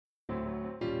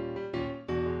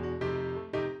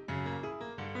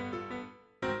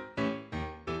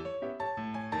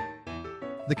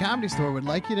The Comedy Store would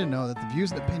like you to know that the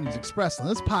views and opinions expressed on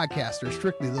this podcast are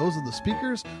strictly those of the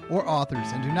speakers or authors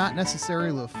and do not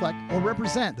necessarily reflect or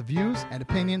represent the views and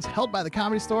opinions held by the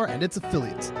Comedy Store and its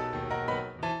affiliates.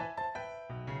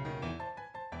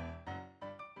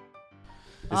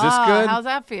 Is this good? How's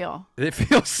that feel? It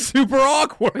feels super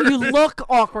awkward. You look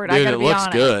awkward. Dude, I gotta it be looks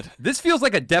honest. good. This feels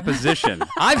like a deposition.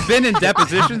 I've been in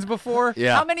depositions before.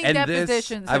 Yeah. How many And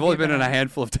depositions? I've have only you been in a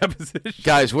handful of depositions.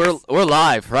 Guys, we're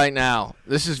live right now.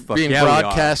 This is being yeah, we are.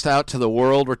 broadcast out to the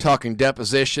world. We're talking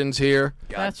depositions here.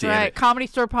 That's damn right. it. Comedy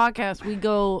Store Podcast. We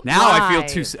go Now live. I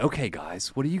feel too. Okay,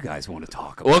 guys, what do you guys want to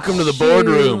talk about? Welcome to the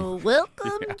boardroom.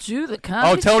 Welcome to the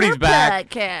Comedy Tony's Store back.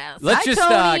 Podcast. Let's Hi, just.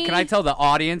 Tony. Can I tell the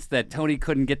audience that Tony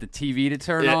couldn't get the TV to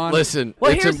turn on? Listen,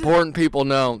 Well, it's here's the- important people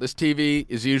know this TV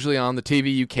is usually on the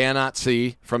TV you cannot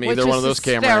see from Which either one is of those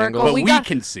camera hysterical. angles. but we got-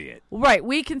 can see it. Right,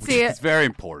 we can see It's it. very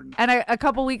important. And a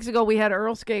couple weeks ago, we had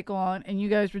Earl Skakel on, and you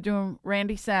guys were doing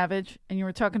Randy Savage, and you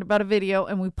were talking about a video,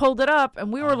 and we pulled it up,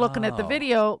 and we were looking at the Oh.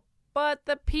 video, but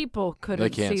the people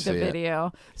couldn't can't see the see it.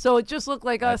 video. So it just looked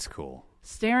like That's us cool.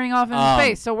 staring off into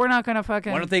space. So we're not going to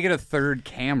fucking... Why don't they get a third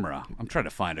camera? I'm trying to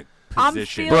find a I'm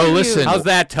position. feeling Bro, listen. you. How's How's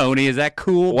that, Tony? Is that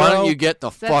cool, Why bro? don't you get the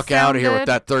that fuck out sound of here good? with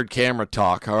that third camera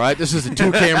talk, all right? This is a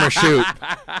two-camera shoot.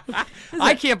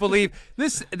 I can't believe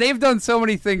this. They've done so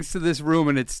many things to this room,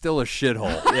 and it's still a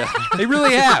shithole. Yeah, they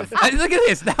really have. Look at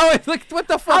this. Now, look what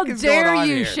the fuck How is going dare on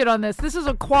you here? shit on this? This is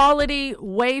a quality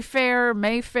Wayfair,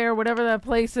 Mayfair, whatever that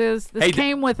place is. This Hey,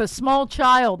 came with a small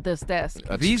child, this desk.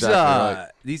 That's These, exactly right.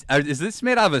 these, is this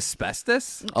made out of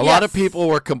asbestos? A lot of Yes. people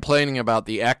were complaining about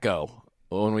the echo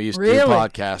when we used to Really? do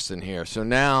podcasts in here. So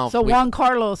now So Juan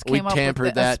Carlos we came up with tampered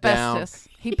the that down. asbestos.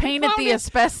 He painted the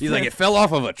asbestos. He's like, it fell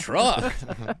off of a truck.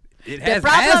 It has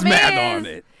problem hazmat on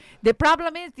is- it. The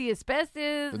problem is the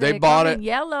asbestos. They bought come it- in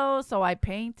yellow, so I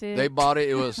painted. they bought it.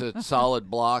 It was at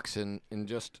solid blocks, and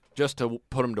just to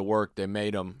put them to work, they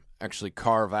made them actually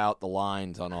carve out the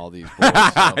lines on all these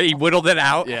boards. So, He whittled it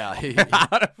out. yeah,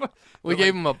 we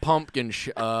gave him a pumpkin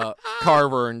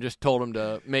carver and just told him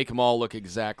to make them all look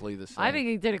exactly the same. I think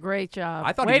he did a great job.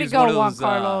 I thought Way he to used go, one of Juan those,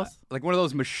 Carlos. like one of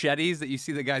those machetes that you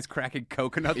see the guys cracking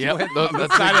coconuts Yep, with those- on the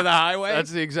that's side the- of the highway. That's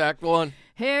the exact one.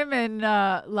 Him and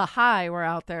Lahai were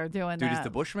out there doing Dude, that. is the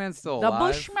Bushman still The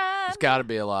alive? Bushman. He's got to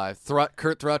be alive.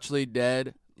 Kurt Thrutchley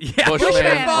dead. Yeah, Bushman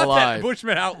I thought alive. that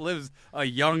Bushman outlives a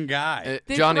young guy.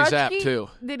 Did Johnny Zapp Thrutsky- too.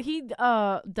 Did he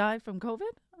die from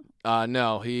COVID?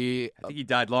 No, he I think he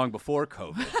died long before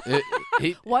COVID.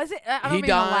 he Was it? I don't he mean to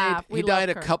died. laugh. We He died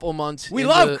a love Kurt. couple months. We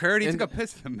into love the- Kurt. He in- took a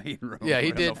piss in the main room. Yeah, he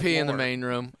right on did pee in the floor. main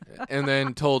room, and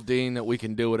then told Dean that we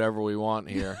can do whatever we want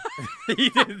here. He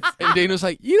did. And Dean was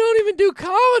like, "You don't even do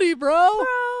comedy, bro."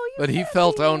 you But he can't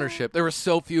felt do that. ownership. There were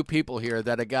so few people here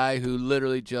that a guy who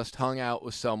literally just hung out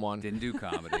with someone Didn't do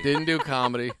comedy. didn't do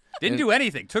comedy. Didn't and- do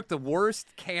anything. Took the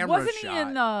worst camera Wasn't shot. he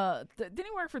in? Didn't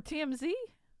he work for TMZ?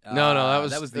 No,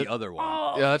 that was the other one.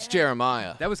 Oh, Yeah, that's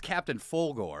Jeremiah. That was Captain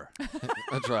Fulgore.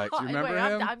 That's right. Oh, remember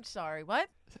wait, him? I'm sorry. What?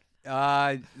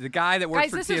 The guy that works Guys,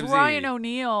 for this TMZ. is Ryan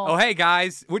O'Neill. Oh, hey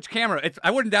guys, which camera?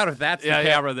 I wouldn't doubt if that's the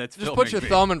camera that's Just filming put your me.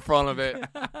 thumb in front of it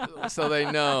so they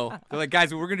know. They're like,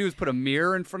 guys, what we're gonna do is put a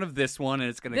mirror in front of this one, and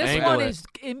it's gonna This Angle one it. is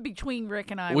in between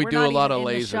Rick and I. We We're do not a lot even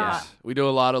of in the shot. lasers. We do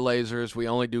a lot of lasers. We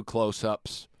only do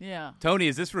close-ups. Yeah. Tony,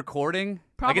 is this recording?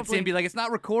 I could see Probably. and be like, it's not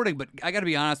recording, but I got to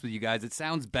be honest with you guys. It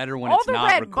sounds better when All it's the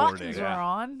not red recording. buttons are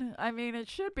on. I mean, it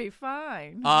should be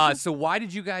fine. So why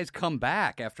did you guys come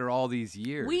back after all these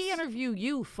years? We interview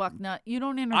you, fucknut. You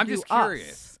don't interview I'm just us.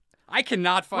 curious. I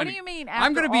cannot find. What do you mean?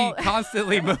 I'm after going to all- be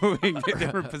constantly moving to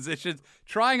different positions,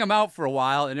 trying them out for a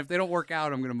while, and if they don't work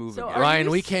out, I'm going to move So again. Are Ryan,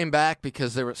 you we s- came back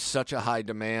because there was such a high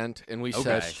demand, and we Okay.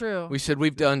 said That's true. We said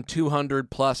we've done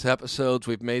 200+ episodes.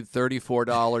 We've made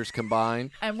 $34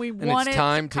 combined, And we and wanted it's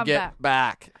time to come get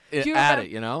back Do you at remember-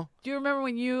 it. You know, Do you remember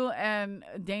when you and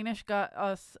Danish got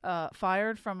us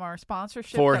fired from our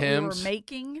sponsorship For that hymns? we were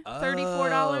making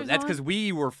 $34 That's on? because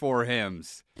we were for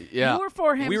hymns. yeah, You were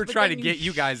for him. We were trying to get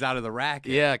you guys out of the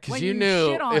racket. yeah, because when you you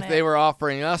knew shit on if they it. were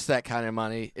offering us that kind of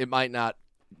money, it might not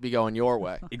be going your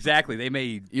way. Exactly. They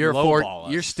made You're lowball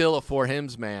us. you're still a for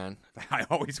hymns man I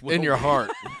always will in your be. heart.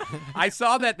 I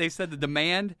saw that they said the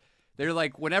demand. They're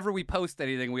like, whenever we post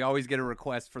anything, we always get a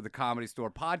request for the Comedy Store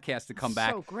podcast to come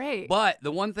back. So great. But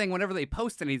the one thing, whenever they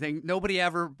post anything, nobody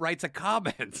ever writes a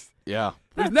comment. Yeah,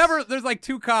 There's like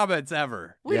 2 comments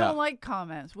ever. we Yeah. don't like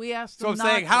comments. We asked them So I'm not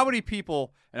saying, to. how many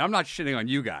people, and I'm not shitting on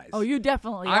you guys. Oh, you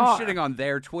definitely I'm are. shitting on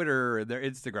their Twitter or their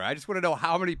Instagram. I just want to know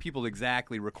how many people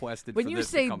exactly requested When for you this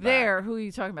say to come there, back. who are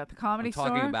you talking about? The Comedy I'm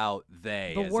talking Store? about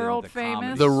they. The as in world the famous?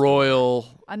 Comedy the Store.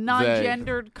 royal, A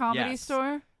non-gendered Comedy Yes.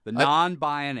 Store? The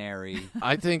non-binary.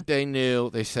 I think they knew.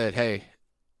 They said, "Hey,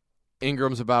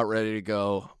 Ingram's about ready to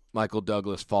go. Michael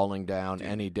Douglas falling down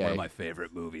any day. One of my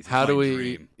favorite movies. How It's do my we?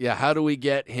 dream. Yeah, how do we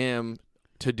get him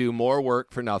to do more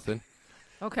work for nothing?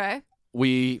 Okay.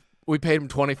 We paid him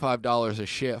 $25 a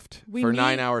shift for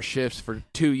 9-hour shifts for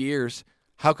 2 years.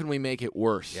 How can we make it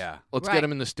worse? Yeah. Let's get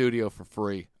him in the studio for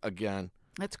free again.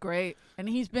 That's great. And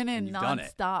he's been in You've done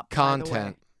it. nonstop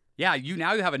Content. Yeah, you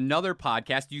now have another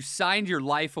podcast. You signed your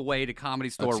life away to Comedy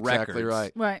Store That's Records. exactly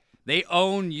right. Right. They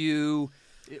own you.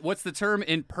 What's the term?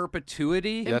 In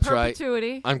perpetuity? That's right.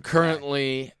 Perpetuity. I'm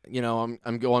currently,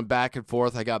 I'm going back and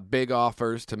forth. I got big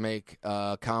offers to make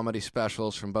comedy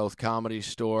specials from both Comedy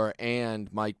Store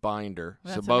and Mike Binder.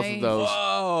 So That's both amazing. of those.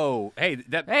 Whoa. Hey, you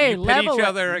pit level each it.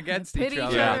 other against Pit each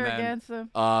other. other man. against them.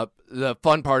 The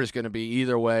fun part is going to be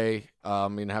either way.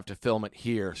 I'm going to have to film it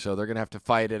here, so they're going to have to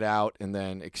fight it out and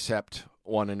then accept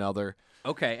one another.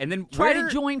 Okay, and then Try to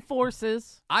join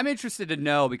forces. I'm interested to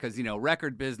know because,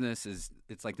 record business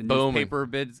it's like the Booming. newspaper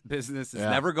business is Yeah.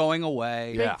 never going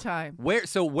away. Big time. Where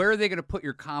are they going to put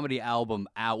your comedy album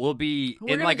out? Will it be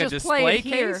We're in gonna like a just play display it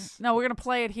here. case? No, we're gonna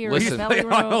play it here Listen. in the belly Play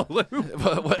it on room.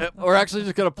 a loop? We're actually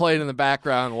just going to play it in the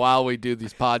background while we do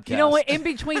these podcasts. You know what? In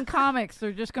between comics,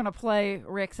 they're just gonna play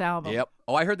Rick's album. Yep.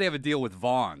 Oh, I heard they have a deal with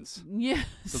Vaughn's. Yes.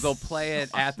 So they'll play it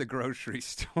at the grocery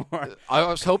store. I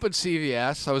was hoping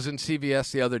CVS. I was in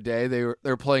CVS the other day. They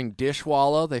were playing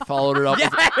Dishwalla. They followed it up.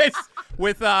 Yes!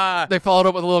 With They followed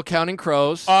up with a little Counting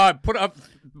Crows. put up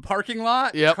parking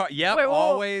lot. Yep. Yep. Wait, whoa.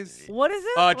 Always. What is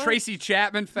it? What? Tracy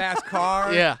Chapman, Fast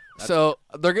Car. Yeah. So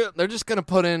they're just gonna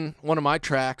put in one of my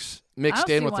tracks mixed I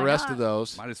don't in see with the why rest not. of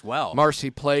those. Might as well.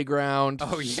 Marcy Playground.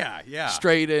 Oh yeah.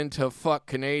 Straight into Fuck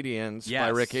Canadians by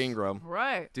Yes. Rick Ingram.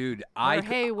 Right. Dude,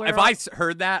 hey, we're if I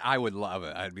heard that, I would love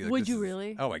it. I'd be like, Would this you is-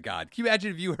 really? Oh my God! Can you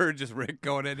imagine if you heard just Rick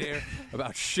going in here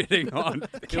about shitting on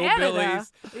Canada.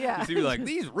 hillbillies? Yeah. You'd be like,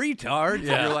 these retards.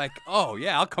 Yeah. And you're like, oh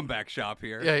yeah, I'll come back shop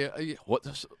here. Yeah. What?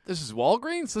 This is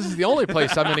Walgreens. This is the only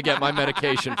place I'm gonna get my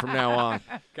medication from now on.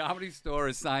 Comedy Store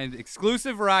has signed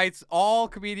exclusive rights. All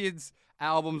comedians'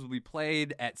 albums will be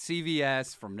played at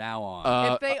CVS from now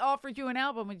on. If they offered you an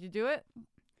album, would you do it?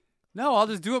 No, I'll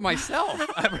just do it myself.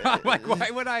 I'm like, why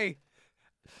would I?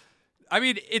 I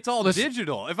mean, it's all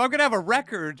digital. If I'm going to have a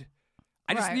record,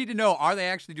 I just Right. need to know, are they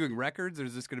actually doing records, or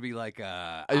is this going to be like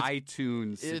a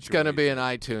iTunes It's gonna be an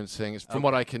situation? iTunes thing, from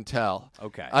what I can tell.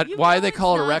 Okay. You Why know they it's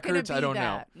call it not records, gonna I be don't know.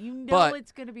 that. You know But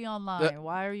it's going to be online.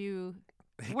 Why are you?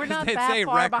 We're 'Cause not they that say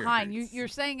far behind. records. You're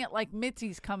saying it like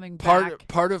Mitzi's coming back.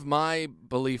 Part of my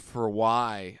belief for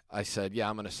why I said, yeah,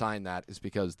 I'm going to sign that is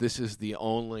because this is the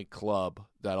only club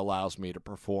that allows me to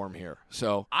perform here.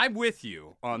 So I'm with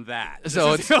you on that.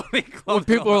 So This is the only club when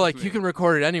people that are allows like, me. you can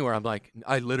record it anywhere, I'm like,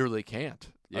 I literally can't.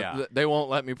 Yeah. They won't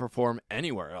let me perform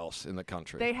anywhere else in the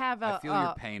country. They have I a feel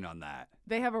your pain on that.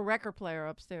 they have a record player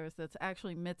upstairs that's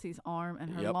actually Mitzi's arm,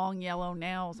 and her Yep. long yellow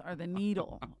nails are the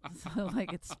needle. So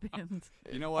like it spins.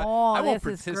 You know what? Oh, I won't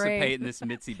this is participate great. in this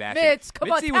Mitzi bashing. Mitz,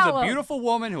 come on, Mitzi was tell a 'em. beautiful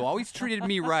woman who always treated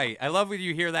me right. I love when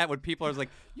you hear that when people are like,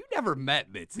 "You never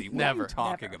met Mitzi. What are Never. you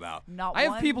talking Never. about?" Not I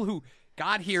have one. people who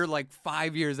got here like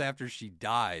 5 years after she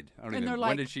died. I don't And even. they're When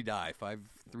like- did she die?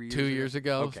 3 years 2 years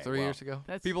ago, Okay, 3 well, years ago.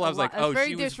 That's People, I was like, that's oh, very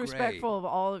she was disrespectful great. of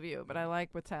all of you, but I like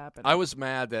what's happening. I was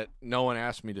mad that no one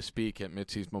asked me to speak at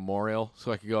Mitzi's memorial,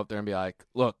 so I could go up there and be like,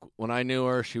 look, when I knew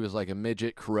her, she was like a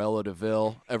midget Cruella de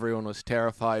Vil. Everyone was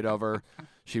terrified of her.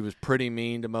 She was pretty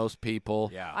mean to most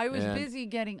people. Yeah. I was And- busy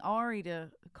getting Ari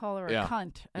to call her a Yeah.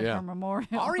 cunt at Yeah. her memorial.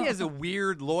 Ari has a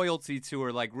weird loyalty to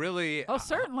her. Like really. Oh,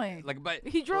 certainly. Like, but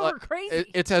He drove her crazy.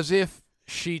 It's as if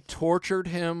she tortured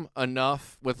him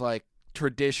enough with like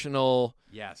traditional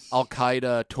yes. Al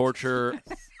Qaeda torture.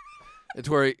 It's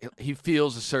where he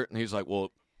feels a certain. He's like,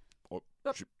 well,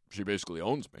 she basically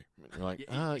owns me. You're like,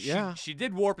 yeah, She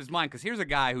did warp his mind because here's a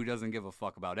guy who doesn't give a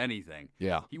fuck about anything.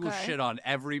 yeah. He will Okay. shit on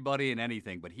everybody and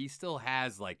anything, but he still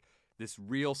has like this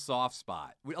real soft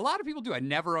spot. A lot of people do. I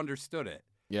never understood it.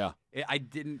 Yeah. I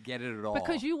didn't get it at all.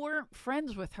 Because you weren't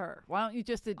friends with her. Why don't you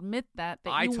just admit that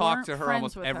I you talked weren't to her friends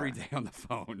almost with every her? day on the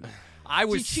phone. I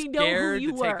was Did she know who scared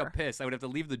you to take a were? piss. I would have to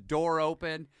leave the door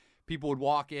open. People would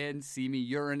walk in, see me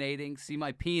urinating, see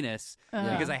my penis,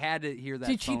 because I had to hear that.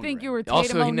 Did she phone think ring. you were Tatum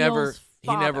Also, he never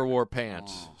O'Neill's wore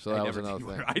pants, Oh, so I that was never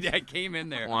another did. thing. I came in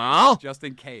there Well, just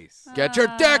in case. get your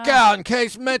dick out in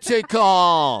case Mitzi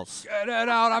calls. Get it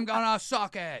out! I'm gonna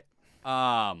suck it.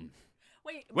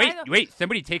 Wait!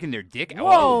 Somebody taking their dick out?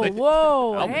 Whoa, Oh,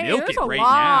 whoa! I'll Hey, milk there's it a right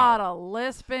lot now. of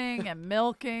lisping and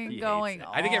milking He hates going it.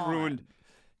 on.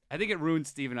 I think it ruined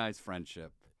Steve and I's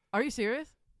friendship. Are you serious?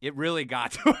 It really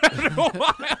got to it after a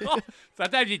while.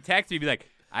 Sometimes you text me and be like,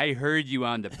 I heard you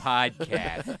on the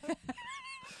podcast.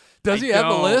 Does he have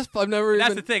a lisp? I've never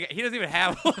That's even. the thing. He doesn't even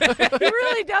have one. He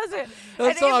really doesn't.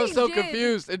 That's And why if I'm he so did-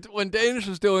 confused. When Danish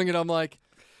was doing it, I'm like,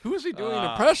 who is he doing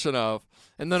an impression of?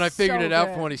 And then I figured So it out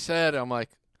good. from what he said. I'm like,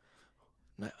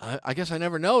 I guess I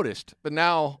never noticed. But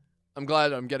now I'm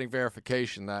glad I'm getting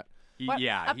verification that. But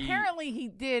apparently he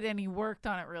did, and he worked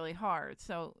on it really hard.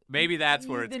 So Maybe that's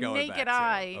where it's the going naked back to.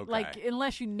 eye, Okay. like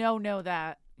unless you know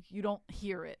that, you don't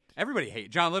hear it. Everybody hates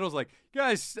John Little's like, you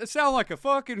guys sound like a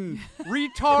fucking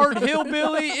retard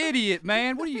hillbilly idiot,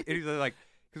 man. What are you? And he's like,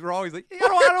 because we're always like,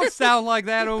 I don't sound like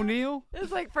that, O'Neill.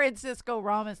 It's like Francisco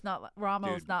Ramos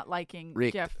not liking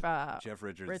Rick. Jeff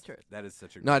Richards. That is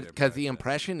such a Not good because the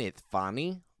impression is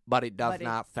funny, but it does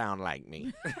not sound like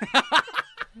me.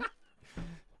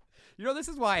 You know, this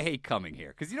is why I hate coming here.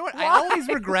 Because you know what? Why? I always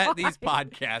regret these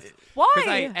podcasts. Why? Because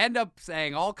I end up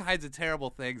saying all kinds of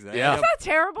terrible things. Yeah. It's not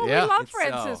terrible. Yeah. We love It's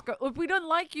Francisco. If we didn't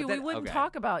like you, But we then- wouldn't okay.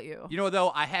 talk about you. You know, though,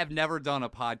 I have never done a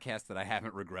podcast that I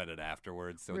haven't regretted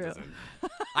afterwards. So it Really? doesn't.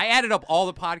 I added up all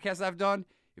the podcasts I've done.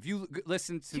 If you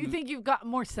listen to. Do you think you've gotten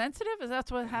more sensitive? Is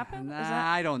that what happened? Nah, Is that-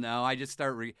 I don't know. I just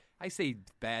start. I say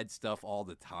bad stuff all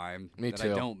the time Me that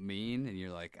too. I don't mean, and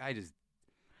you're like, You're just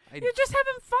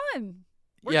having fun.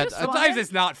 We're Yeah, just sometimes fun.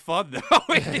 it's not fun though.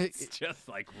 It's just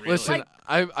like really. Listen,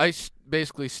 I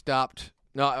basically stopped.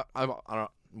 No, I don't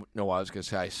know why I was going to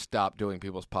say I stopped doing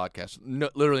people's podcasts.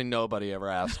 No, literally nobody ever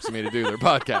asks me to do their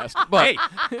podcast. But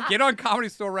hey, get on Comedy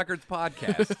Store Records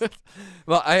podcast.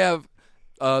 well, I have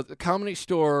the Comedy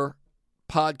Store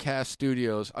podcast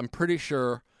studios. I'm pretty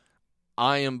sure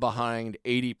I am behind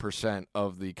 80%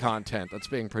 of the content that's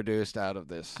being produced out of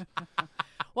this.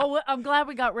 Well, I'm glad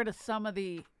we got rid of some of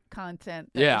the content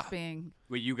that Yeah. was being.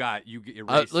 Well, you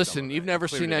erased some Listen, of you've it, never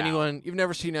cleared seen it out. anyone. You've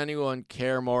never seen anyone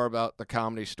care more about the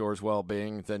Comedy Store's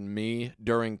well-being than me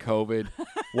during COVID,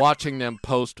 watching them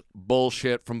post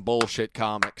bullshit from bullshit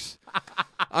comics.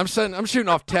 I'm shooting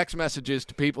off text messages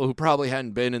to people who probably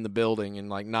hadn't been in the building in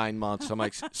like 9 months. I'm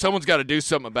like, someone's got to do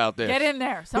something about this. Get in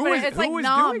there. Somebody. was- It's who like was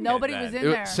Nom. doing it Nobody then? was in It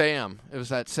was there. Sam. It was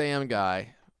that Sam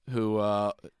guy who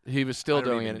he was still I don't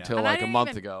doing it even know. until And I like a didn't month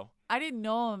even- ago. I didn't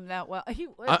know him that well. He's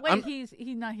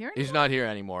not here anymore? He's not here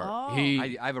anymore. Oh.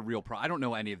 He I have a real problem. I don't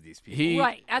know any of these people. He-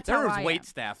 Right. That's there how was I wait am.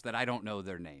 staff that I don't know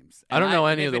their names. I don't And know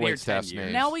any they've of the been here wait 10 staff's years.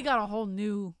 names. Now we got a whole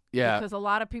new. Yeah. Because a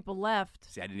lot of people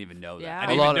left. See, I didn't even know that. Yeah. I a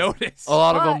didn't lot even of notice. a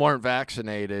lot of them But- weren't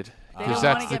vaccinated They because don't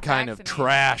wanna that's the get kind of vaccinated.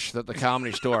 trash that the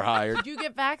Comedy Store hired. Did you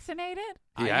get vaccinated?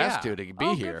 He Yeah. has to be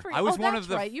Oh, good here. for you. I was Oh, one that's of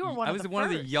the. right. You were one I of was the one of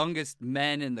the first. youngest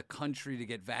men in the country to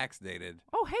get vaccinated.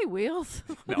 Oh, hey, Wheels.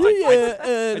 No, I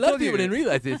a lot of people didn't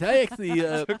realize this. I actually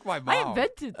took my mom. I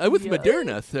invented. I was the,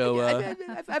 Moderna, so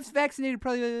I've vaccinated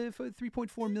probably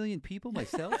 3.4 million people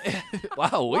myself.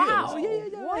 wow, Wheels. Wow.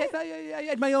 What? I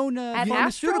had my own At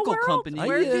pharmaceutical Astroworld? company.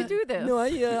 Where did you do this? No,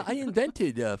 I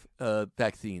invented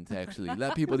vaccines. Actually, a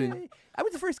lot of people didn't. I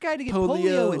was the first guy to get Polio,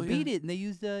 polio and yeah. beat it, and they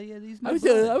used my I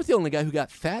was the only guy who got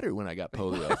fatter when I got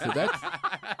polio. So that's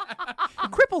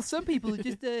It cripples some people who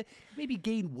just maybe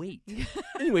gain weight.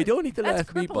 anyway. Don't eat the That's last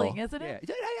crippling, meatball. isn't it?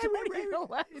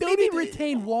 Don't Maybe eat the-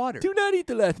 retain water. Do not eat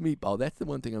the last meatball. That's the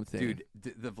one thing I'm saying.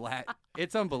 Dude, the Vlad,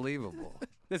 it's unbelievable.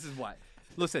 This is why.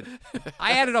 Listen,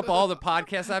 I added up all the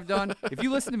podcasts I've done. If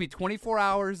you listen to me 24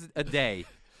 hours a day,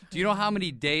 do you know how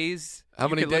many days? How you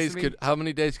many could listen days to me? could how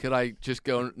many days could I just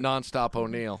go nonstop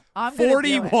O'Neill? I'm gonna do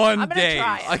it. 41 I'm gonna days.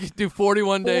 try it. I could do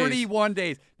 41 days. 41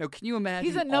 days. Now, can you imagine?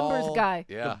 He's a numbers all guy.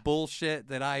 Yeah. The bullshit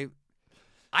that I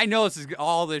know this is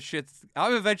all this shit's.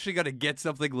 I'm eventually gonna get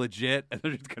something legit, and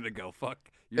they're just gonna go fuck.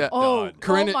 You're Yeah. Oh, done.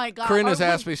 Corinne, my God. Corinne has Are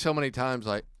we- asked me so many times,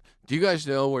 like, do you guys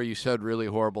know where you said really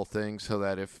horrible things so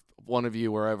that if one of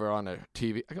you were ever on a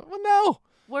TV, I go, well, no.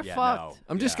 We're Yeah, fucked. no.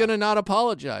 I'm just Yeah. going to not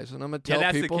apologize, and I'm going to Yeah, tell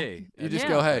that's people. the key. You That's just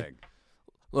the go, hey, thing.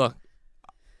 look,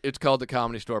 it's called the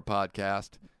Comedy Store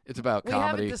Podcast. It's about We have a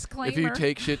comedy. If you disclaimer.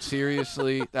 take shit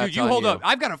seriously, that's Dude, you on hold you. up.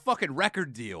 I've got a fucking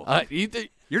record deal.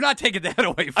 You're not taking that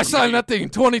away from I signed me. that thing in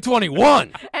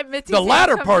 2021. And Mitzi's The hand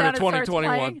latter comes part down of and starts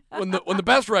 2021, playing. when the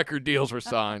best record deals were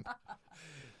signed.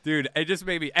 Dude, it just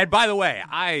made me. And by the way,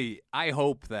 I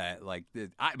hope that like,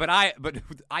 but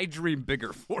I dream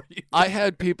bigger for you. I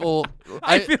had people.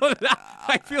 I feel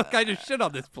like I just shit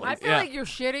on this place. I feel Yeah. like you're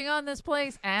shitting on this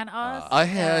place and us. I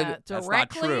had- That's not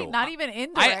directly, true. not even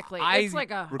indirectly. I it's like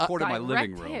a recorded my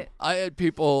living direct room. hit. I had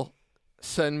people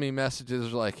send me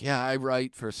messages like, "Yeah, I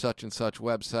write for such and such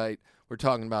website. We're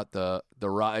talking about the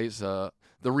rise,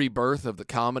 the rebirth of the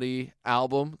comedy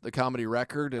album, the comedy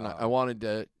record, and I wanted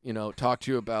to, talk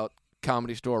to you about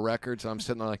Comedy Store Records." And I'm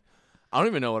sitting there like, I don't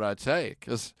even know what I'd say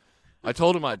because I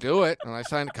told him I'd do it, and I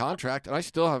signed a contract, and I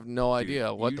still have no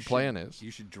idea what you the should- plan is.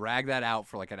 You should drag that out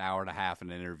for like an hour and a half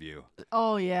in an interview.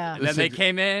 Oh yeah. And then they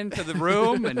came into the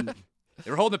room and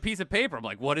they were holding a piece of paper. I'm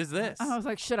like, what is this? I was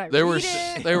like, should I There read were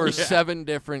it? there were 7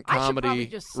 different I should probably comedy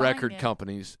just sign record it.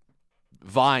 companies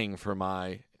vying for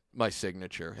my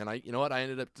signature, and you know what? I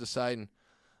ended up deciding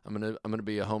I'm gonna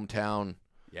be a hometown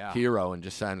Yeah. hero and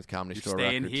just sign with Comedy You're Store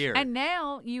staying Records. here. And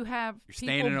now you have You're people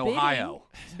staying in Ohio.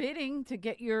 bidding to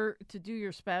get to do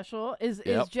your special. Is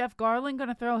Yep. Jeff Garland going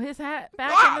to throw his hat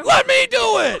back? in the Let me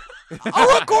do it.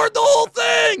 I'll record the whole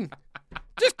thing.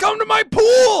 Just come to my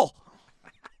pool.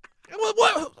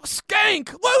 What skank?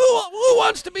 Who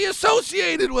wants to be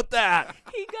associated with that?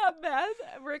 He got mad.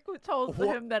 Rick told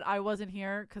him that I wasn't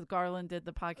here because Garland did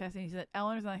the podcast, and he said,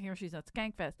 Eleanor's not here. She's at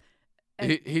Skankfest. And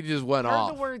He just went heard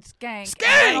off. the word skank. Skank!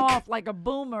 And went off like a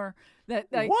boomer that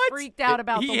What? freaked out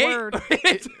about the word.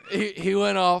 He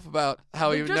went off about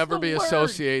how he would Just never the be word.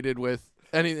 associated with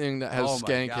anything that has Oh, my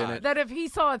skank in God. it. That if he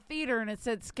saw a theater and it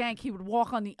said skank, he would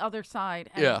walk on the other side.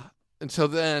 And Yeah. And so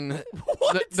then,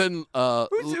 What? then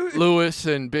Who's- Lewis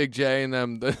and Big J and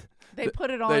them, They put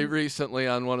it on they recently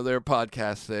on one of their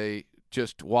podcasts, they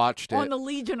just watched on it. the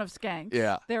Legion of Skanks.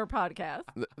 Yeah. Their podcast.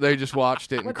 They just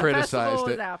watched it and What the festival criticized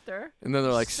was it. after. And then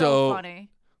they're like, so funny.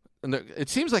 and it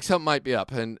seems like something might be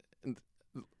up. And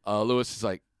Lewis is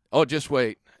like, oh, just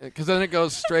wait. Because then it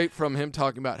goes straight from him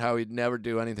talking about how he'd never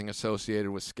do anything associated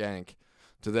with skank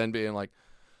to then being like,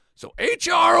 so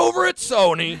HR over at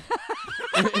Sony,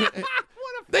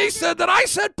 they said that I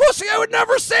said pussy. I would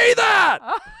never say that.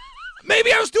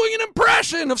 Maybe I was doing an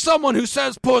impression of someone who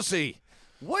says pussy.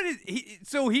 What is he?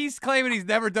 So he's claiming he's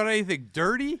never done anything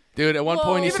dirty? Dude, at one Whoa.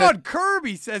 point he Even said, on Curb,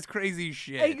 he says crazy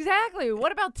shit. Exactly.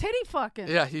 What about titty fucking?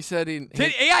 yeah, he said he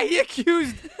He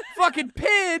accused fucking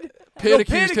Pid. Pid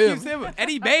accused him. And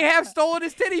he may have stolen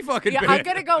his titty fucking Yeah, bit. I'm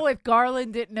gonna go with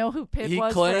Garland didn't know who Pitt He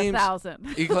was claims- for 1,000.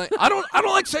 He claimed, I don't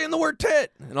like saying the word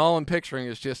tit. And all I'm picturing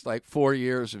is just like 4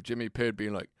 years of Jimmy Pitt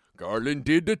being like, Garland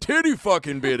did the titty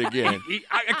fucking bit again.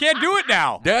 I can't do it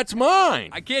now. That's mine.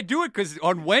 I can't do it because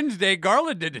on Wednesday,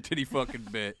 Garland did the titty fucking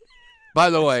bit. By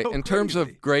the way, so in terms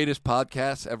crazy. of greatest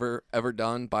podcasts ever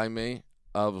done by me,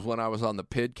 was when I was on the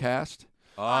Pidcast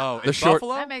Oh, The in short-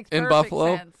 Buffalo? That makes in perfect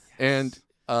Buffalo, sense.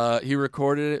 and he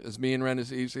recorded it. It was me and Ren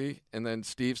is Easy, and then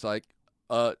Steve's like,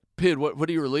 Pid, what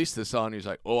do you release this on? He's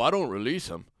like, oh, I don't release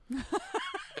them.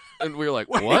 And we were like,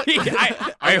 what?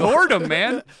 I hoard them,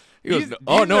 man. He goes, These-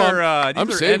 oh, these no, are, I'm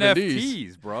these are saving NFTs,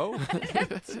 these. bro.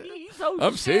 Oh,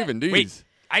 I'm shit. saving these.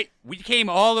 Wait, we came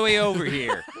all the way over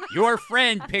here. Your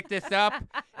friend picked us up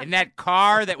in that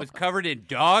car that was covered in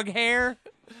dog hair.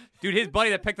 Dude, his buddy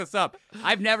that picked us up.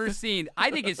 I've never seen. I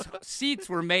think his seats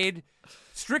were made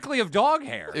strictly of dog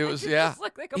hair. It was, It yeah. just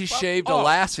looked like a He pup. shaved a Oh.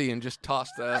 lassie and just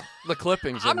tossed the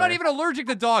clippings in I'm not there. even allergic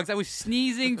to dogs. I was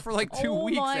sneezing for like 2 Oh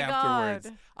weeks my afterwards.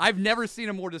 God. I've never seen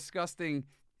a more disgusting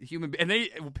human being.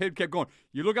 And Pip kept going,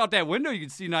 you look out that window, you can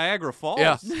see Niagara Falls.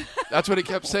 Yeah, that's what he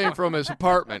kept saying from his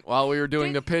apartment while we were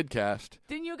doing the Pidcast.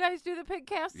 Didn't you guys do the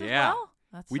Pidcast as Yeah. well?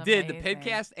 That's We did the amazing.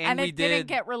 Pidcast and we it didn't did-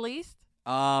 get released?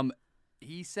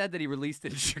 He said that he released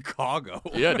it in Chicago.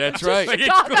 Yeah, that's right. Like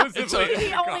Chicago. exclusively in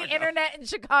the only Chicago. internet in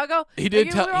Chicago? He did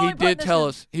Like, tell we were only he putting did this tell in-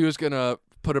 us he was gonna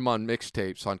put him on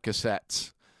mixtapes on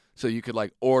cassettes, so you could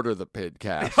like order the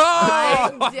Pidcast,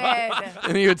 I'm dead.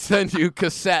 and he would send you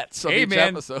cassettes of Hey, each man.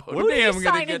 episode. One Who day did I'm you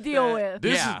gonna sign a get deal that. with?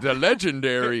 This Yeah. is the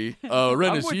legendary I'm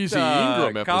Rennis with, Easy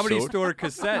Ingram episode. Comedy Store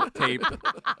cassette tape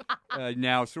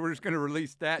now, so we're just going to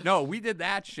release that. No, we did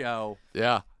that show.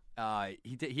 Yeah,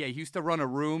 He used to run a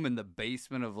room in the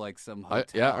basement of like some I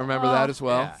hotel. remember that as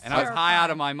well. Yeah, and I was high out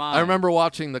of my mind. I remember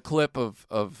watching the clip of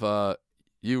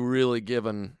you really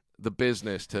giving the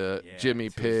business to Yeah, Jimmy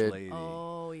to his Pidd. lady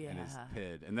Oh, yeah. and his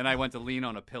pid. And then I went to lean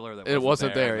on a pillar that It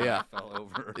wasn't there, and yeah. I fell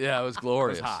over. Yeah, it was I was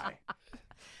glorious. high.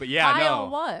 But yeah, high no.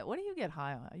 on what? What do you get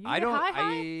high on? You I get don't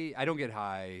high? I don't get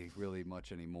high really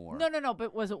much anymore. No,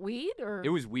 but was it weed or? It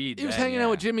was weed. He was then, hanging yeah. out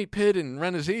with Jimmy Pidd and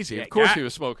Rennis Easy. Yeah, Of course, yeah. he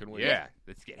was smoking weed. Yeah,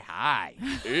 let's get high.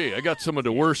 Hey, I got some of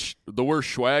the worst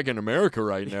swag in America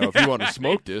right now. If you want to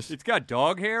smoke this, It's got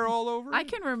dog hair all over. I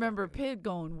can remember Pid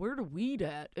going, "Where the weed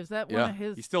at?" Is that Yeah. one of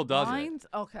his? He still does it. lines?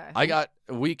 Okay.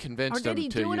 we or convinced did him he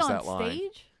to do it use on that line.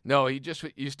 stage? No, he just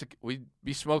used to. We'd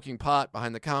be smoking pot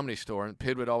behind the Comedy Store, and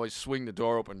Pidd would always swing the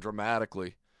door open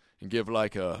dramatically and give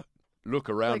like a look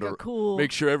around Like a cool.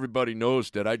 make sure everybody knows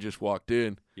that I just walked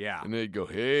in. Yeah. And they'd go,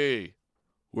 "Hey,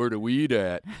 where the weed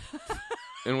at?"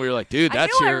 And we were like, "Dude, I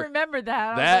that's knew I your remembered that.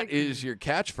 I was that like, is your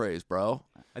catchphrase, bro."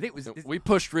 I think it was. We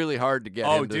pushed really hard to get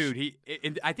Oh, him to.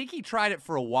 dude, I think he tried it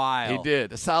for a while. He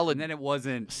did a solid, and then it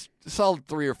wasn't. solid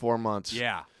 3 or 4 months.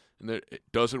 Yeah. And it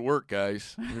doesn't work,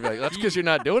 guys. And you're like, that's because you're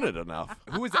not doing it enough.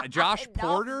 Who was that? Josh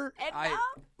Porter?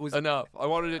 Enough. I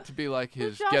wanted it to be like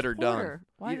his Josh Get Her Porter? Done.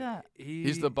 Why that?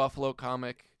 He's the Buffalo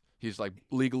comic. He's like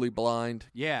legally blind.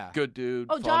 Yeah. Good dude.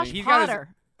 Oh, funny. Josh He's got his- Potter.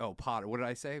 Oh, Potter. What did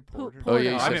I say? Porter? Oh,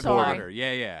 yeah, you I said meant Porter. Porter.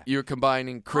 Yeah. You're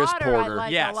combining Chris Potter, Porter. I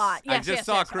like Yes, a lot. I Yes, just yes,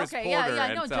 saw yes. Chris okay, Porter, Yeah, I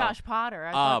and know so, Josh Potter.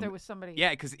 I thought there was somebody.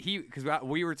 Yeah, because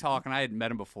we were talking. I hadn't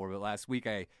met him before, but last week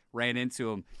I ran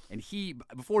into him, and he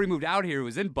before he moved out here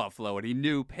was in Buffalo, and he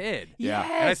knew Pid. Yeah.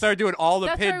 Yes. And I started doing all the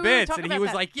That's Pid right, we were bits, talking and he about was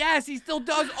that. like, "Yes, he still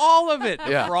does all of it."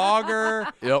 The Yeah.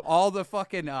 Frogger, Yep. all the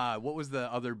fucking what was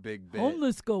the other big bit?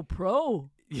 Homeless Go Pro.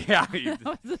 Yeah,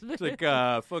 it's like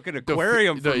fucking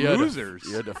aquarium for losers.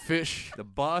 Yeah, the fish. The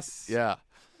bus. Yeah.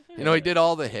 You know, he did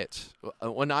all the hits.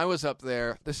 When I was up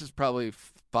there, this is probably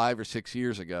 5 or 6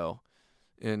 years ago,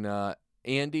 and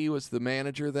Andy was the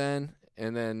manager then,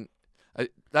 and then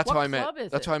that's What how I met. club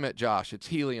is That's it? how I met Josh. It's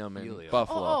Helium in Helium.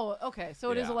 Buffalo. Oh, okay.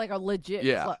 So it is Yeah. like a legit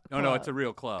Yeah. club. No, it's a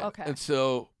real club. Okay. And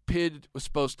so Pid was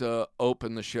supposed to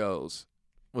open the shows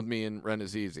with me and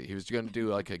Renazizi. He was going to do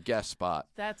like a guest spot.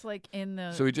 That's like in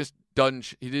the. So he just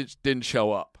didn't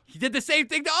show up. He did the same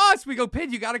thing to us. We go,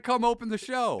 Pid, you got to come open the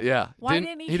show. Yeah. Why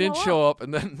didn't he He didn't show show up.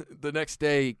 And then the next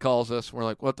day he calls us. And we're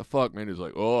like, what the fuck, man? He's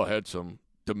like, oh, I had some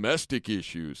domestic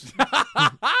issues. What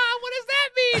does that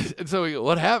mean? And so we go,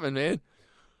 what happened, man?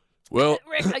 Well,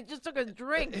 Rick, I just took a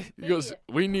drink. he goes,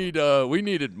 we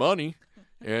needed money.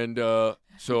 And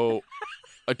so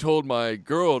I told my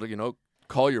girl to,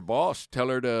 call your boss, tell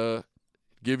her to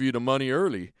give you the money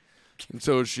early. And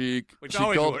so she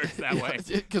always called, works that way.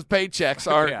 Because paychecks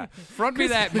aren't. Yeah. Front me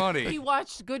that He money.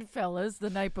 watched Goodfellas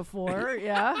the night before.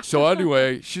 Yeah. So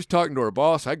anyway, she's talking to her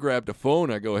boss. I grabbed the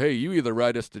phone. I go, hey, you either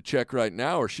write us the check right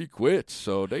now or she quits.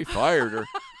 So they fired her.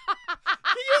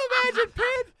 Can you imagine,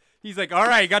 Pid? He's like, all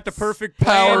right, got the perfect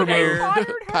plan Power here. move.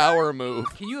 Power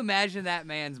move. Can you imagine that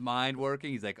man's mind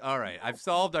working? He's like, all right, I've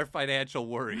solved our financial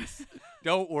worries.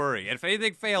 Don't worry. And if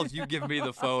anything fails, you give me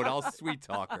the phone. I'll sweet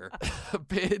talk her.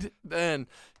 Bid. Then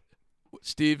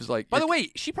Steve's like, By the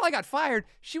way, she probably got fired.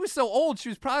 She was so old. She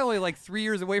was probably only like 3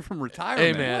 years away from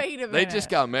retirement. hey, man, Wait a they minute. just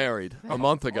got married a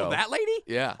month ago. Oh, that lady?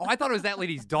 Yeah. Oh, I thought it was that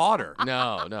lady's daughter.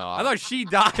 No. I thought she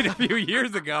died a few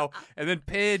years ago, and then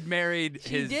Pid married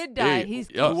She his. did die. Hey, He's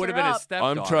yeah. Who would have been his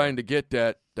stepdaughter. I'm trying to get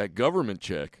that government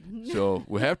check. So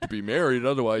we have to be married.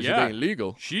 Otherwise, Yeah. it ain't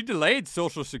legal. She delayed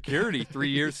Social Security 3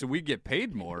 years so we get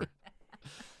paid more.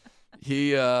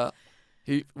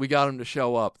 We got him to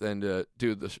show up then to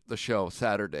do the show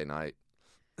Saturday night.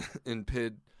 And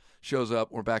Pid shows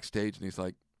up. We're backstage, and he's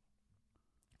like,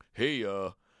 hey,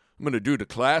 I'm going to do the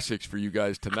classics for you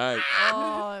guys tonight.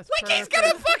 Oh, that's Like he's perfect.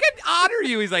 gonna fucking honor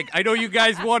you. He's like, I know you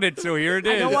guys wanted, so here it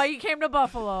I is. know why you came to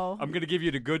Buffalo. I'm gonna give you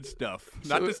the good stuff,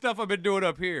 not the stuff I've been doing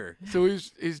up here. So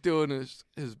he's doing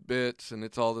his bits, and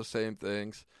it's all the same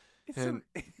things. And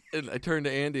I turn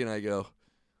to Andy, and I go,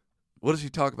 what does he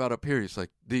talk about up here? He's like,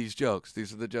 these jokes.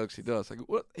 These are the jokes he does. Like,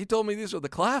 what? He told me these are the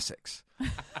classics.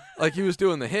 Like he was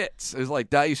doing the hits. It was like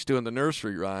Dice doing the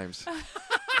nursery rhymes.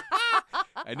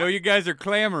 I know you guys are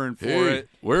clamoring for Hey, it.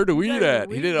 where do weed Where do at?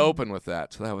 He weed did at? open with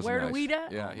that, so that was Where nice. do we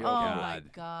at? Yeah, he Oh opened. my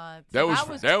God. That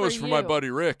So was for my you.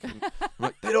 buddy Rick. And I'm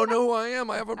like, they don't know who I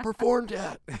am. I haven't performed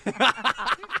yet.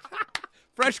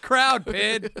 Fresh crowd,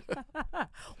 Pid.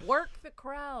 Work the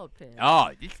crowd, Pid. Oh,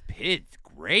 this Pid's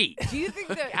great. Do you think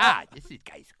that God, this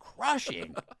guy's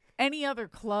crushing. any other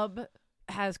club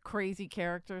has crazy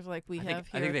characters like we have I here?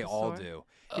 think at they the all store? do.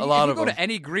 A lot if you of go them. to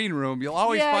any green room, you'll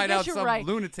always Yeah, I find guess out you're some right.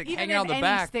 lunatic Even hanging out in the any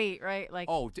back. state, right? Like,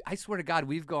 Oh, I swear to God,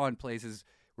 we've gone places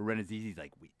where Renazizi's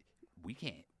like, we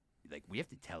can't. Like, we have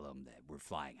to tell them that we're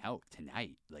flying out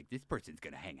tonight. Like, this person's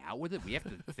going to hang out with it. We have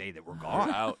to say that we're gone.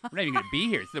 We're not even going to be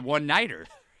here. It's the one-nighter.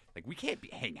 Like, we can't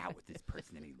hang out with this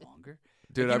person any longer.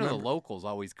 Dude, like, I you know, the remember. locals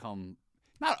always come,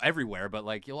 not everywhere, but,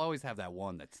 like, you'll always have that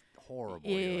one that's horrible.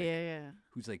 yeah, You're like, yeah.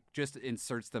 who's, like, just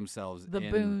inserts themselves The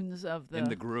in, boons of the in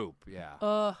the group.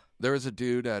 Yeah. There was a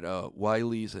dude at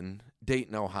Wiley's in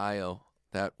Dayton, Ohio,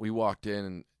 that we walked in,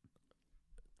 and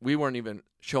we weren't even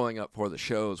showing up for the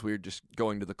shows. We were just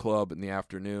going to the club in the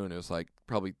afternoon. It was like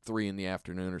probably 3 in the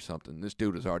afternoon or something. This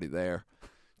dude was already there,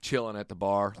 chilling at the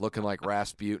bar, looking like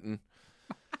Rasputin.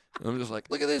 And I'm just like,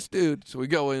 look at this dude. So we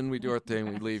go in, we do our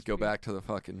thing, we leave, go back to the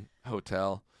fucking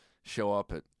hotel, show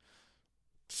up at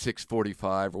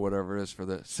 6:45 or whatever it is for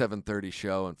the 7:30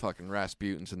 show, and fucking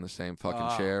Rasputin's in the same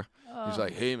fucking chair. He's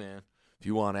like, hey, man, if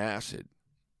you want acid,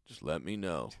 just let me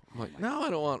know. I'm like, no, I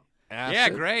don't want acid. Yeah,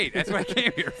 great. That's what I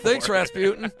came here for. Thanks,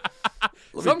 Rasputin.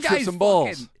 Let Some me kiss guys some balls.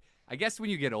 fucking- I guess when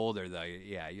you get older, though,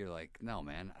 yeah, you're like, no,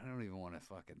 man, I don't even want to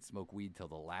fucking smoke weed till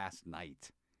the last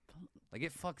night. Like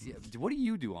it fucks you. What do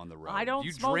you do on the road? I don't Do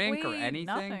you smoke drink weed, or anything?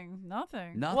 Nothing.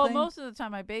 Nothing? Well, most of the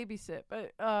time I babysit,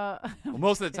 but Well,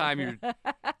 most of the time you're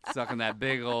sucking that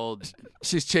big old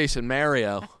She's chasing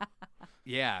Mario.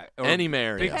 or Any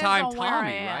Mario. big Depends time on where Tommy,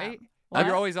 I am. right? What?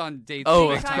 You're always on dates. Oh,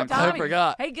 with Big big time time I Tommy.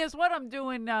 forgot. Hey, guess what? I'm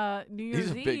doing New He's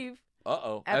Year's a big- Eve.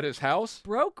 Uh-oh. At At his house?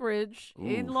 Brokerage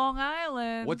in Ooh. Long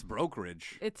Island. What's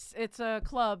brokerage? It's a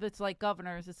club. It's like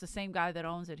Governors. It's the same guy that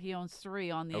owns it. He owns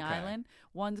 3 on the Okay. island.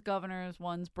 One's Governors,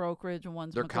 one's Brokerage, and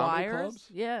one's They're comedy McGuire's.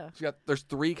 clubs? Yeah. There's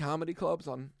 3 comedy clubs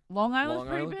on. Long Island's Long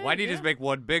pretty Island? big. Why do you yeah. just make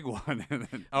one big one? And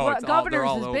then, Well, it's Governors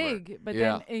all is over. big, but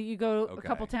Yeah. then you go a Okay.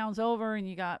 couple towns over and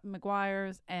you got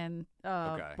McGuire's and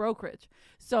Okay. Brokerage.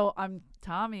 So I'm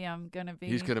Tommy. I'm gonna be.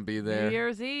 He's going to be there. New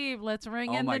Year's Eve. Let's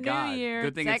ring Oh in my the God! New Year.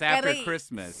 Good thing it's Take it after easy.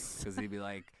 Christmas because he'd be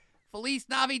like, "Feliz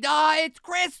Navidad! It's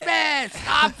Christmas!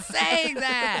 Stop saying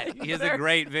that." He has a Very-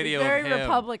 great video Very of him.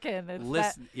 Republican. It's that-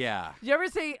 Listen, yeah. Did you ever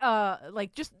say,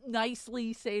 like, just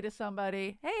nicely say to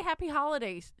somebody, "Hey, happy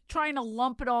holidays," trying to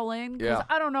lump it all in? Because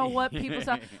Yeah. I don't know what people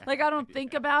say. Like, I don't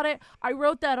think about it. I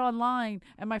wrote that online,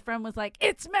 and my friend was like,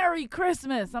 "It's Merry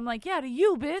Christmas." I'm like, "Yeah, to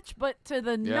you, bitch," but to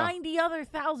the Yeah. 90 other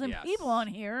thousand Yes. people on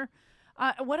here,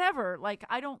 whatever. Like,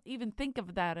 I don't even think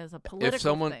of that as a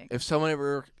political thing.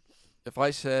 If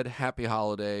I said happy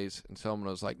holidays and someone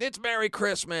was like, "It's Merry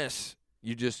Christmas,"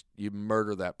 you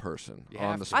murder that person You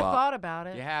on have the to. I spot. thought about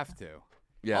it. You have to.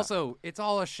 Yeah. Also, it's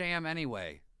all a sham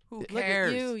anyway. Who Look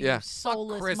cares? at you, Yeah. you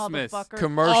soulless Christmas. motherfucker.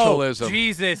 Commercialism. Oh,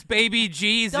 Jesus, baby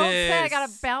Jesus. Don't say I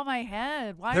gotta bow my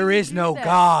head. Why There do you is do no that?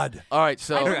 God. All right,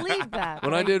 so I believe that.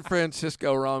 when I like- did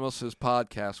Francisco Ramos's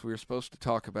podcast, we were supposed to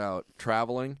talk about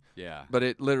traveling, Yeah. but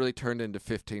it literally turned into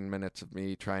 15 minutes of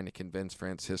me trying to convince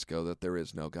Francisco that there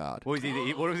is no God. What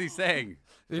was he saying?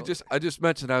 I just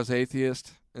mentioned I was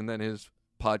atheist, and then his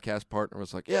podcast partner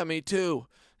was like, "Yeah, me too,"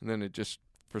 and then it just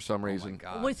for some Oh my reason.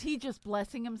 God. Was he just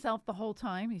blessing himself the whole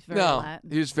time? He's very No, Latin.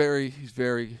 he's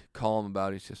very calm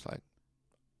about it. He's just like,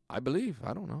 "I believe.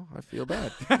 I don't know. I feel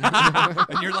bad."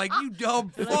 And you're like, you dumb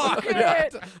fuck. You Yeah,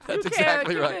 can't, that's you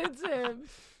exactly can't right. convince him.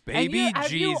 Baby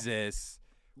have you- Jesus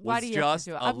Why was do you have just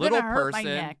to do it? a I'm little gonna hurt person.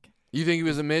 my neck. You think he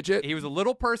was a midget? He was a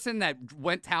little person that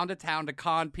went town to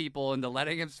con people into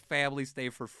letting his family stay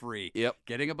for free. Yep.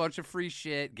 Getting a bunch of free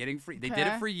shit, getting free. They did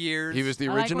Okay. it for years. He was the I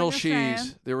like what original you're saying.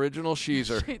 Shees. The original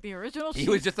Sheezer. The original. He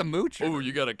was just a moocher. Oh,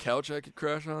 you got a couch I could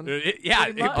crash on? Yeah,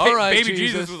 Pretty much. All right, baby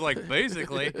Jesus. Jesus was like,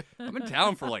 basically, I'm in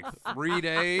town for like 3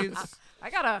 days. I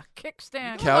got a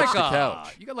kickstand. Couch Like to a-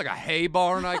 couch. You got like a hay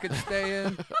barn I could stay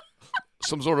in.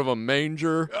 Some sort of a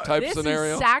manger type This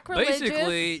scenario. is sacrilegious.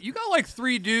 Basically, you got like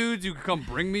 3 dudes who could come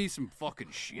bring me some fucking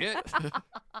shit.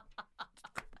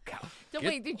 So Get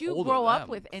wait, did you hold of grow up them.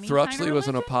 with any Thruxley kind of was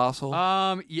an religion? apostle.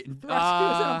 Yeah, was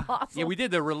an apostle. yeah, we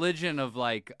did the religion of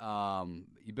like,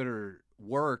 you better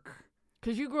work.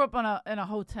 Because you grew up in a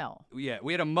hotel. Yeah,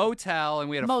 we had a motel and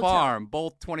we had a Motel. farm,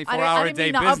 both 24 I hour didn't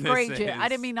day mean to businesses. upgrade you. I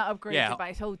didn't mean to upgrade Yeah. you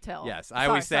by hotel. Yes, I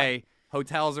always say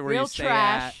hotels are where Real you stay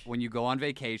trash. at when you go on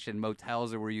vacation.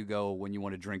 Motels are where you go when you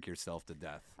want to drink yourself to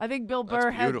death. I think Bill That's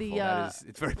Burr had beautiful. the.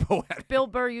 It's very poetic. Bill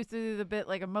Burr used to do the bit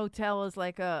like a motel is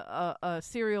like a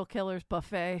serial killer's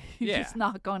buffet. You Yeah. just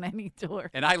knock on any door.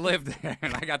 And I lived there,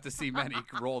 and I got to see many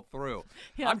roll through.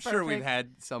 Yeah, I'm sure we've perfect.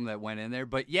 had some that went in there,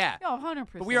 but yeah. No,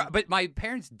 100%. But my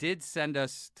parents did send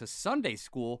us to Sunday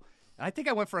school. And I think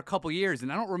I went for a couple years,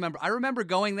 and I don't remember. I remember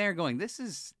going there, going, "This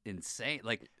is insane."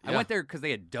 Like I Yeah. went there because they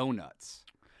had donuts.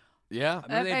 yeah, I remember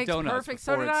That they had makes donuts perfect.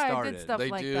 before So did it I. I started. did stuff they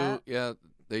like do. that. Yeah,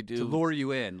 they do. to lure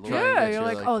you in. Try and Yeah, get you're you,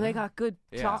 like, like, oh, they got good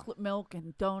Yeah. chocolate milk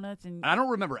and donuts and. And I don't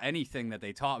remember anything that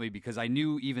they taught me because I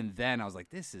knew even then I was like,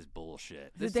 "This is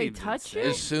bullshit." This Did they seems touch insane. you?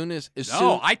 As soon as No,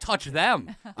 soon, I touched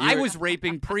them. I You're- was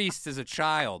raping priests as a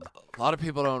child. a lot of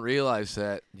people don't realize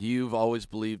that you've always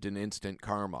believed in instant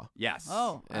karma. Yes.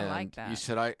 Oh, I And like that. you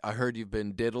said, I heard you've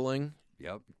been diddling.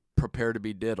 Yep. Prepare to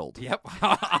be diddled. Yep.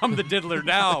 I'm the diddler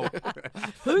now.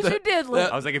 Who's your diddler?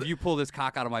 I was like, if you pull this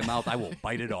cock out of my mouth, I will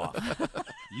bite it off.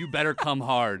 You better come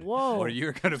hard, Whoa. or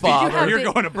you're gonna be, Father. or you're Did you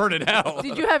have going to burn in hell.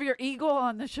 Did you have your eagle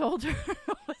on the shoulder?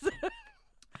 Was it-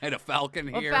 I had a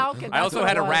falcon A here. falcon, I that's also what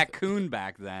had it a was. raccoon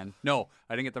back then. No,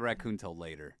 I didn't get the raccoon till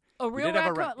later. a We real did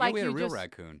have raccoon? a Like we had a you real just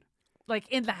raccoon. like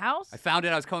in the house? I found it.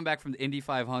 I was coming back from the Indy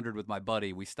 500 with my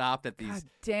buddy. We stopped at these God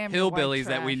damn, you're white hillbillies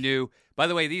that we trash. knew. By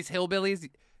the way, these hillbillies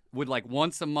would like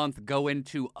once a month go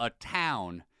into a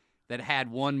town that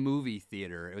had one movie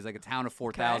theater. It was like a town of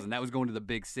 4,000. That was going to the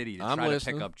big city to I'm try to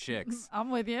listening. pick up chicks. I'm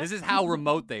with you. This is how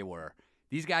remote they were.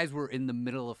 These guys were in the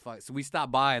middle of fight. So we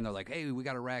stopped by and they're like, "Hey, we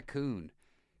got a raccoon."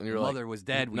 And The you're like, mother was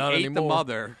dead. We "Not ate the anymore."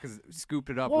 mother because scooped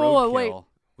it up. Whoa, Roadkill wait.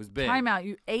 was big. Time out.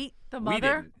 You ate the We mother?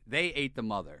 didn't. They ate the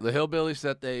mother. The hillbillies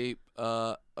that they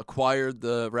acquired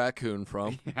the raccoon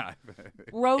from. Yeah.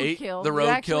 Roadkill. the You roadkill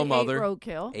actually mother. Ate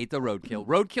roadkill. Ate the roadkill.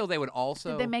 Roadkill, they would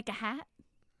also. Did they make a hat?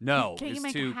 No, Can you it's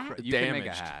make a too. hat? You can make a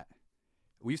Damaged. hat.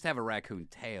 We used to have a raccoon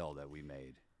tail that we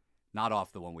made, not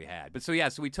off the one we had. But so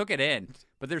we took it in.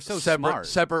 But they're so smart.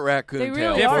 Separate raccoon They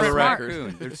tail really for are the smart. record.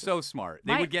 Raccoon. They're so smart.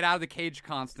 They My- would get out of the cage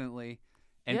constantly,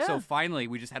 and so Yeah. finally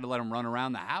we just had to let them run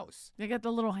around the house. They got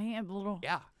the little hand, the little.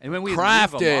 Yeah, and when we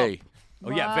Crafty. Oh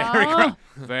yeah,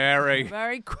 very.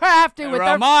 Very crafty with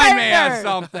their Remind me of fingers.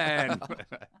 something.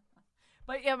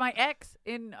 But yeah, my ex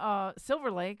in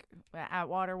Silver Lake,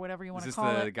 Atwater, whatever you want Is to this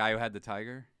call the it. guy who had the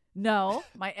tiger? No,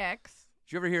 my ex.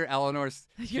 Did you ever hear Eleanor's?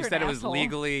 She You're said an it was asshole.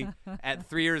 legally at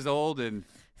 3 years old in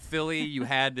Philly. You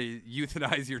had to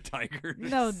euthanize your tigers.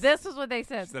 No, this is what they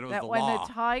said. Said it was that the when law.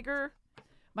 the tiger,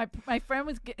 my friend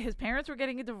was, his parents were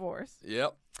getting a divorce.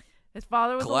 Yep. His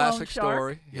father was a loan Classic shark.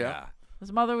 story. Yeah.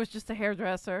 His mother was just a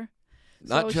hairdresser.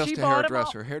 Not So just she a bought him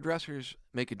hairdresser. Hairdressers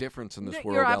make a difference in this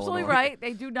world, You're absolutely Eleanor. right.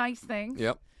 They do nice things.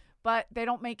 Yep. But they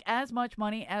don't make as much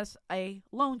money as a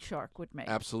loan shark would make.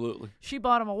 Absolutely. She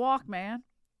bought him a Walkman.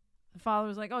 The father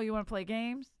was like, "Oh, you want to play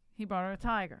games?" He bought her a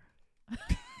tiger.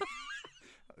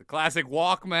 The classic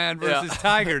Walkman versus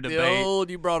tiger The debate. old,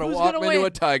 you brought a Who's gonna Walkman to win? a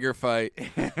tiger fight.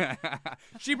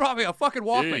 She brought me a fucking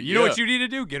Walkman. Yeah, You know what yeah. you need to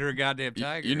do? Get her a goddamn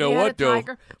tiger. You know We had what, a though?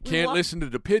 tiger. We Can't wa- listen to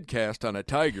the Pidcast on a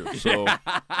tiger, so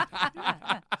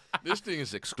this thing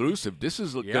is exclusive. This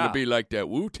is going Yeah. to be like that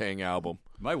Wu-Tang album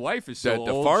My wife is so that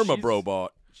the old. Pharma Bro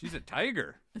bought. She's a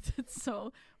tiger.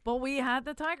 So, but we had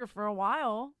the tiger for a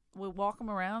while. We'd walk him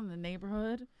around in the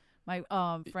neighborhood. My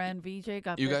friend VJ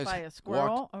got You bit guys by a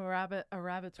squirrel, a rabbit And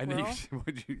squirrel.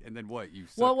 then what? You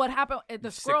Well, what happened? The you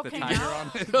squirrel sick the came tiger out.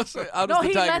 on it? How does No, the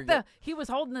he tiger let get- he was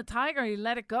holding the tiger. He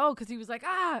let it go because he was like,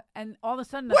 and all of a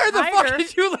sudden the Where the tiger fuck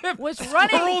did you live? was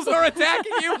running. Squirrels are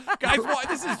attacking you, guys. What?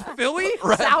 This is Philly,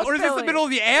 South or is this Philly. the middle of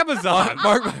the Amazon?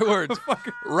 Mark my words.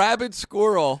 Rabid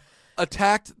squirrel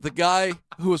attacked the guy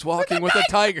who was walking with a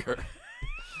tiger.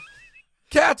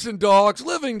 Cats and dogs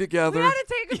living We together. had to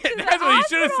take him Yeah, to the that's what you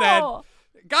should have said. hospital.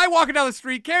 Guy walking down the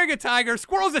street carrying a tiger,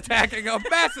 squirrels attacking him,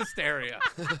 mass hysteria.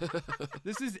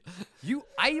 This is you.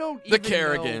 I don't. The even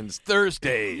Kerrigans,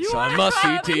 Thursdays You on wanna Must See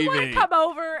come- You want TV. to come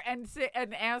over and sit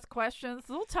and ask questions?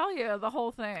 They'll tell you the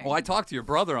whole thing. know. Well, I talked to your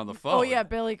brother on the phone. Oh yeah,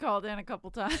 Billy called in a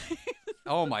couple times.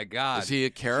 Oh my God. Is he a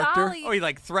character? Jolly. Oh, he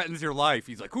like threatens your life.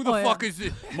 He's like, "Who the Oh, yeah. fuck is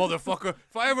this motherfucker?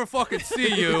 If I ever fucking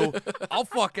see you, I'll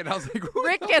fucking." I was like, Who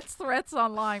Rick gets threats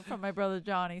online from my brother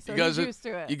Johnny, so You guys he's are, used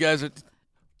to it. you guys are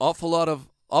awful lot of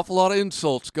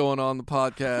insults going on the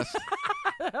podcast.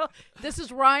 This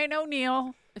is Ryan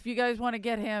O'Neill. If you guys want to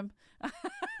get him,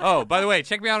 Oh, by the way,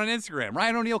 check me out on Instagram,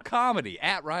 Ryan O'Neill Comedy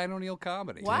at Ryan O'Neill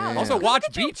Comedy. wow. Also, Look watch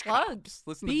at your Beach plugs. Cops.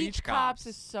 Listen to Beach Beach Cops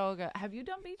is so good. Have you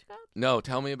done Beach Cops? No,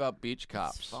 tell me about Beach It's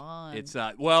Cops. fun. It's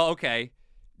well, okay.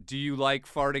 Do you like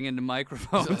farting into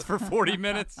microphones for 40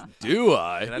 minutes? Do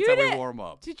I? That's You how we did. warm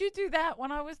up. Did you do that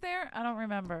when I was there? I don't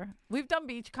remember. We've done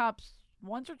Beach Cops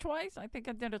once or twice. I think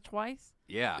I did it twice.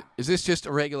 Yeah. Is this just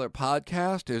a regular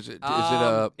podcast? Is it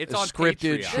a it's a on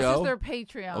scripted Patreon. show? This is their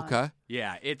Patreon. Okay.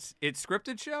 Yeah, it's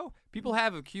scripted show. People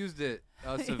have accused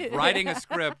us of writing a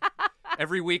script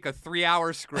every week, a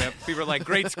 3-hour script. People are like,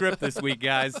 "Great script this week,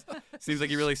 guys." Seems like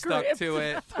you really stuck to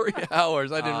it. 3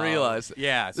 hours. I didn't realize.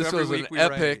 Yeah, so This every was week an we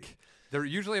write- epic. They're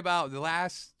usually about the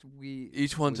last week.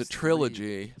 Each one's a was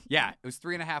trilogy. Yeah, it was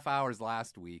 3.5 hours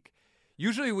last week.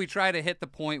 Usually we try to hit the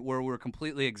point where we're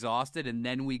completely exhausted, and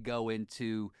then we go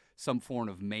into some form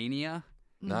of mania,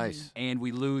 Nice. and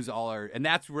we lose all our. And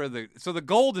that's where the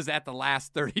gold is at the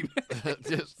last 30 minutes.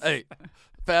 Just hey,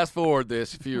 fast forward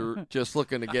this if you're just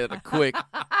looking to get a quick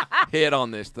hit on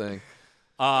this thing.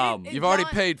 It- You've already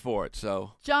John- paid for it,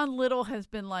 so John Little has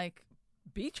been like,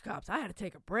 Beach Cops. I had to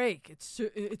take a break. It's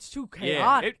too Yeah,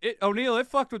 chaotic. O'Neill, it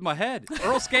fucked with my head.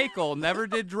 Earl Skakel never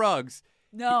did drugs.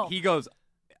 No. He goes,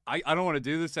 I don't want to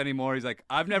do this anymore. He's like,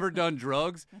 I've never done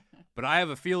drugs, but I have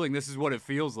a feeling this is what it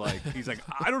feels like. He's like,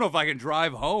 I don't know if I can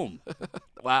drive home.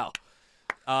 wow.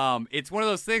 It's one of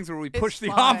those things where we It's push the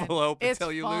fun. envelope It's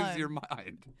until you fun. lose your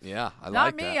mind. Yeah, I Not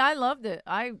like me. that. I loved it.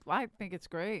 I think it's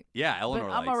great. Yeah, But Eleanor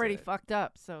I'm likes already it. fucked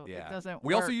up, so Yeah. it doesn't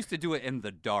We work. also used to do it in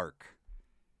the dark.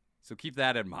 So keep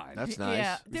that in mind. That's nice.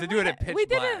 Yeah. We used to Did do it at pitch We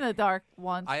did black. it in the dark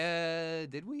once.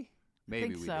 Did we? Maybe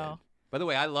Think we so. did. By the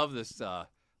way, I love this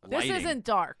This lighting. isn't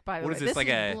dark, by the way. What is this, like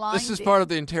a- This is blinding. part of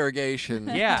the interrogation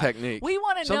Yeah. technique. We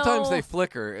want to know. Sometimes they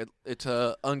flicker. It's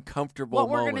a uncomfortable What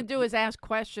we're moment. going to do is ask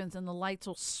questions, and the lights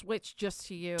will switch just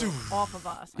to you off of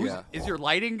us. Yeah. Is your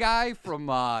lighting guy from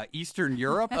Eastern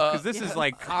Europe? Because this is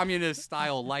like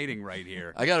communist-style lighting right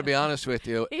here. I got to be honest with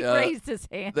you. He raised his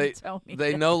hand, Tony.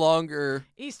 They no longer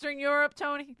Eastern Europe,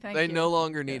 Tony? Thank you. they no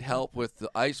longer need help with the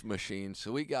ice machine,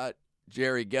 so we got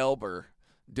Jerry Gelber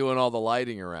doing all the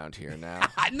lighting around here now.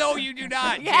 No, you do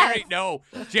not. Yes. Jerry, no.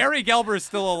 Jerry Gelber is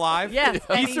still alive. Yes,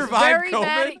 and He he's survived very COVID.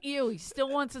 mad at you. He still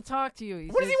wants to talk to you.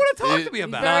 What does he want to talk to me He's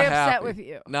about? very Not upset happy. with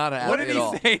you. Not happy What did at he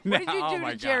all. say now? What did you Oh do my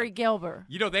to God. Jerry Gelber?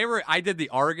 You know, I did the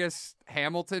Argus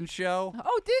Hamilton show,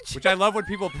 Oh, did you? which I love when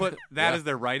people put that Yeah. as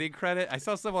their writing credit. I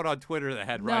saw someone on Twitter that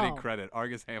had writing No. credit,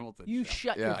 Argus Hamilton You show.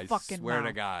 shut Yeah. your I fucking swear mouth.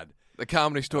 to God. The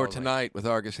Comedy Store Oh, like- tonight with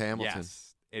Argus Hamilton. Yes.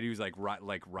 And he was like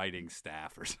writing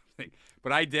staff or something.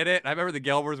 But I did it. I remember the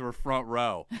Gelbers were front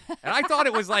row. And I thought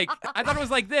it was like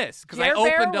this. Because I Jer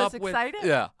Bear opened was up with excited?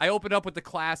 Yeah. I opened up with the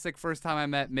classic. First time I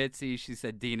met Mitzi, she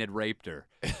said Dean had raped her.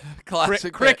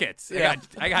 Classic Crickets. Yeah.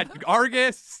 I got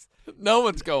Argus. No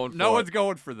one's going for No it. one's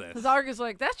going for this. Because Argus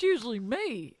like, that's usually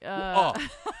me.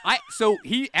 So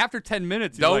he after 10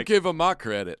 minutes, he's Don't like, give him my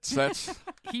credits. That's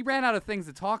he ran out of things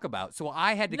to talk about. So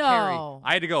I had to No.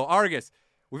 I had to go, Argus,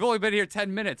 we've only been here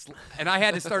 10 minutes. And I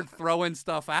had to start throwing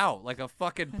stuff out like a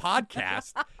fucking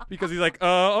podcast because he's like,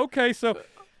 okay, so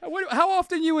how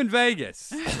often you in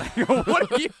Vegas? I go,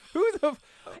 what are you, who the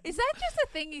Is that just a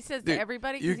thing he says Dude, to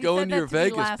everybody? 'Cause you he go said into that your to me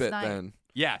Vegas last bit night. then.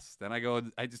 Yes. Then I go,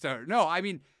 I just started. No, I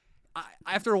mean,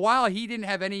 after a while, he didn't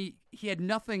have any, he had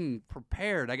nothing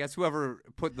prepared. I guess whoever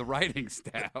put the writing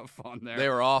staff on there. They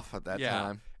were off at that yeah.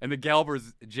 time. And the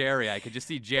Gelbers, Jerry, I could just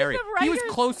see Jerry. the He was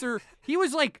writers- closer. He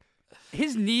was like,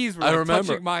 his knees were I like remember.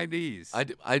 touching my knees. I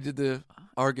did the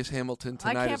Argus Hamilton I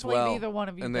tonight can't as believe well. either one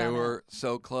of you and they done it. were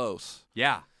so close.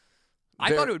 Yeah. I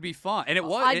There- thought it would be fun. And it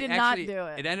was. I it did not actually, do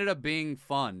it. It ended up being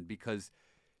fun because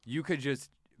you could just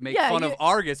make Yeah, fun of you-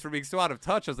 Argus for being so out of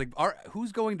touch. I was like,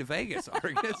 who's going to Vegas,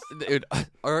 Argus? Dude,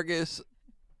 Argus,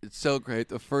 it's so great.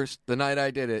 The night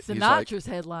I did it, he's like, Sinatra's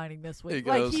headlining this week. He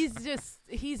Like goes,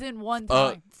 he's in one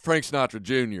time. Frank Sinatra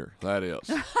Jr., that is.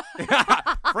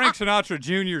 Frank Sinatra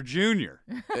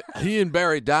Jr. He and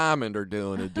Barry Diamond are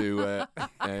doing a duet.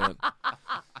 And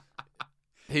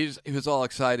he was all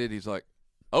excited. He's like,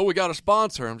 oh, we got a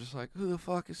sponsor. I'm just like, who the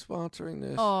fuck is sponsoring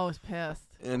this? Oh, I was pissed.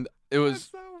 And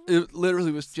it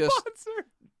literally was just,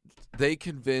 they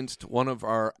convinced one of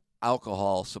our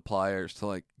alcohol suppliers to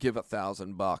like give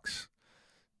 $1,000.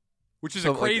 Which is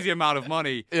Something a like crazy amount of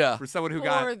money Yeah. for someone who For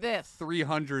got this.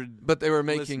 300 But they were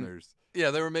making, listeners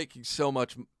they were making so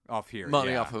much off here.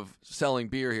 money yeah. off of selling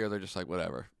beer here. They're just like,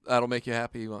 whatever. That'll make you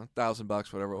happy. You want $1,000,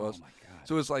 whatever it was. Oh, my God.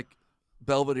 So it was like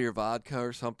Belvedere vodka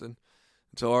or something.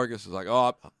 And so Argus is like,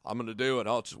 oh, I'm going to do it.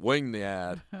 I'll just wing the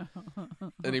ad.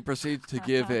 And he proceeds to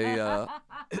give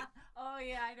Oh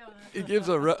yeah, I know. he gives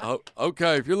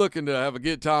okay, if you're looking to have a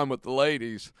good time with the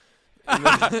ladies. And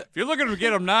then, If you're looking to get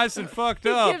them nice and fucked He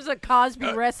up, gives a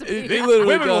Cosby recipe. he literally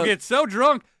women will does. get so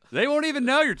drunk they won't even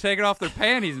know you're taking off their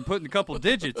panties and putting a couple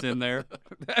digits in there.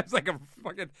 That's like a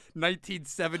fucking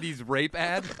 1970s rape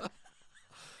ad.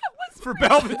 For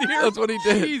Belvedere. That's what he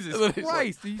did. Jesus And then he's like-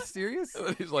 Christ, are you serious? And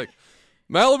then he's like,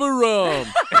 Malibu rum.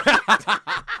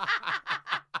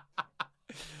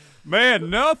 Man,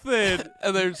 nothing.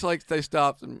 And they're just like, they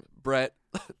stopped, and Brett,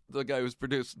 the guy who's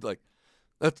produced, like,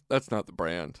 that's not the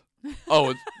brand.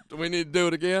 Oh, do we need to do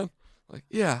it again? Like,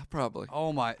 yeah, probably.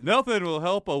 Oh my! Nothing will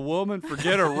help a woman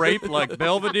forget a rape like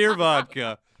Belvedere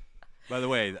vodka. By the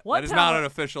way, One that is time- not an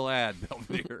official ad,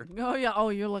 Belvedere. Oh yeah. Oh,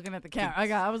 you're looking at the camera.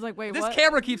 I was like, wait, This what?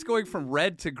 camera keeps going from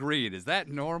red to green. Is that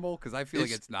normal? Because I feel like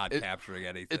It's- it's not capturing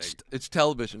anything. It's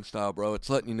television style, bro. It's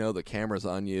letting you know the camera's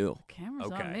on you. Camera's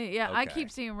Okay, on me. Yeah, I okay.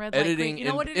 keep seeing red light Editing green. You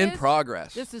know what it in is?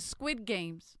 progress. This is Squid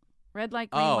Games. Red light,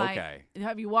 green Oh, light. okay.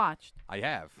 Have you watched? I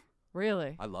have.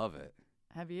 Really? I love it.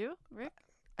 Have you, Rick?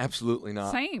 Absolutely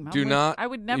not. Same. Do not I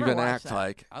would never even watch act that.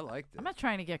 like. I liked it. I'm not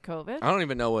trying to get COVID. I don't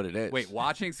even know what it is. Wait,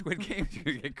 watching Squid Games, you're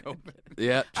gonna get COVID.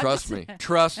 Yeah, trust me.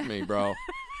 Trust me, bro.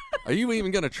 Are you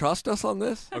even going to trust us on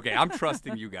this? Okay, I'm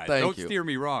trusting you guys. Thank Don't you. steer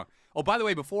me wrong. Oh, by the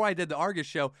way, before I did the Argus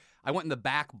show, I went in the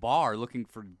back bar looking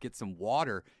for get some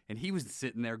water, and he was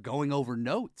sitting there going over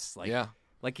notes. Like, Yeah.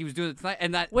 Like he was doing it tonight,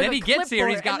 and With then a he gets here,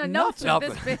 and he's clipboard, got and the notes are nothing.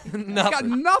 this big. He's got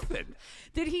nothing.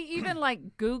 Did he even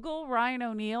like Google Ryan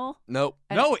O'Neill? Nope.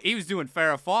 No, he was doing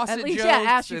Farrah Fawcett At least, jokes. yeah,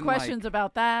 ask you and, questions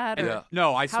about that. Like, Or and,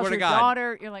 no, I how's swear to your God,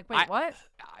 daughter? You're like, wait, what?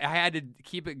 I had to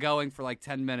keep it going for like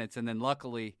 10 minutes, and then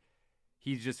luckily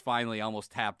he just finally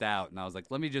almost tapped out, and I was like,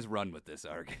 let me just run with this,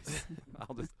 Argus.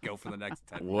 I'll just go for the next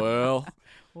 10 minutes.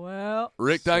 Well,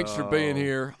 Rick, thanks for being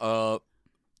here.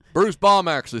 Bruce Baum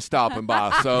actually stopping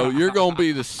by, so you're going to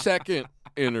be the second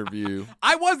interview.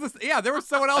 There was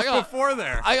someone else before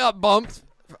there. I got bumped.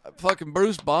 Fucking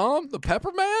Bruce Baum, the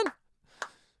Pepper Man?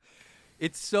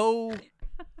 It's so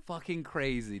fucking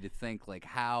crazy to think, like,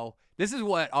 how – this is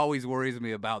what always worries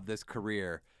me about this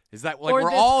career. Is that like Or we're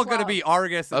this all club. going to be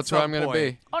Argus at That's some where I'm going to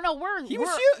point. be. oh no,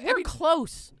 we're I mean,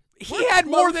 close. He had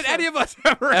more than closer. any of us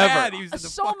ever had. He was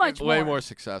just So much Way more. more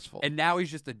successful. And now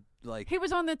he's just a like. He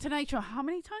was on the Tonight Show how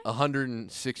many times?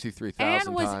 163,000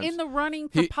 And was times. in the running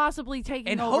for He- possibly taking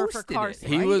and over for hosted it, Carson.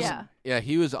 He right? was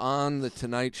he was on the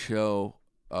Tonight Show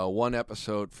one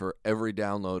episode for every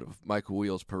download of Michael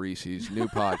Wheels Parisi's new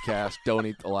podcast, Don't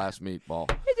Eat the Last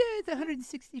Meatball. It's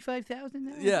 165,000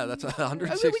 now. Yeah, that's We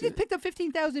 160. just picked up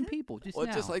 15,000 people just Well,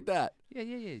 now. just like that.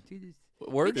 Yeah.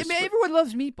 Word is Everyone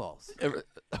loves meatballs.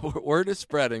 word is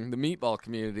spreading. The meatball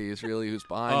community is really who's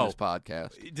behind this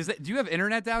podcast. Do you have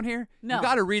internet down here? No. You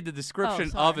got to read the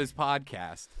description sorry. of his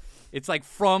podcast. It's like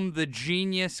from the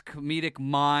genius comedic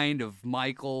mind of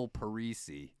Michael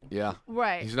Parisi. Yeah,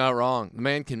 Right. he's not wrong. The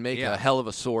man can make Yeah. a hell of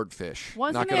a swordfish.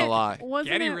 Wasn't Not gonna it, lie. Wasn't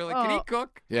Can he it, really? Can he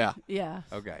cook? Yeah, Yeah.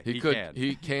 Okay, he he could. can.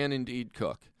 He can indeed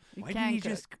cook. He Why can didn't he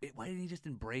cook. Why didn't he just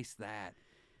embrace that?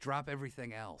 Drop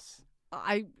everything else.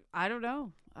 I don't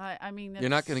know. I mean, You're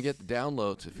not going to get the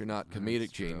downloads if you're not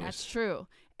comedic true. genius. That's true.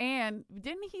 And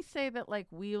didn't he say that like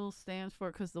wheels stands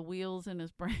for because the wheels in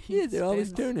his brain? Yeah, they're always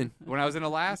spins? turning. When I was in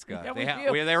Alaska, That they, was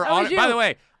you. they were That on was it. By you. the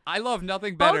way, I love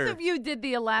nothing better. Both of you did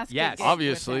the Alaska. Yes. gig with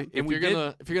Obviously, him. And if we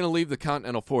you're gonna leave the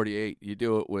Continental 48, you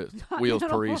do it with Wheels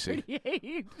Parisi.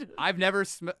 48. I've never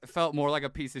felt more like a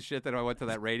piece of shit than when I went to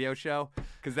that radio show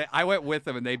because I went with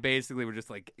them and they basically were just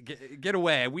like, get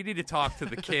away. We need to talk to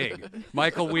the king,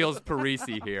 Michael Wheels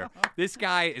Parisi here. This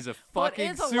guy is a What fucking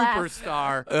is Alaska?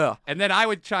 superstar. Yeah. And then I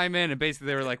would chime in and basically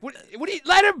they were like, what do you,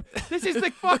 let him? This is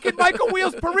the fucking Michael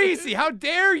Wheels Parisi. How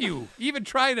dare you even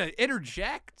try to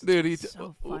interject? Dude,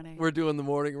 So funny. we're doing the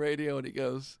morning radio, and he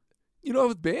goes, "You know, I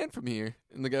was banned from here."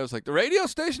 And the guy was like, "The radio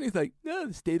station?" He's like, "No,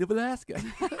 the state of Alaska."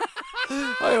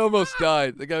 I almost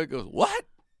died. The guy goes, "What?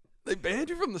 They banned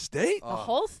you from the state?" The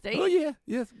whole state. Oh yeah,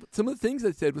 yes. Some of the things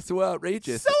I said was so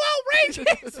outrageous. So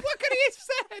outrageous! What could he have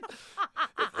said?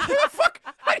 Who the fuck?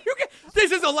 How do you get?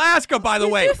 This is Alaska, by the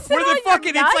way. you sit Where on the your fucking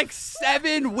it's nuts? like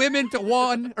 7 women to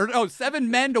 1, or no,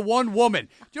 7 men to 1 woman.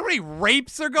 Do you know how many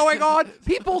rapes are going on?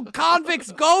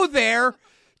 Convicts go there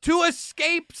to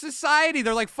escape society.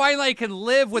 They're like, finally, I can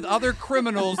live with other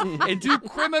criminals and do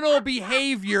criminal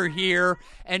behavior here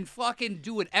and fucking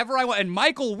do whatever I want. And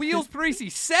Michael Wheels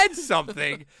Parisi said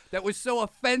something that was so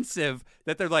offensive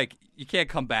that they're like, you can't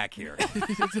come back here.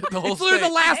 The whole It's literally the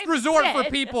state. last resort for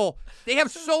dead. people. They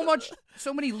have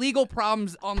so many legal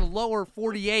problems on the lower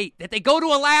 48 that they go to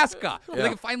Alaska where they Yeah.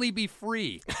 can finally be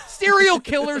free. Serial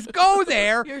killers go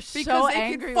there You're because so they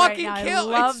angry can right fucking now. I kill.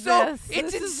 love It's this.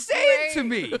 This is insane to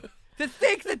me to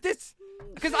think that this.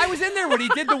 Because I was in there when he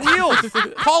did the wheels.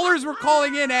 Callers were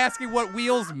calling in asking what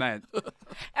wheels meant. And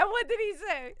what did he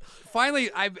say?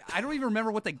 Finally, I don't even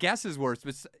remember what the guesses were.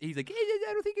 But he's like,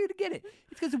 I don't think you're gonna get it.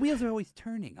 It's because the wheels are always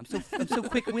turning. I'm so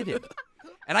quick witted.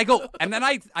 And I go,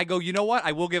 you know what?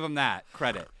 I will give him that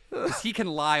credit. Because he can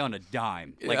lie on a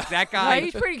dime. Like, that guy Right,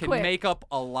 he's pretty can quick. make up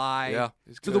a lie. Yeah,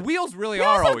 he's So the good. wheels really He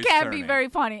are also always can turning. be very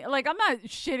funny. Like, I'm not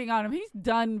shitting on him. He's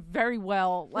done very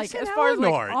well. Like, Rick as and far as like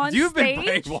Eleanor, on you've stage.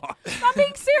 been brainwashed. I'm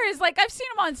being serious. Like, I've seen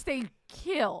him on stage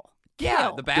kill. Yeah,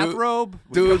 Kill. the bathrobe.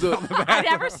 Do I've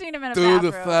never seen him in a do bathrobe.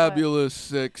 the Fabulous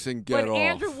Six and get But off.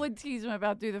 Andrew would tease him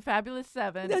about do the Fabulous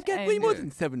Seven. That's got and- way more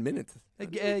than 7 minutes.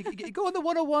 Go on the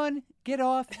 101, get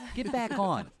off, get back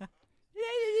on.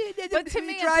 But to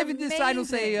me, it's driving this sign will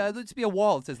say, amazing. let's be a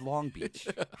wall. It says Long Beach.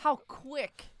 How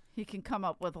quick he can come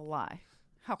up with a lie.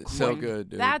 How quick. So good,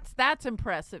 dude. That's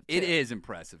impressive. It too. is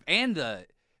impressive. And the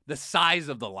size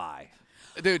of the lie.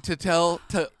 Dude, to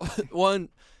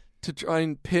try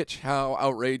and pitch how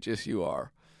outrageous you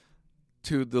are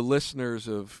to the listeners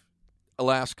of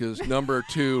Alaska's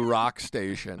 #2 rock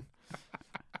station.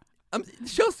 The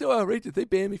show's so outrageous, they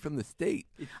banned me from the state.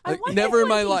 I Like, wonder never in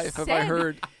what my he life have I said.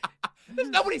 heard.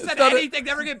 Nobody said not a- anything.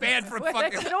 Never get banned from Wait,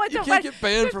 fucking. you know what's You so can't funny? get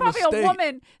banned There's from a probably state. a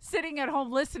woman sitting at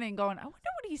home listening, going, "I wonder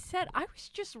what he said. I was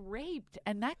just raped,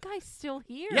 and that guy's still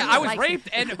here." Yeah, I was Like, raped,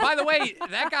 and by the way,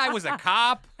 that guy was a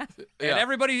cop, and Yeah.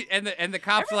 everybody, and the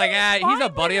cops are like, Everybody's he's a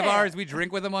fine buddy with of it. ours. We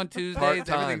drink with him on Tuesdays.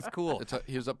 Part-time. Everything's cool.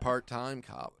 He was a part-time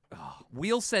cop.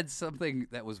 Wheel said something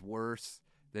that was worse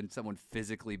than someone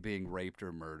physically being raped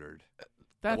or murdered.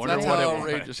 That's Wonder That's what how it was.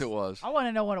 outrageous it was. I want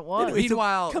to know what it was. Anyway, so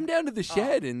Meanwhile- come down to the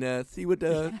shed and see what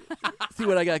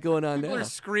I got going on People now. are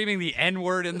screaming the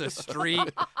N-word in the street.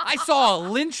 I saw a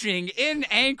lynching in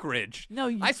Anchorage. No,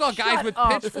 you I saw guys shut with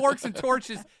up. pitchforks and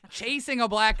torches chasing a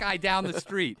black guy down the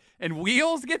street. And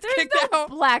Wheels gets There's kicked no out.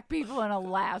 black people in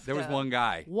Alaska. There was one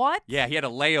guy. What? Yeah, he had a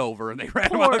layover, and they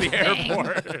ran him Poor out of the thing.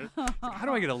 airport. How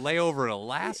do I get a layover in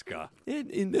Alaska?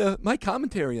 And my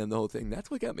commentary on the whole thing,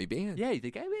 that's what got me banned. Yeah, you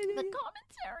think The commentary.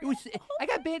 it was? I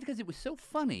got banned because it was so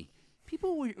funny.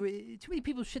 People were too many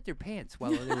people shit their pants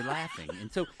while they were laughing,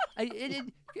 and so they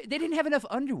didn't have enough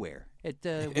underwear at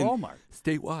Walmart.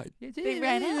 Statewide. They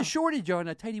ran There's a out. shortage on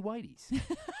tidy whities.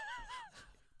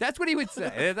 That's what he would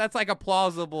say. That's like a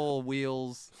plausible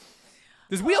Wheels.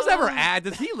 Does Wheels ever add?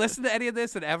 Does he listen to any of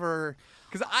this and ever?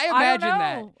 Because I imagine I don't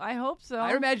that. know. I hope so.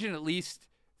 I imagine at least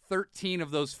 13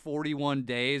 of those 41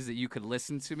 days that you could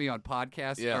listen to me on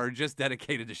podcasts are just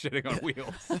dedicated to shitting on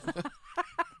Wheels.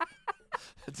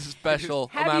 It's a special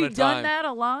Have amount you of done time. that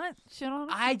a lot? Shit on him?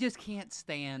 I just can't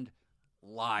stand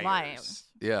liars. Liars.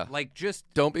 Yeah. Like just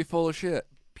Don't be full of shit.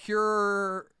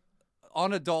 pure,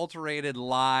 unadulterated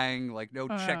lying, like no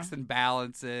Uh-huh. checks and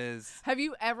balances. Have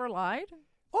you ever lied?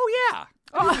 Oh yeah.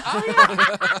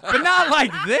 But not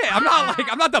like this. I'm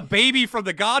not the baby from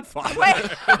The Godfather.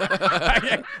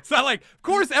 It's not like, of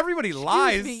course, everybody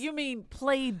lies. Excuse me, you mean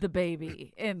played the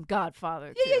baby in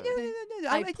Godfather? Yeah, too. no.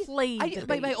 I played the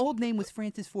my baby. old name was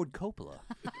Francis Ford Coppola.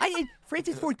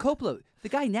 Francis Ford Coppola. The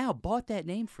guy now bought that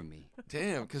name from me.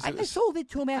 Damn, because I sold it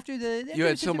to him after the. You it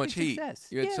had was so such a much big heat. success.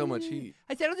 You had so much heat.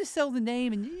 I said, I'll just sell the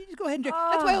name and you just go ahead and.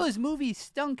 That's why Ah. all his movies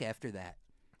stunk after that.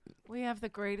 We have the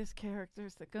greatest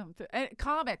characters that come through. And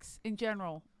comics in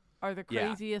general are the Yeah.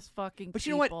 craziest fucking But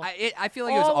you know people. what? I feel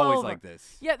like it was All always over. like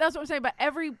this. Yeah, that's what I'm saying. But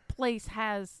every place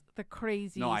has the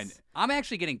crazies. No, I'm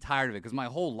actually getting tired of it because my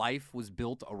whole life was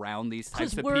built around these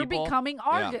types Because of we're people. becoming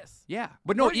artists. Yeah,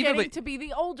 but no, we're even getting but to be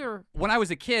the older. when I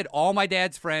was a kid, all my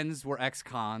dad's friends were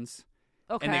ex-cons,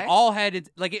 Okay. and they all had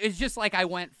like it's just like I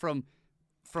went from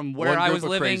where One I group was of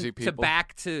living crazy to people.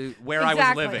 back to where I was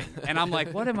Exactly. living, and I'm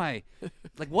like, what am I?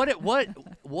 Like,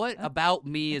 what about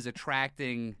me is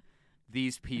attracting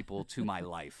these people to my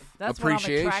life? That's what I'm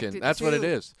Appreciation. attracted That's what it to.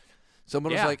 is.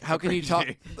 Someone Yeah, was like, "How can you talk?"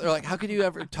 appreciate. They're like, "How can you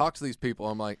ever talk to these people?"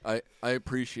 I'm like, "I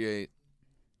appreciate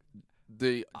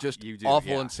the just you do,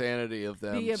 awful yeah. insanity of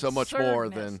them The so much more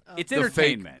absurdness than of- It's the fake,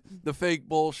 entertainment. the fake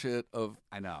bullshit of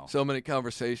I know. so many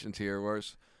conversations here.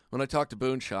 Whereas when I talk to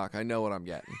Boonshock, I know what I'm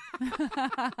getting.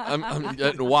 I'm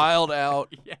getting wild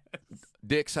out, Yes.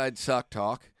 dick side suck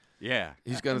talk. Yeah.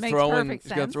 He's gonna makes throw in. perfect He's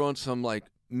gonna sense. throw in some like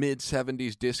mid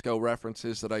 '70s disco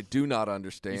references that I do not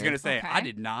understand. He's gonna say, Okay. "I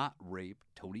did not rape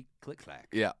Tony Click-Clack."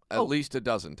 Yeah, at Oh. least a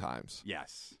dozen times.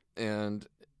 Yes. And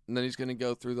then he's going to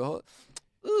go through the whole.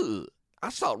 Ooh, I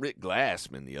saw Rick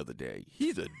Glassman the other day.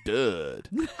 He's a dud.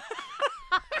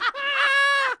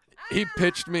 He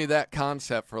pitched me that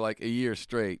concept for like a year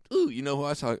straight. Ooh, you know who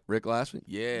I saw? Rick Glassman?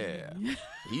 Yeah,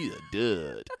 he's a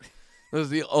dud. That was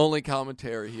the only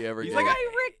commentary he ever He's gave. like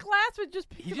Why Rick Glass would just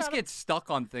He just gets stuck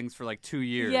on things for like 2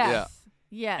 years. Yes.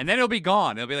 Yes. And then it'll be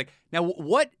gone. It'll be like, now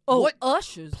what oh, what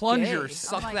Usher's plunger gay.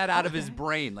 sucked I'm like, that out of his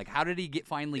brain? Like, how did he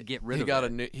finally get rid he of got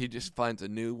it? a new. He just finds a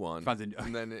new one, Finds a new-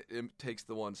 and then it takes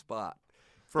the one spot.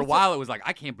 For a while, it was like,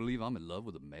 I can't believe I'm in love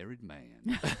with a married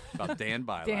man. About Dan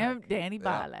Bilak. Damn, Danny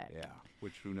Yeah. Bilak. Yeah.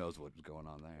 Which, who knows what's going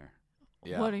on there.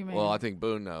 Yeah. What do you mean? Well, I think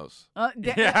Boone knows.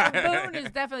 Boone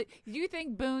is definitely. Do you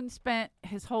think Boone spent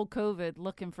his whole COVID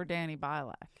looking for Danny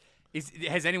Bilak?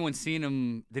 Has anyone seen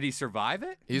him? Did he survive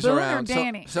it? He's Boone or around.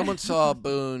 Danny? Someone saw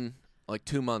Boone like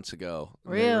 2 months ago.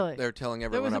 And Really? They were telling There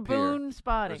everyone was a up here. Boone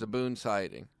spotting. There's a Boone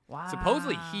sighting. Wow.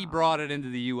 Supposedly, he brought it into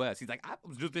the U.S. He's like, I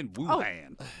was just in Oh.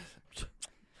 Wuhan.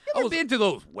 You ever been to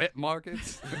those wet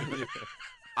markets?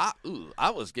 I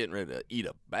was getting ready to eat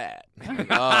a bat.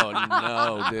 Oh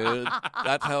no, dude!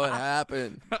 That's how it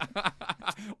happened. I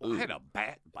had a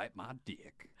bat bite my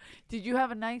dick. Did you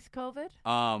have a nice COVID?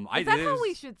 I Is that did. how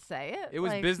we should say it? It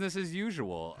was Like, business as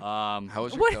usual. How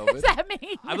was your What COVID? does that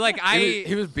mean? I'm like,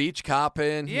 He was beach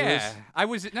copping. He yeah, was- I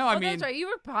was. No, I oh, mean, that's right. You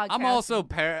were podcasting. I'm also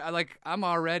I'm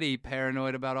already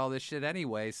paranoid about all this shit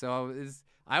anyway. So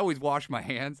I always wash my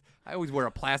hands. I always wear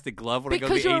a plastic glove when I go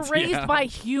to because the you were ATM. raised by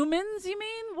humans. You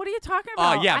mean? What are you talking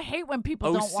about? yeah. I hate when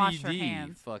people don't wash their OCD,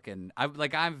 hands. fucking.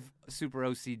 I'm super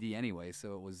OCD anyway,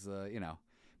 so it was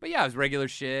But yeah, it was regular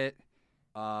shit.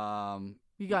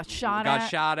 You got shot got at.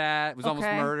 shot at. Was almost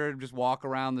Okay. murdered. Just walk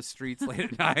around the streets late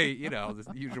at night. The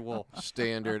usual.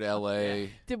 standard L.A.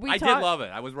 Did we? I talk? did love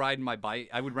it. I was riding my bike.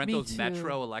 I would rent Me those too.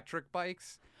 Metro electric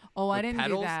bikes. Oh, I with didn't do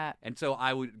pedals. that. And so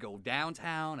I would go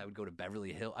downtown. I would go to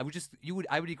Beverly Hills. I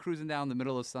would be cruising down the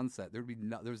middle of Sunset. There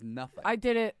was nothing. I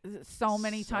did it so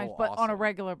many So times, but on a awesome.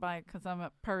 regular bike because I'm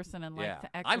a person and like yeah, to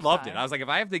I exercise. loved it. I was like, if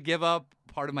I have to give up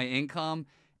part of my income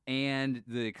and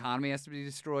the economy has to be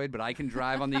destroyed, but I can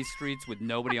drive on these streets with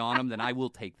nobody on them, then I will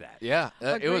take that. Yeah, it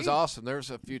was Agreed. awesome. There was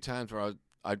a few times where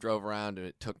I drove around and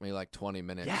it took me like 20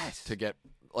 minutes Yes. to get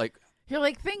like You're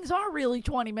like, things are really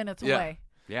 20 minutes Yeah. away.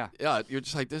 Yeah. yeah, you're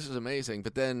just like, this is amazing.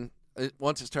 But then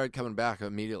once it started coming back, I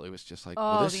immediately was just like, Oh,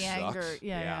 well, this the sucks. anger.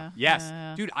 Yeah. Yes.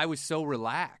 Yeah. Dude, I was so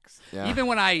relaxed. Yeah. Even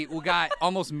when I got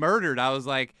almost murdered, I was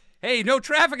like, hey, no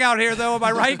traffic out here, though. Am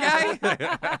I right,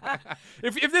 guy?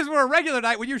 if this were a regular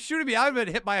night, when you're shooting me, I would have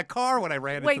been hit by a car when I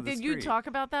ran Wait, into the did street. you talk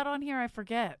about that on here? I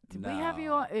forget. Did we have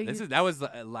you on? That was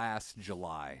last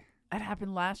July. That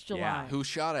happened last July. Yeah. Who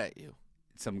shot at you?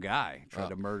 Some guy tried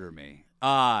to murder me.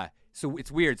 So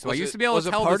it's weird. So Was I used it- to be able was to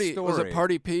it tell party, the story. Was it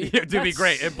Party Pete? Yeah, dude, be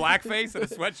great. In blackface and a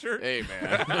sweatshirt. Hey,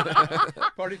 man.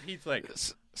 Party Pete's like,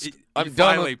 I'm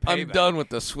finally done with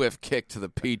the swift kick to the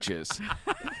peaches.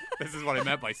 This is what I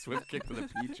meant by swift kick to the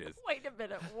peaches. Wait a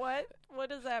minute. What? What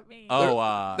does that mean?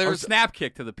 Oh, there's- or snap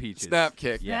kick to the peaches. Snap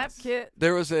kick. Yes. Snap kit.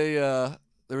 There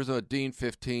was a Dean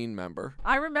 15 member.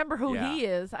 I remember who Yeah. he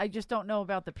is. I just don't know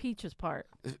about the peaches part.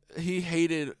 He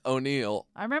hated O'Neill.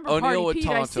 I remember O'Neill Party would Pete.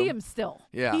 I taunt see him. him still.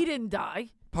 Yeah. He didn't die.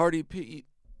 Party Pete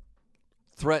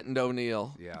threatened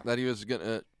O'Neill Yeah. that he was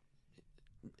gonna.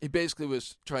 He basically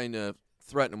was trying to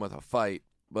threaten him with a fight,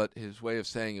 but his way of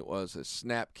saying it was a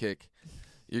snap kick.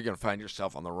 You're gonna find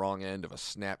yourself on the wrong end of a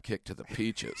snap kick to the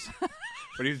peaches.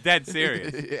 But he was dead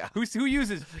serious. Yeah. Who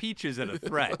uses peaches as a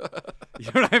threat?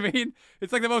 You know what I mean?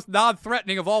 It's like the most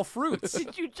non-threatening of all fruits.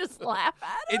 Did you just laugh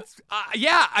at him? It's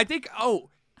yeah. I think. Oh,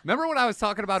 remember when I was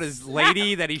talking about his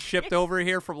lady that he shipped over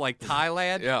here from like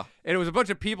Thailand? Yeah. And it was a bunch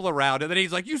of people around, and then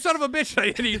he's like, "You son of a bitch!"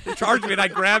 And he charged me, and I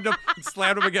grabbed him and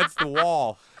slammed him against the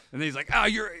wall. And then he's like, "Oh,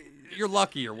 you're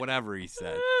lucky," or whatever he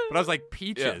said. But I was like,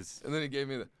 "Peaches." And then he gave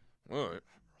me the. Oh,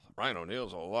 Ryan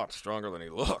O'Neill's a lot stronger than he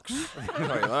looks. I'll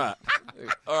tell you that.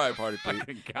 All right, Party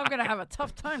Pete. I'm going to have a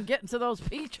tough time getting to those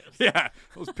peaches. Yeah,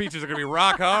 those peaches are gonna be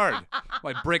rock hard.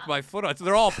 Might break my foot on. So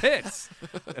they're all pits.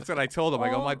 That's what I told him. I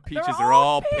go, my They're peaches are all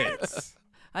all pits. pits.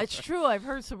 It's true. I've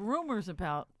heard some rumors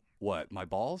about, What? My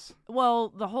balls? well,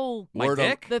 the whole, My Word on-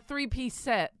 dick? the 3-piece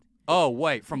set. Oh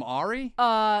wait, from Ari?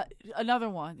 Another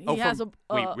one. He has from,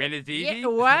 a. wait, Renazisi? Yeah,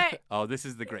 what? Oh, this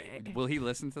is the great. Will he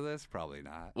listen to this? Probably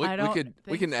not. We I don't we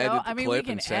think can so. edit the I mean, clip we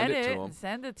can and send edit it to him. and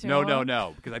send it to No, him.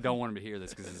 no, because I don't want him to hear this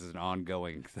because this is an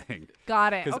ongoing thing.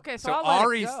 Got it. 'Cause- Okay, so I'll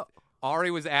let it go.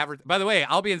 Ari was average. By the way,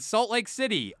 I'll be in Salt Lake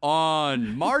City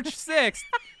on March 6th,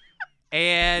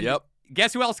 and Yep.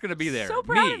 guess who else is going to be there? So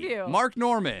proud Me, of you. Mark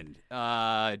Norman,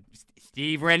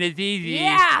 Steve Renazisi,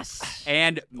 Yes.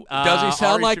 and Does he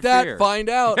sound Ari like Shaffir. that? Find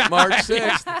out March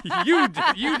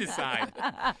 6th. you decide.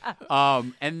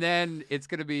 And then it's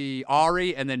going to be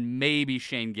Ari, and then maybe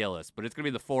Shane Gillis, but it's going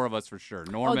to be the four of us for sure.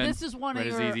 Norman. Oh, this is one of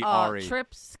your Renazisi, Ari.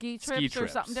 trips, ski trips, or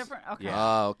something trips. different? Okay. Yeah.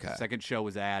 Oh, okay. Second show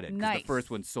was added. 'Cause Nice. The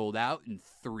first one sold out in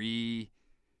 3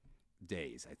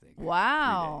 days, I think.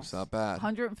 Wow. It's not bad.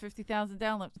 150,000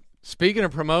 downloads. Speaking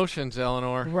of promotions,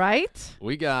 Eleanor, Right?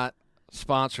 we got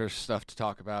sponsor stuff to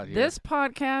talk about here. This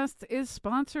podcast is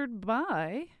sponsored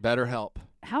by. BetterHelp.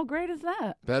 How great is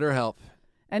that? BetterHelp.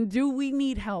 And do we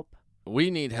need help?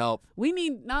 We need help. We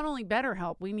need not only better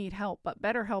help, we need help, but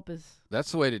better help is,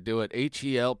 That's the way to do it.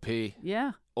 HELP.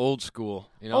 yeah, Old school.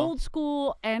 You know. old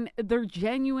school, and they're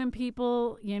genuine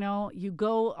people. You know, you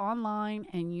go online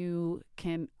and you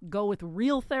can go with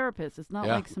real therapists. It's not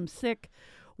Yeah. like some sick,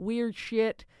 weird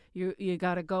shit. You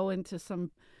got to go into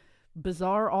some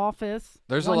bizarre office.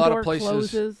 There's One a lot door of places,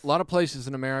 closes. a lot of places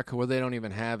in America where they don't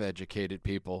even have educated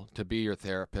people to be your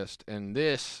therapist, and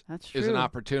this That's is an true.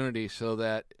 opportunity so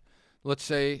that, let's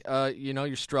say,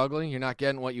 you're struggling, you're not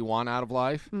getting what you want out of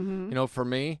life. Mm-hmm. You know, for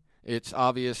me, it's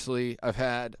obviously I've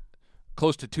had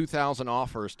close to 2,000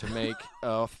 offers to make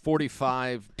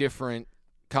 45 different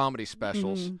comedy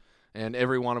specials, Mm-hmm. and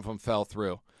every one of them fell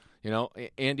through. You know,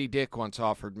 Andy Dick once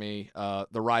offered me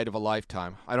the ride of a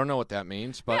lifetime. I don't know what that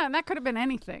means, but Yeah, and that could have been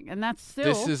anything, and that's still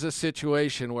this is a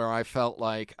situation where I felt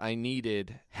like I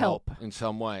needed help in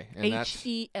some way, and that's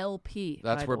HELP.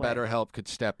 that's by where the way. BetterHelp could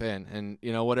step in. And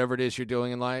you know, whatever it is you're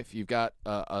doing in life, you've got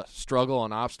a struggle,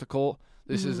 an obstacle.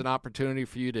 This is an opportunity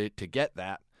for you to get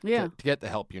that, Mm-hmm. Yeah. to get the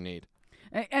help you need.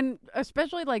 And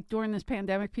especially like during this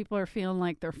pandemic, people are feeling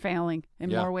like they're failing in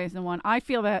Yeah. more ways than one. I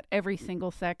feel that every single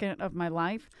second of my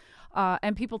life.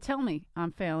 And people tell me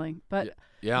I'm failing. But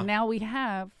Yeah. now we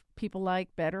have people like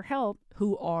BetterHelp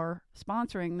who are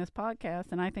sponsoring this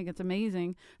podcast. And I think it's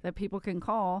amazing that people can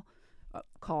call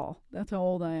call. That's how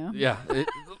old I am. Yeah,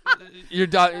 you're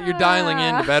dialing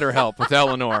in to BetterHelp with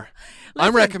Eleanor.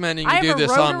 I'm Listen, recommending you do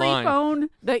this I have a rotary online. phone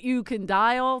that you can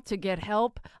dial to get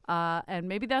help, and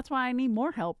maybe that's why I need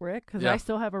more help, Rick, because Yeah. I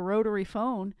still have a rotary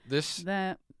phone. This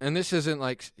That this isn't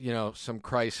like some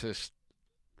crisis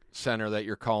center that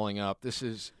you're calling up. This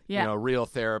is real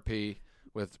therapy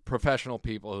with professional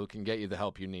people who can get you the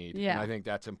help you need. Yeah. And I think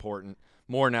that's important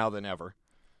more now than ever.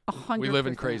 100%. We live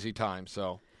in crazy times,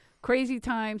 so. Crazy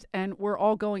times, and we're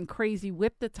all going crazy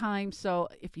with the times. So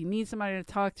if you need somebody to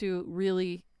talk to,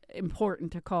 really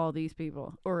important to call these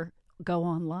people or go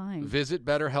online. Visit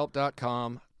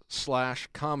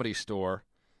BetterHelp.com/Comedy Store.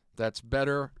 That's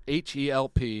better,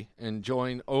 HELP, and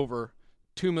join over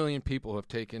 2 million people who have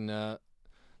taken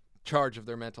charge of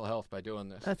their mental health by doing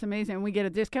this. That's amazing. And we get a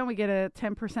discount. We get a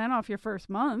 10% off your first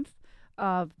month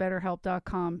of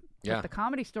BetterHelp.com. Yeah. Put the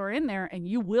Comedy Store in there, and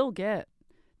you will get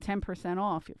 10%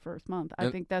 off your first month. I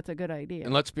think that's a good idea.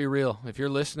 And let's be real. If you're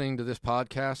listening to this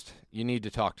podcast, you need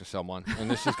to talk to someone. And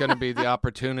this is going to be the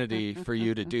opportunity for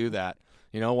you to do that.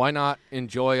 Why not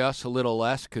enjoy us a little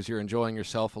less because you're enjoying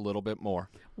yourself a little bit more?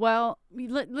 Well,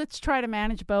 let's try to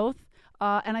manage both.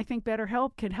 And I think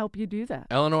BetterHelp can help you do that.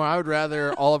 Eleanor, I would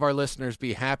rather all of our listeners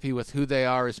be happy with who they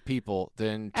are as people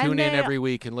than tune in every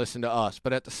week and listen to us.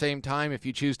 But at the same time, if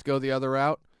you choose to go the other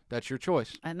route, that's your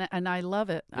choice. And I love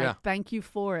it. Yeah. I thank you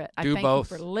for it. I Do thank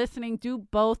both. you for listening. Do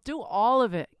both. Do all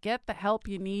of it. Get the help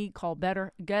you need.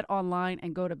 Get online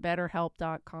and go to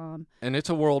BetterHelp.com. And it's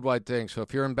a worldwide thing. So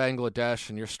if you're in Bangladesh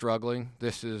and you're struggling,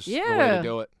 this is the way to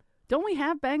do it. Don't we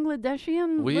have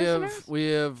Bangladeshian listeners? We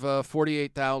have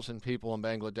 48,000 people in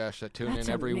Bangladesh that tune That's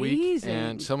in every week, amazing.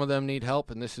 and some of them need help,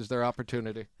 and this is their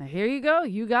opportunity. Now, here you go.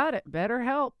 You got it.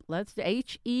 BetterHelp. Let's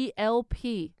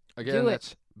HELP. Again, Do it.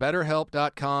 that's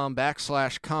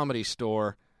BetterHelp.com/Comedy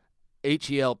Store.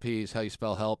 HELP is how you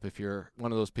spell help if you're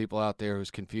one of those people out there who's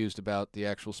confused about the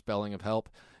actual spelling of help.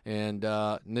 And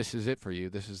this is it for you.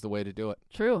 This is the way to do it.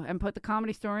 True. And put the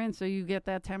Comedy Store in so you get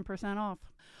that 10% off.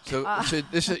 So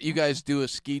this is, you guys do a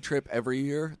ski trip every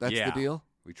year? That's the deal?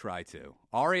 We try to.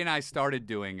 Ari and I started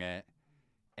doing it,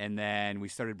 and then we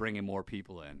started bringing more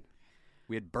people in.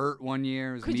 We had Bert one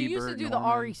year. It was Because me, you used Bert, to do Norman. the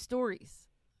Ari stories,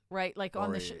 right? Like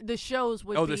on the shows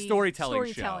would be the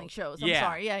storytelling shows. I'm Yeah.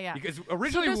 sorry. Yeah. Because So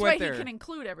originally this we way went there. he can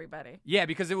include everybody. Yeah,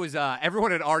 because it was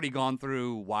everyone had already gone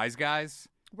through Wise Guys,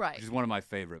 Right. which is one of my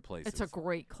favorite places. It's a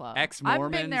great club.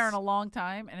 Ex-Mormons. I've been there in a long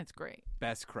time, and it's great.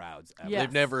 Best crowds ever. Yes.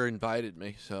 They've never invited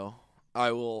me, so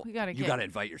I will. We gotta You get. got to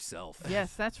invite yourself.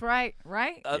 Yes, that's right.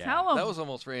 Right. Yeah. Tell 'em. That was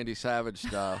almost Randy Savage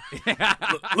style.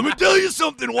 Let me tell you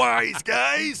something, wise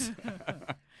guys.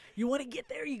 You want to get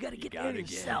there? You got to get there gotta get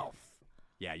yourself.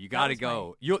 Yeah, you got to was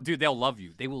go. Dude, they'll love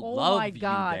you. They will Oh love my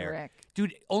God, you there. Rick.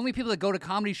 Dude, only people that go to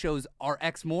comedy shows are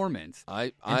ex-Mormons.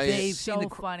 I they've seen So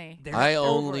the funny. They're I over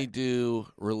only it. do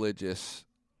religious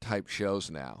type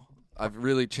shows now. I've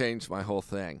really changed my whole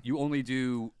thing. You only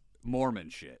do Mormon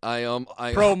shit. I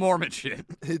Pro-Mormon shit.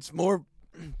 It's more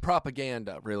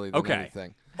propaganda really than Okay.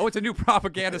 anything. Oh, it's a new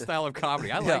propaganda style of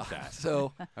comedy. I like that.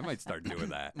 So I might start doing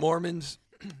that. Mormons,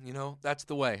 that's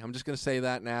the way. I'm just going to say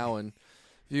that now, and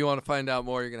if you want to find out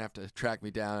more, you're going to have to track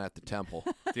me down at the temple,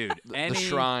 Dude, the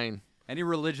shrine. Any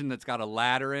religion that's got a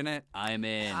ladder in it, I'm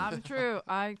in. I'm true.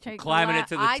 I take Climbing it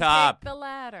to the I top. take the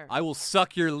ladder. I will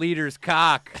suck your leader's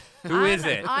cock. Who is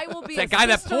it? I will be It's that a guy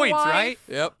that sister points, wife. right?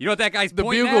 Yep. You know what that guy's The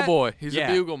pointing bugle at? boy. He's Yeah.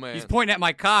 a bugle man. He's pointing at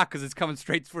my cock because it's coming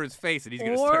straight for his face, and he's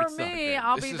going to Or start me. sucking.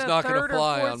 I'll This be is the not gonna third or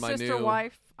fly fourth on my sister new-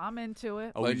 wife. I'm into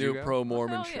it. Oh, My would you new go?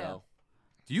 pro-Mormon Hell yeah. show.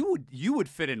 You would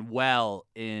fit in well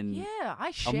in. Yeah,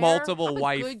 I share. multiple I'm a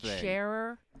wife good thing.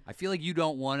 sharer. I feel like you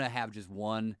don't want to have just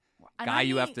one And guy I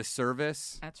you have need- to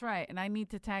service. That's right. And I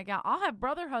need to tag out. I'll have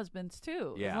brother husbands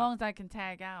too, Yeah. as long as I can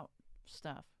tag out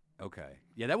stuff. Okay.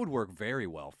 Yeah, that would work very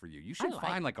well for you. You should like-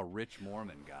 find like a rich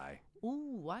Mormon guy.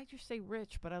 Ooh, why'd you say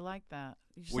rich? But I like that.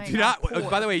 Would you not?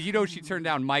 By the way, you know she turned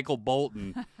down Michael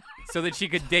Bolton so that she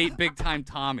could date Big Time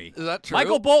Tommy. Is that true?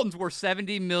 Michael Bolton's worth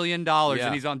 $70 million, Yeah.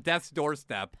 and he's on death's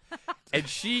doorstep. And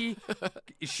she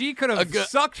could have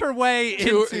sucked her way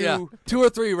two, into. 2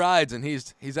 or 3 rides, and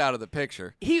he's out of the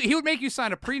picture. He would make you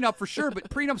sign a prenup for sure,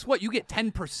 but prenup's what? You get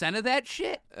 10% of that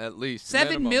shit? At least $7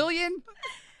 minimum. million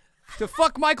to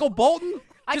fuck Michael Bolton?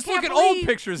 I Just can't look at old believe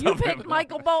pictures you of him. picked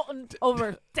Michael Bolton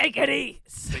over Take It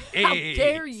Easy. How Ease.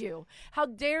 dare you? How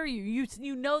dare you?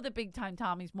 You know that Big Time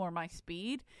Tommy's more my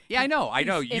speed. Yeah, I know.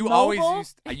 He's You always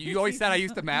immobile. you always said I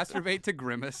used to masturbate to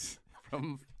Grimace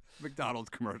from McDonald's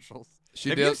commercials. She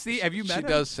have does, you met She him?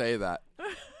 does say that.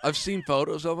 I've seen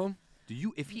photos of him.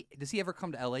 Does he ever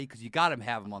come to LA? Because you got to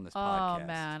have him on this podcast. Oh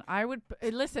man, I would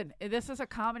listen. This is a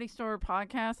Comedy Store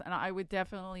podcast, and I would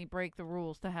definitely break the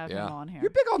rules to have him on here. You're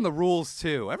big on the rules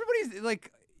too. Everybody's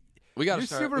like, We got to you're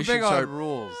start. super we should big on start-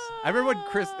 rules. I remember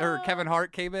when Kevin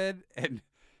Hart came in, and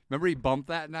remember he bumped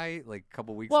that night like a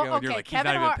couple weeks Well, ago, and you're okay, like, he's Kevin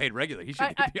not even Hart- paid regular. He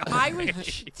should be on. I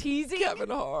was teasing Kevin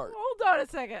Hart. Hold on a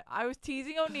second. I was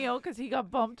teasing O'Neill because he got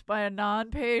bumped by a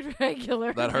non-paid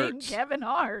regular That named hurts. Kevin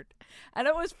Hart, and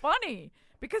it was funny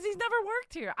because he's never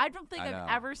worked here. I don't think I I've know.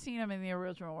 ever seen him in the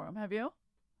original room. Have you?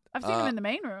 I've seen him in the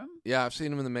main room. Yeah, I've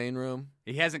seen him in the main room.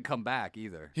 He hasn't come back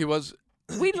either. He was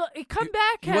He come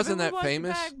back. he wasn't Kevin, that we want you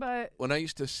famous. back, but when I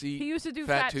used to see. he used to do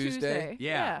Fat Fat Tuesday.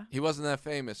 Yeah. He wasn't that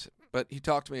famous, but he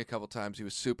talked to me a couple times. He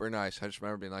was super nice. I just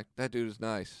remember being like, "That dude is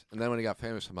nice." And then when he got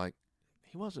famous, I'm like,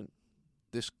 "He wasn't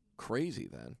this crazy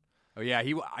then." Oh yeah,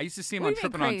 I used to see him What on do you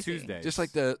mean Tripping on crazy? Tuesdays. Just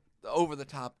like the over the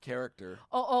top character.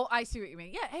 Oh, I see what you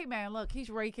mean. Yeah, hey man, look, he's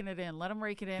raking it in. Let him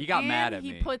rake it in. He got and mad at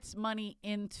he me. puts money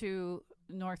into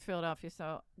North Philadelphia,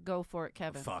 so go for it,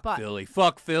 Kevin. Fuck but Philly.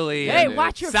 Fuck Philly. Hey, dude.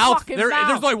 watch your South. fucking There's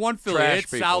mouth. only one Philly. Trash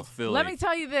It's people. South Philly. Let me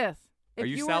tell you this. If Are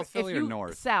you were- South if Philly or you-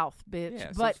 North? South, bitch.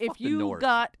 Yeah, so but fuck if the you North.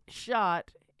 got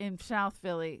shot in South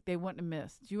Philly, they wouldn't have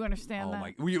missed. Do you understand Oh that?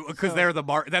 my! Because So- they're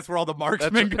the that's where all the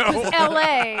marksmen go. Because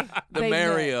L.A. The they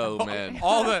Mario know. man.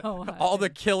 all the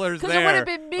killers 'Cause it there would've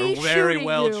been me are very shooting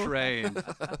well you. trained.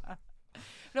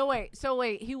 No, wait. So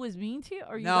wait, he was mean to you,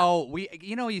 or you?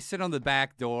 No, you sit on the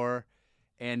back door,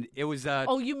 and it was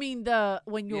Oh, you mean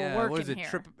when you yeah, were working what is it?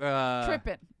 here?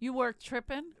 Tripping. You worked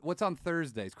tripping. What's on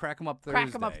Thursdays? Crack 'em up Thursdays.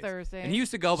 Crack 'em up Thursdays. And he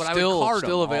used to go, but I still would card 'em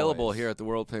still available always. here at the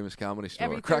world famous comedy store.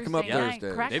 Every Crack 'em up Thursday night.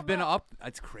 Thursdays. Crack They've 'em been up. up.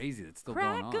 It's crazy. It's still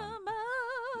Crack going 'em on.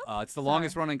 up. It's the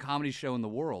longest running comedy show in the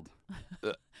world.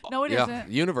 No, it yeah,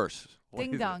 isn't. Universe. What Ding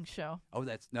is it? Dong Show.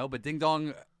 Oh, but Ding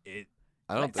Dong.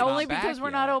 I don't It's think. not Only back because we're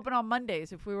not yet. open on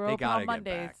Mondays. If we were They open gotta on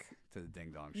Mondays, get back to the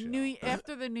Ding Dong Show.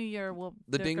 after the New Year, The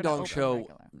they're Ding gonna Dong open Show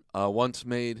regular. once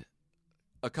made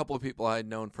a couple of people I had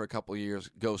known for a couple of years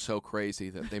go so crazy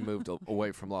that they moved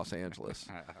away from Los Angeles.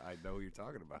 I know what you're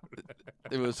talking about.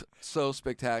 It was so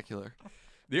spectacular.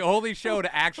 The only show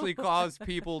to actually cause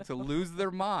people to lose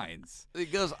their minds. He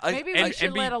goes, Maybe we and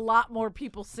should be- let a lot more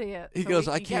people see it. He so goes,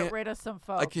 we "I can can't- get rid of some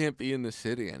folks. I can't be in the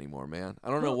city anymore, man. I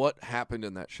don't know what happened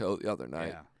in that show the other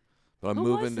night, Yeah. but I'm Who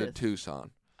moving was to this?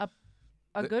 Tucson."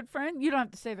 A good friend? You don't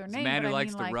have to say their It's name. a man but who I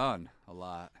likes mean, to like, run a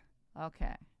lot.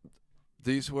 Okay.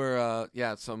 These were,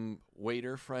 some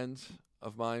waiter friends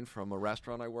of mine from a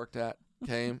restaurant I worked at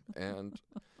came, and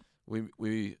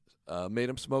we made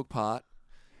them smoke pot.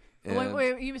 And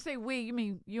Wait. You say we? You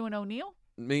mean you and O'Neill?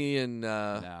 me and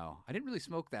No, I didn't really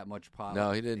smoke that much pot.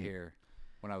 No, he didn't. Here,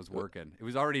 when I was working, it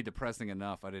was already depressing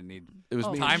enough. I didn't need it was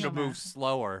Oh, me. time And, to yeah, move man.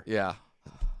 slower. yeah,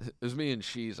 it was me and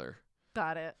Sheezer.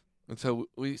 Got it. And so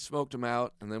we smoked them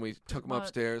out, and then we took them What?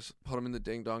 upstairs, put them in the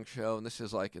Ding Dong Show, and this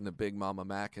is like in the Big Mama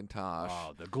Macintosh.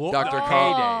 Oh, the glory. Dr. Oh.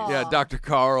 Carl, yeah, Dr.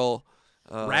 Carl,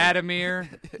 Radomir.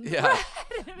 yeah,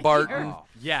 Barton. Oh,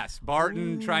 yes,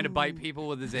 Barton trying to bite people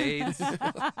with his AIDS.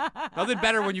 Nothing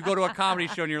better when you go to a comedy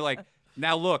show and you're like,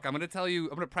 now look, I'm going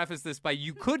to preface this by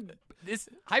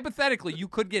hypothetically, you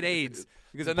could get AIDS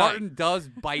because Tonight. Barton does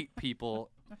bite people.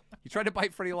 He tried to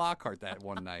bite Freddie Lockhart that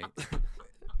one night.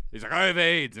 He's like, I have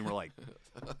AIDS. And we're like,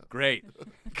 great.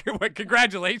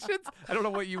 Congratulations. I don't know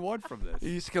what you want from this.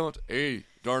 He used to come up to, "Hey,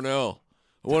 Darnell,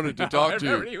 I wanted to talk to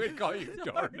I remember you. he would call you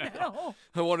Darnell.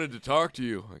 I wanted to talk to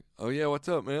you." Like, "Oh, yeah, what's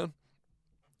up, man?"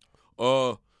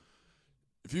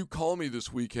 If you call me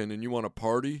this weekend and you want to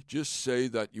party, just say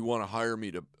that you want to hire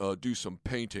me to do some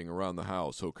painting around the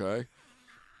house, okay?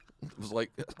 It was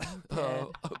like,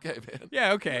 okay, man.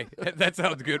 Yeah, okay. That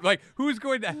sounds good. Like, who's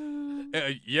going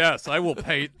to... yes, I will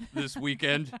paint this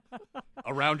weekend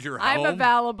around your home. I'm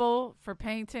available for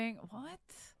painting. What?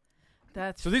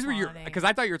 That's So these were your... funny. Because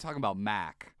I thought you were talking about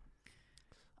Mac.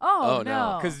 Oh, Oh,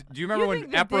 no. Because do you remember when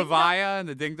think the Ding Dong- Eprovaya and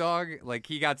the Ding Dong, like,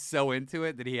 he got so into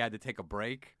it that he had to take a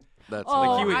break? That's Oh,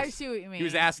 Like, he was- I see what you mean. He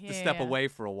was asked to Yeah, step yeah. away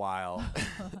for a while.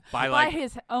 by, By like...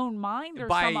 his own mind or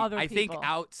by some other I think people?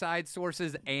 outside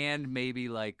sources and maybe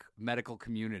like medical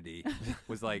community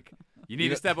was like, you need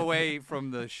to step away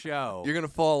from the show. You're going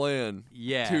to fall in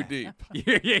yeah. too deep.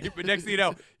 Yeah, but next thing you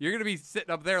know, you're gonna be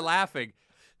sitting up there laughing.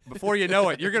 Before you know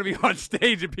it, you're gonna be on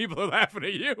stage and people are laughing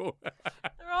at you.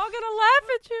 They're all gonna laugh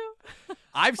at you.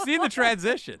 I've seen the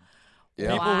transition.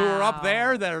 Yeah. People who are up Wow.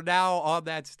 there that are now on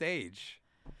that stage.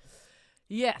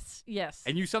 Yes.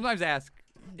 And you sometimes ask,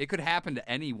 it could happen to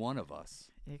any one of us.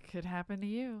 It could happen to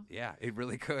you. Yeah, it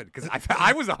really could. Because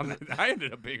I was on it. I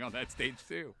ended up being on that stage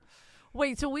too.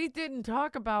 Wait, so we didn't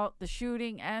talk about the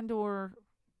shooting and or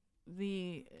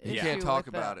the You issue can't talk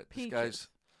with the about it. This peaches. guy's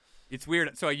It's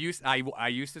weird. So I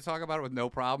used to talk about it with no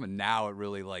problem, and now it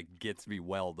really like gets me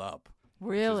welled up.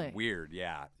 Really? Which is weird,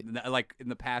 yeah. Like in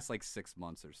the past like 6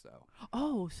 months or so.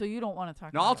 Oh, so you don't want to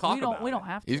talk No, about I'll it. talk We don't, about we it. don't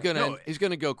have to. He's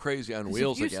gonna go crazy on 'Cause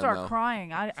wheels if you again. start though.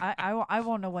 crying, I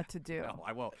won't know what to do. No,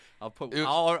 I won't. I'll put It-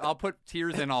 I'll put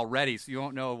tears in already, so you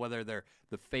won't know whether they're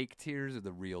the fake tears or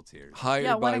the real tears. Hired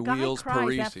Yeah, when by a guy Wheels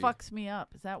cries, that Parisi. fucks me up.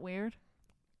 Is that weird?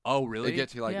 Oh, really? It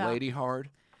gets you like Yeah. lady hard.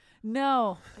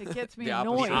 No, it gets me The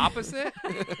annoyed. The opposite?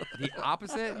 The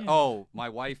opposite? Oh, my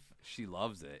wife, she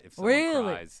loves it if someone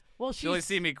Really? cries. Well, She only she's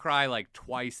seen me cry like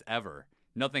twice ever.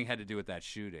 Nothing had to do with that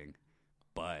shooting,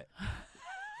 but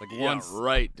like once. Yeah,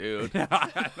 right, dude.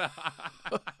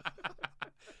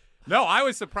 No, I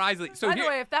was surprised. So By the here,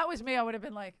 way, if that was me, I would have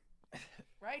been like,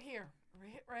 right here,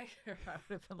 right here. I would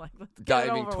have been like, let's get it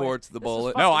Diving over towards with. the This is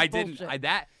bullet. no, fucking I didn't. bullshit.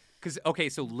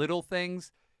 Because so little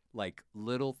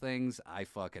things, I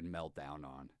fucking melt down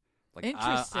on. Like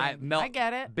Interesting. I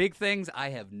get it. Big things, I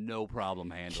have no problem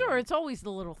handling. Sure, it's always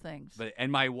the little things.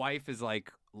 And my wife is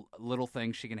like little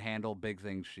things she can handle, big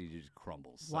things she just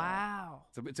crumbles. So Wow.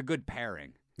 it's a good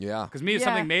pairing. Yeah. Because me, if Yeah.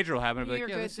 something major will happen, I'll be You're like,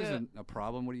 yeah, good this to- isn't a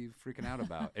problem. What are you freaking out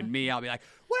about? And me, I'll be like,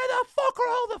 where the fuck are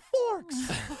all the forks?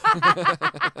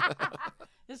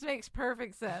 This makes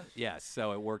perfect sense. Yes,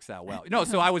 so it works out well. No,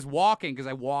 so I was walking because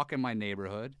I walk in my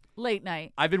neighborhood. Late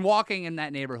night. I've been walking in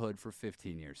that neighborhood for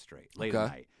 15 years straight, late at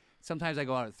Okay. night. Sometimes I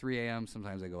go out at 3 a.m.,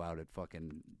 sometimes I go out at fucking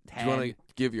Do 10. you want to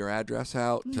give your address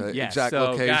out to Yes, exact so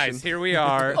location? guys, here we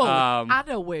are. Oh, I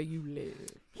know where you live.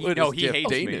 Where No, does he Jeff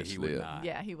hates me. Danish He would live? not.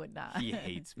 Yeah, he would not. He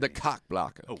hates me. The cock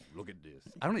blocker. Oh, look at this.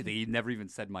 I don't even think he never even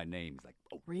said my name. He's like,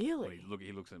 oh, Really?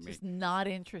 he looks at me. Just not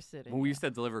interested in When we you. used to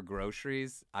deliver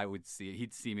groceries,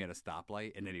 he'd see me at a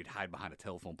stoplight, and then he'd hide behind a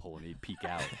telephone pole and he'd peek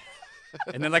out.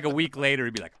 And then like a week later,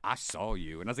 he'd be like, I saw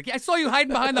you. And I was like, yeah, I saw you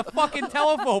hiding behind the fucking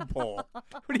telephone pole. What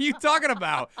are you talking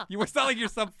about? It's not like you're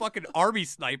some fucking army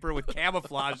sniper with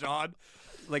camouflage on,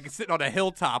 like sitting on a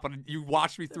hilltop, and you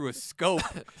watched me through a scope.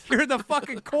 You're in the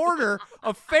fucking corner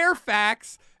of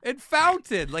Fairfax and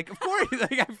Fountain. Like, of course,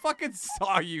 like, I fucking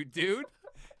saw you, dude.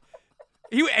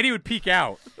 He would peek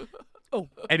out. Oh.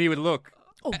 And he would look.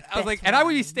 Oh, I was like, and I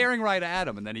would be staring right at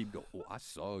him, and then he'd go, "Oh, I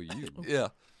saw you." Yeah.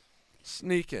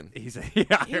 Sneaking. He's like,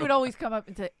 yeah. He would always come up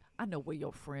and say, I know where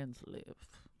your friends live.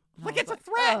 And I Like was it's a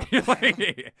threat. You're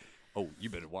like, oh, you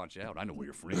better watch out. I know where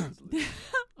your friends live. You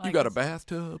Like, got a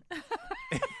bathtub?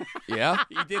 Yeah.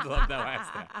 He did love that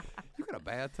last time. You got a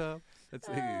bathtub? That's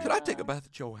Can I take a bath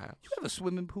at your house? You have a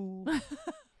swimming pool? We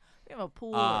have a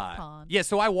pool or a pond. Yeah,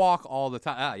 so I walk all the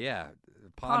time. Yeah, pond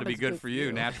Pond to be is good good for for you.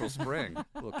 you. Natural spring,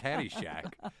 little caddy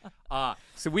shack.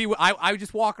 So I would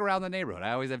just walk around the neighborhood.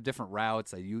 I always have different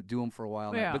routes. I do them for a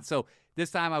while now. Yeah. But so this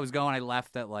time I was going. I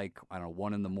left at like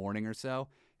 1 in the morning or so,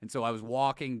 and so I was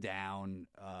walking down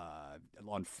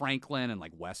on Franklin and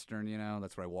like Western.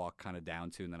 That's where I walk kind of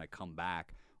down to, and then I come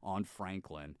back on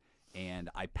Franklin. And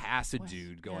I pass a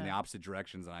dude going the opposite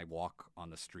directions, and I walk on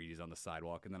the street. He's on the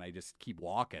sidewalk, and then I just keep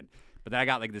walking. But then I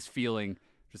got like this feeling,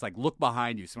 just like, look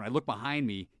behind you. So when I look behind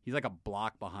me, he's like a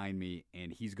block behind me,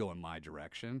 and he's going my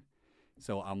direction.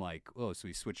 So I'm like, oh, so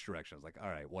he switched direction. I was like, all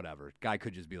right, whatever. Guy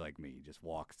could just be like me. He just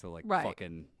walks to like Right.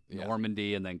 fucking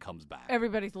Normandy and then comes back.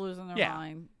 Everybody's losing their Yeah.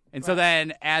 mind. And so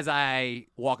then as I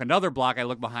walk another block, I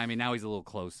look behind me. Now he's a little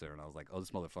closer. And I was like, oh,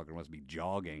 this motherfucker must be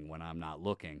jogging when I'm not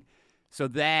looking. So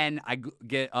then I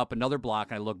get up another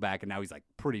block, and I look back, and now he's like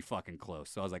pretty fucking close.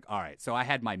 So I was like, all right. So I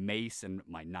had my mace and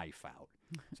my knife out.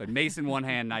 So I had mace in one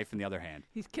hand, knife in the other hand.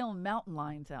 He's killing mountain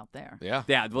lions out there. Yeah.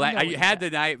 Yeah, well, You know I what had you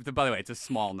the knife. By the way, it's a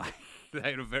small knife.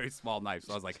 I had a very small knife.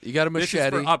 So I was like, You got a this is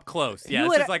machete. for up close. Yeah, You it's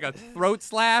would've- just like a throat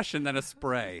slash and then a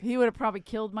spray. He would have probably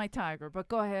killed my tiger, but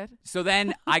go ahead. So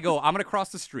then I go, I'm going to cross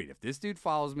the street. If this dude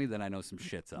follows me, then I know some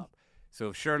shit's up.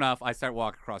 So sure enough, I start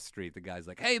walking across the street. The guy's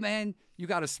like, hey, man, you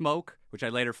got to smoke? Which I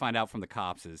later find out from the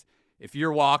cops is if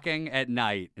you're walking at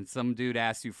night and some dude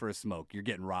asks you for a smoke, you're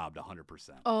getting robbed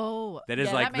 100%. Oh, That is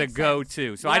yeah, like that the makes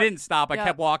go-to. sense. So I Yep. didn't stop. I Yep.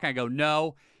 kept walking. I go,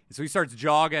 no. And so he starts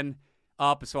jogging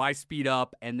up. So I speed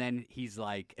up. And then he's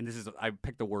like, and I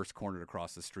picked the worst corner to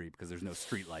cross the street because there's no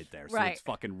street light there. So Right. it's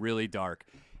fucking really dark.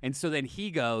 And so then he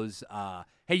goes,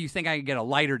 hey, you think I can get a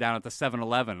lighter down at the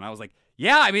 7-Eleven? And I was like,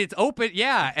 yeah, I mean, it's open.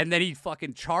 Yeah. And then he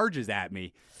fucking charges at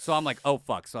me. So I'm like, oh,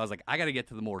 fuck. So I was like, I got to get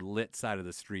to the more lit side of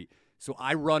the street. So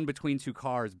I run between two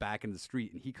cars back into the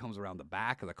street, and he comes around the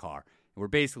back of the car. And we're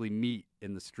basically meet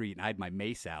in the street, and I had my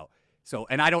mace out. So,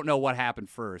 and I don't know what happened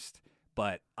first,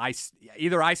 but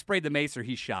either I sprayed the mace or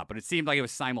he shot, but it seemed like it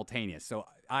was simultaneous. So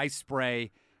I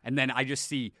spray, and then I just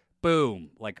see,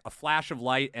 boom, like a flash of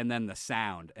light, and then the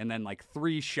sound, and then like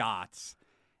 3 shots.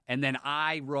 And then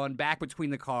I run back between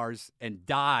the cars and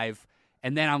dive,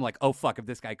 And then I'm like, oh, fuck, if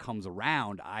this guy comes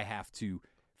around, I have to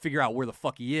figure out where the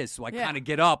fuck he is. So I kind of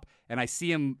get up, and I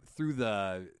see him through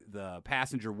the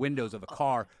passenger windows of the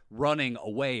car running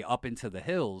away up into the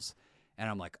hills. And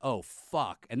I'm like, oh,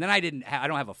 fuck. And then I don't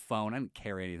have a phone. I didn't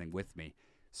carry anything with me.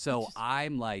 So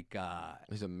I'm like,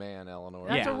 he's a man, Eleanor.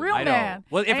 That's yeah, a real I know. man.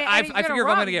 Well, if And I you're figure if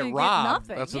I'm going to get robbed,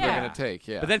 nothing. That's what they're going to take,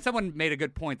 yeah. But then someone made a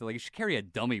good point. They're like, you should carry a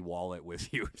dummy wallet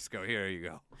with you. Just go, here you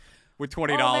go. With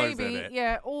 $20 maybe, in it.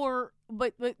 yeah. Or,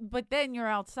 but then you're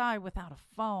outside without a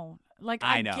phone. Like,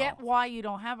 I I know. get why you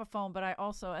don't have a phone, but I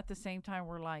also, at the same time,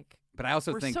 we're like, But I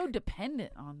also we're think, so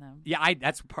dependent on them. yeah,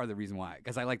 that's part of the reason why.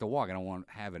 Because I like to walk. I don't want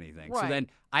to have anything. So Right. then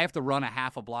I have to run a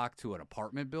half a block to an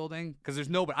apartment building because there's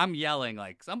nobody. I'm yelling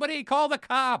like, somebody call the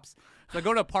cops. So I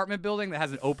go to an apartment building that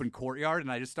has an open courtyard,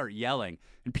 and I just start yelling.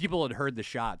 And people had heard the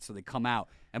shots, so they come out.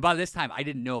 And by this time, I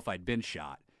didn't know if I'd been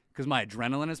shot because my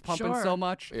adrenaline is pumping Sure. so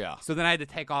much. Yeah. So then I had to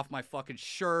take off my fucking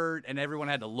shirt, and everyone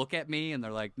had to look at me, and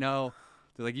they're like, no.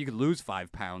 They're like, you could lose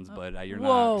 5 pounds, but you're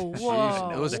Whoa, not.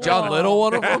 whoa. Was John Little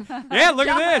one of them? Yeah, look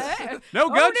at this. No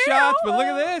gunshots, but look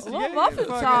at this. Little Yeah, muffin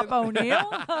fucking- top, O'Neill.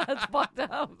 That's fucked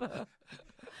up.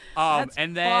 That's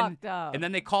and then fucked up. and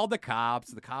then they called the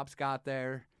cops. The cops got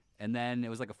there, and then it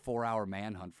was like a 4-hour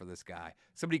manhunt for this guy.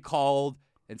 Somebody called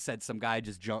and said some guy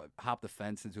just hopped the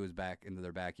fence into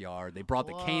their backyard. They brought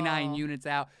the canine units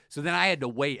out. So then I had to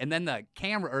wait, and then the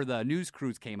the news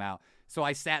crews came out. So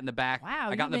I sat in the back. Wow,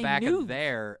 I got in the you back made of news.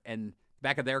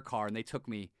 their car, and they took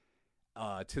me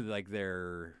to like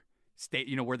their state,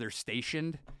 where they're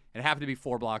stationed. And it happened to be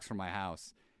 4 blocks from my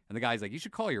house. And the guy's like, you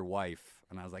should call your wife.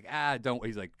 And I was like, don't.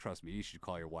 He's like, trust me, you should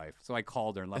call your wife. So I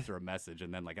called her and left her a message.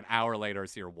 And then like an hour later, I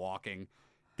see her walking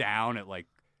down at like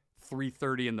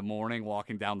 3:30 in the morning,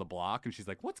 walking down the block. And she's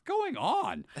like, what's going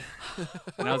on?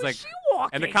 And I was like, she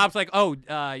walking? and the cop's like, oh,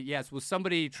 yes, well,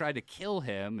 somebody tried to kill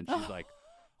him. And she's like,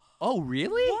 oh,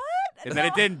 really? What? And then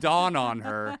it didn't dawn on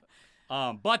her.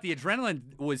 But the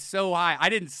adrenaline was so high. I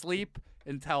didn't sleep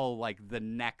until like the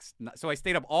next night. So I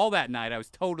stayed up all that night. I was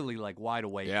totally like wide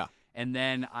awake. Yeah. And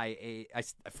then I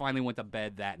finally went to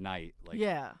bed that night. Like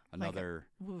Yeah. another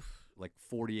Oof. like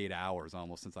 48 hours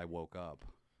almost since I woke up.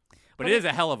 But it is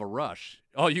a hell of a rush.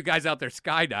 Oh, you guys out there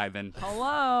skydiving.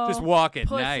 Hello. Just walk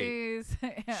at night. Pussies.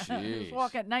 Jeez. Just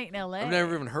walk at night in L.A. I've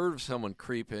never even heard of someone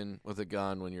creeping with a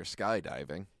gun when you're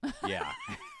skydiving. Yeah.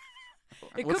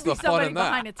 It What's could be the fun somebody in that?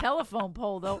 behind a telephone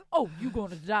pole, though. Oh, you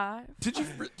going to dive? Did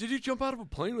you jump out of a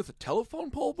plane with a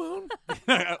telephone pole, Boone?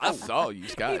 I saw you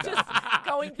skydive. Just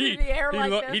going through the air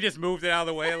like this. He just moved it out of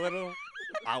the way a little.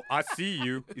 I see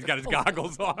you. He's got his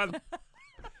goggles on.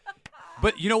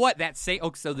 But you know what?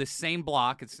 So this same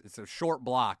block, it's a short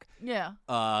block. Yeah.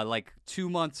 Like 2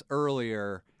 months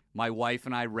earlier, my wife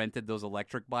and I rented those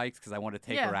electric bikes because I wanted to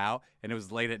take her out, and it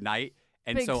was late at night.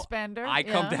 And Big so spender, I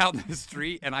come yeah. down the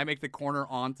street, and I make the corner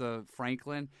onto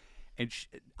Franklin, and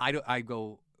I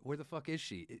go, where the fuck is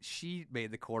she? She made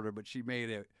the corner, but she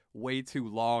made it way too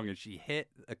long, and she hit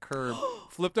a curb,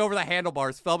 flipped over the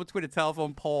handlebars, fell between a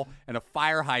telephone pole and a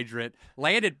fire hydrant,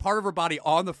 landed part of her body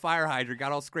on the fire hydrant,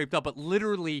 got all scraped up, but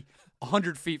literally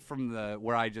 100 feet from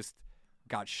where I just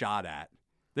got shot at.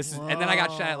 And then I got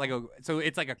shot at so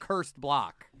it's like a cursed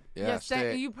block. Yeah,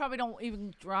 Yes, you probably don't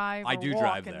even drive. I or do walk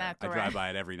drive in there. That I drive direction. by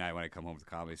it every night when I come home from the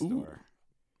comedy store.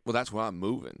 Well, that's where I'm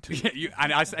moving to.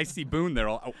 I see Boone there.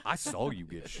 I saw you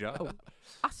get shot.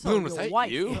 I saw Boone, was your that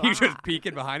wife. you? He was just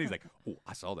peeking behind. He's like, oh,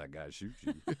 I saw that guy shoot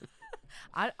you.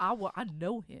 I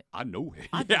know him. I know him.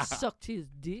 I Yeah. just sucked his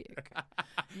dick.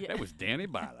 Yeah. That was Danny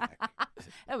Bilak.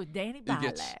 That was Danny He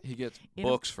Bilak. gets You know-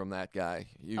 books from that guy.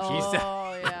 Usually.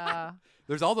 Oh yeah.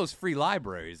 There's all those free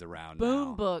libraries around Boom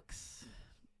now. books.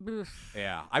 Oof.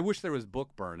 Yeah, I wish there was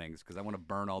book burnings because I want to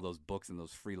burn all those books in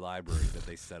those free libraries that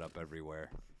they set up everywhere.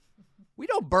 We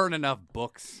don't burn enough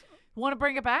books. Want to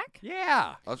bring it back?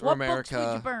 Yeah. That's where What books would you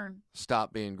America burn?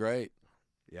 stopped being great.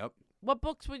 Yep. What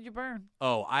books would you burn?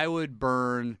 Oh, I would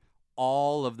burn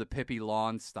all of the Pippi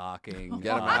Longstocking.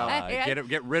 Get 'em out.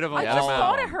 Get rid of them I all. just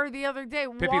thought of her the other day.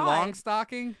 Pippi Why?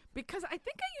 Longstocking? Because I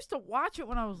think I used to watch it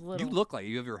when I was little. You look like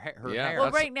you have her Yeah, hair. Well,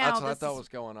 that's, right now, that's what I this thought is- was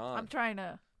going on. I'm trying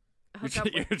to hook up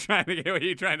You're with, trying to get. What are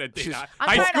you trying to do? She's- High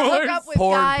I'm trying to schoolers? hook up with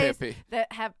Porn guys Pippi.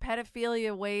 that have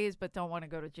pedophilia ways but don't want to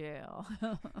go to jail.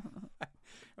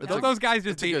 Don't those guys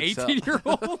just that's a date good sell.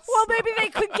 18-year-olds? Well, maybe they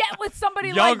could get with somebody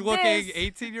Young-looking like this.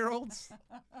 18-year-olds?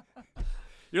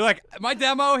 You're like, my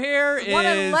demo here is What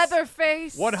a leather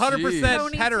face. 100%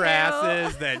 Jeez.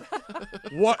 pederasses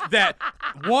that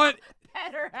want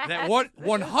Pederast.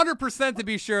 100% to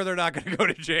be sure they're not going to go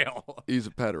to jail. He's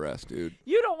a pederast, dude.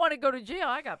 You don't want to go to jail.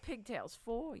 I got pigtails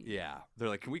for you. Yeah. They're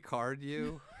like, can we card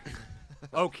you?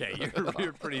 Okay,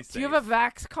 you're pretty safe. Do you have a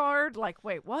Vax card? Like,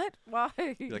 wait, what? Why?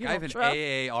 You're like, I have an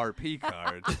AARP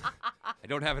card. I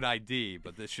don't have an ID,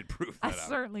 but this should prove that I out.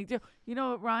 certainly do. You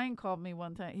know what? Ryan called me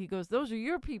one time. He goes, "Those are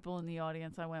your people in the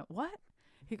audience." I went, "What?"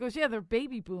 He goes, "Yeah, they're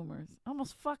baby boomers." I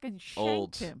almost fucking shanked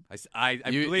Olds. him. I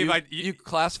believe you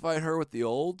classified her with the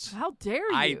olds. How dare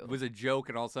you? I was a joke,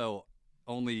 and also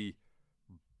only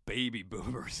baby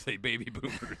boomers say baby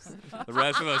boomers. The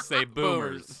rest of us say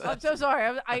boomers. I'm so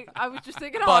sorry. I was just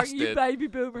thinking, Busted. you baby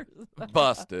boomers.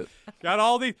 Busted. Got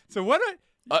all these. So what?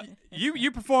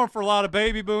 You perform for a lot of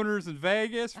baby boomers in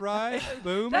Vegas, right?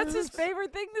 Boomers. That's his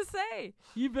favorite thing to say.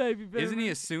 You baby boomer. Isn't he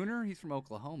a Sooner? He's from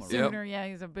Oklahoma, right? Sooner? Yeah,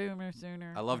 he's a boomer.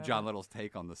 Sooner. I love John Little's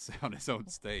take on on his own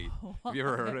state. Have you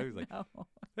ever heard it? He's like, No.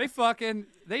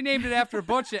 they named it after a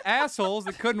bunch of assholes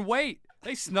that couldn't wait.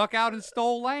 They snuck out and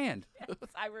stole land. Yes,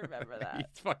 I remember He that.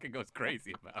 fucking goes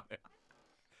crazy about it.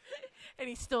 And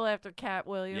he's still after Cat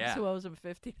Williams, Yeah. who owes him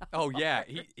 $50. Oh yeah,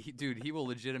 dude, he will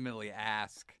legitimately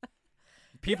ask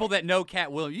people that know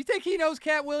Cat Williams. You think he knows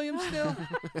Cat Williams still?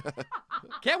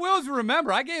 Cat Williams,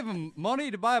 remember, I gave him money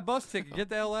to buy a bus ticket to get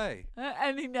to L.A.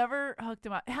 And he never hooked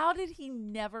him up. How did he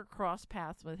never cross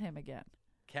paths with him again?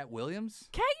 Cat Williams?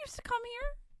 Cat used to come here.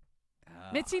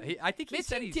 Mitzi, I think he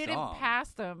said he didn't saw him.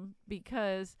 pass him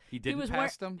because He didn't was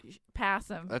pass him? Pass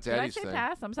him. That's Did Eddie's I say thing.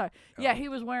 pass? I'm sorry. Oh. Yeah, he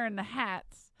was wearing the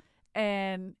hats,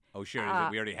 and Oh, sure.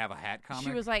 We already have a hat comic?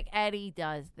 she was like, "Eddie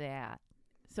does that,"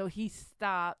 so he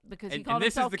stopped because he And called this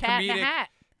is himself the Cat in a comedic- Hat.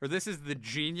 Or this is the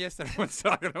genius that everyone's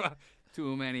talking about.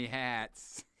 Too many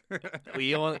hats.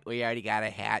 We already got a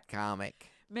hat comic.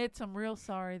 Mitz, I'm real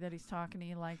sorry that he's talking to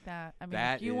you like that. I mean,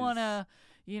 That if you is- want to,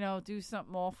 do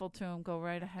something awful to him, go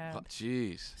right ahead. Oh,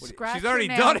 jeez. Scratch She's your already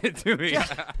nail. done it to me. Who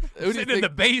do you Sitting in think- the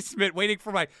basement waiting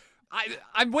for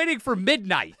I'm waiting for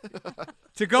midnight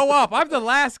to go up. I'm the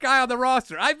last guy on the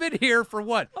roster. I've been here for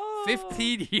what?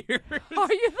 15 years. Are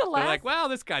you the They're last? like, well,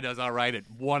 this guy does all right at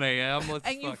 1 a.m. Let's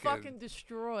and you fucking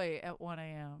destroy at 1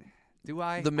 a.m. do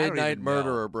I? The I don't Midnight even know.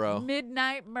 Murderer, bro.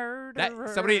 Midnight murder.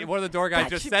 One of the door guys That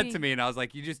just should said be- to me, and I was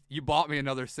like, you bought me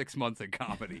another 6 months in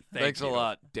comedy. Thanks you. a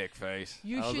lot, dick face.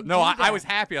 You I was- should. no, do I that. was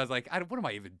happy. I was like, what am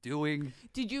I even doing?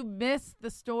 Did you miss the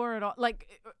store at all? Like,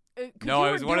 'cause No, you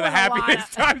it was were one of the doing a lot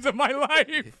happiest times of my life.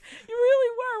 You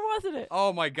really were, wasn't it?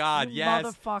 Oh my God, You yes.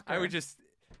 motherfucker.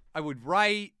 I would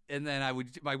write, and then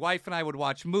my wife and I would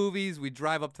watch movies. We'd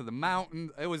drive up to the mountain.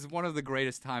 It was one of the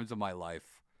greatest times of my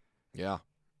life. Yeah.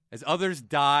 As others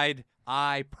died,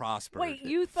 I prospered. Wait,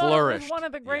 you thought it was Flourished. one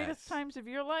of the greatest Yes. times of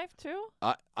your life too?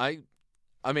 I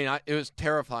mean, it was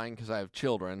terrifying because I have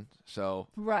children. So,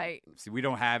 Right. See, we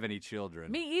don't have any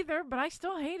children. Me either, but I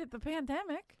still hated the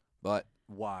pandemic. but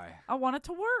Why? I wanted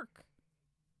to work.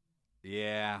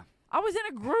 Yeah. I was in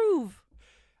a groove.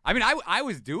 I mean, I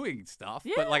was doing stuff,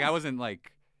 but like Yeah. I wasn't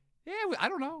like, I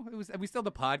don't know. We still had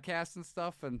the podcast and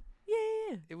stuff, and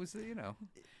Yeah. it was,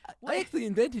 I actually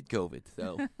invented COVID,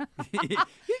 so.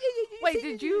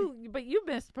 Wait, but you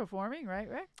missed performing, right,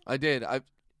 Rick? I did. I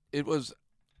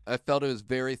felt it was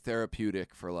very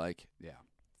therapeutic for like Yeah.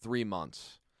 3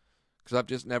 months because I've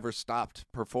just never stopped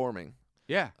performing.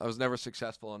 Yeah. I was never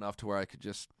successful enough to where I could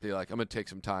just be like, I'm going to take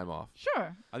some time off.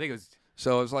 Sure. I think it was.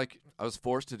 So it was like, I was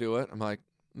forced to do it. I'm like,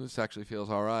 this actually feels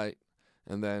all right.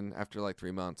 And then after like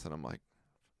 3 months, and I'm like,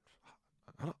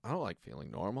 I don't like feeling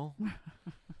normal.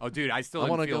 Oh, dude, I still I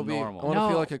didn't want to feel go normal. I want to No.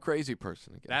 feel like a crazy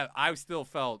person again. That I still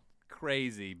felt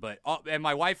crazy, but and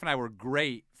my wife and I were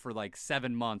great for like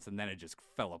 7 months, and then it just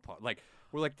fell apart. Like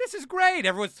we're like, this is great.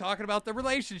 Everyone's talking about the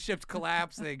relationships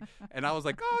collapsing, and I was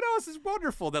like, oh no, this is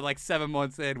wonderful. Then like 7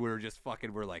 months in, we're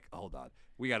like, hold on,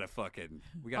 we gotta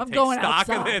I'm take going stock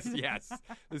outside. of this. Yes,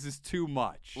 this is too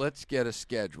much. Let's get a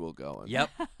schedule going. Yep.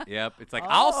 It's like Oh,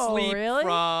 I'll sleep really?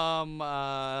 from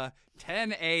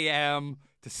 10 a.m.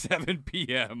 to 7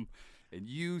 p.m. and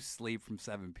you sleep from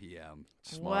 7 p.m.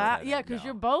 Smart. Wow. I Yeah, don't because know.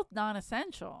 you're both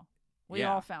non-essential. We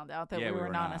Yeah. all found out that Yeah, we were were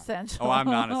not. non-essential. Oh, I'm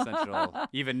non-essential.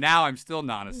 Even now, I'm still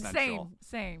non-essential.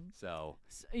 Same. So,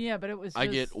 Yeah, but it was. I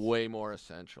just, get way more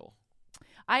essential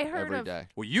I heard every of. day.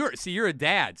 well, you're a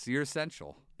dad, so you're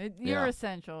essential. You're Yeah.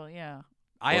 essential. Yeah.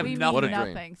 I have we nothing. What a mean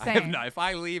dream. nothing. I have Same. no. If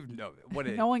I leave, no. What?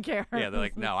 No one cares. Yeah, they're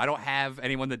like, no, I don't have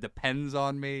anyone that depends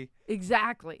on me.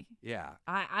 Exactly. Yeah,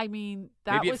 I mean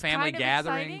that maybe at was family kind of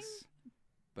gatherings, exciting.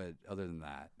 but other than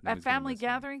that, At nobody's gonna family miss me.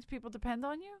 gatherings, people depend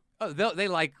on you. Oh, they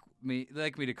like me. They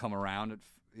like me to come around at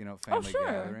family sure.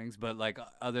 gatherings, but like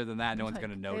other than that, no one's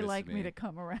gonna notice They like me to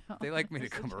come around. They like me to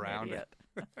Such come an around. idiot.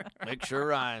 Make sure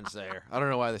Ryan's there. I don't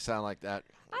know why they sound like that.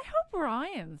 I hope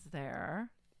Ryan's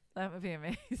there. That would be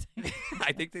amazing.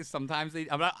 I think sometimes they.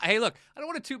 Hey, look, I don't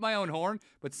want to toot my own horn,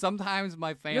 but sometimes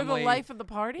my family. You're the life of the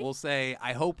party? Will say,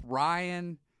 I hope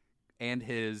Ryan and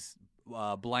his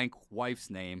blank wife's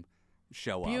name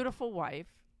show up. Beautiful wife.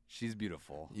 She's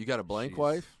beautiful. You got a blank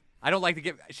wife? I don't like to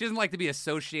get. She doesn't like to be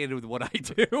associated with what I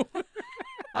do.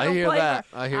 I hear that.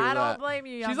 I don't blame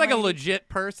you. She's like a legit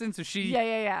person, so she.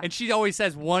 Yeah. And she always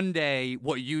says, one day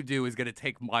what you do is going to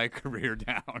take my career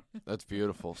down. That's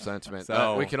beautiful sentiment.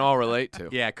 So- we can all relate to.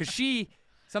 Yeah, because she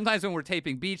sometimes when we're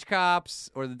taping Beach Cops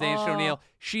or the Danish O'Neill,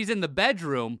 she's in the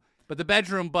bedroom. But the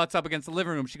bedroom butts up against the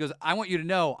living room. She goes, I want you to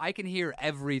know I can hear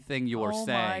everything you're saying.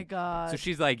 Oh, my God. So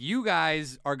she's like, you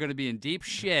guys are going to be in deep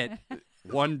shit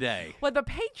one day. Well, the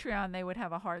Patreon they would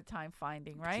have a hard time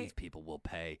finding, right? These people will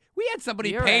pay. We had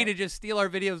somebody You're pay right. to just steal our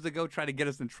videos to go try to get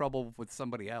us in trouble with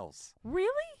somebody else. Really?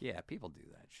 Yeah, people do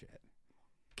that shit.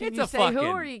 Can It's you a say fucking, who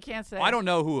or you can't say? I don't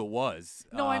know who it was.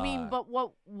 No, I mean, but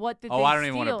what did they I don't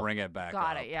even want to steal? bring it back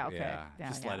Got up. it. Yeah, okay. Yeah,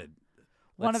 just let it.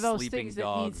 One let of those sleeping things that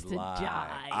dogs needs to lie.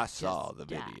 die. I saw Just the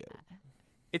die. video.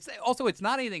 It's also, it's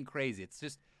not anything crazy. It's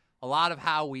just a lot of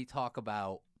how we talk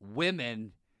about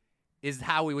women is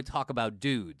how we would talk about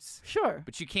dudes. Sure.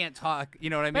 But you can't talk, you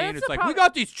know what I But mean? that's It's the like, problem. we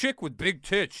got this chick with big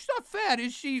tits. She's not fat,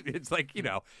 is she? It's like, you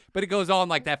know, but it goes on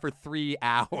like that for 3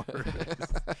 hours.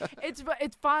 It's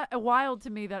wild to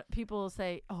me that people will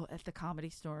say, "Oh, at the Comedy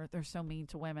Store, they're so mean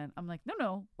to women." I'm like,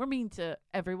 no, we're mean to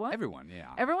everyone. Everyone,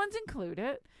 yeah. Everyone's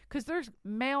included because there's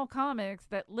male comics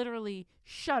that literally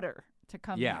shudder to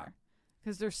come Yeah. here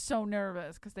because they're so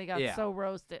nervous because they got Yeah. so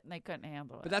roasted and they couldn't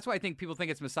handle it. But that's why I think people think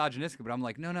it's misogynistic. But I'm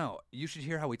like, no. You should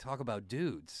hear how we talk about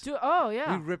dudes. Oh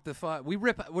yeah. We rip the fun.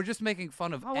 We're just making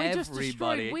fun of Oh, we just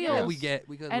destroyed everybody. Wheels. Yeah,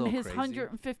 we get a and little his crazy.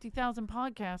 150,000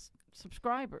 podcast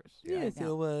subscribers. Yeah, right now.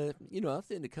 so, I'll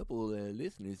send a couple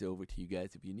listeners over to you guys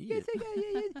if you need Yes, it.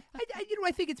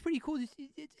 I think it's pretty cool to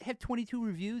have 22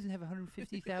 reviews and have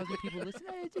 150,000 people listen.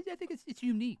 I think it's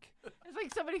unique. It's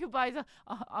like somebody who buys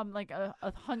like a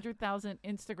 100,000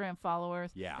 Instagram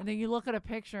followers. Yeah. And then you look at a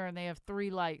picture and they have 3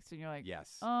 likes and you're like,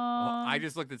 Yes. Well, I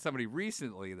just looked at somebody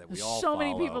recently that we There's all so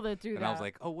many follow, people that do and I was that.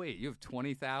 like, oh wait, you have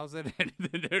 20,000, and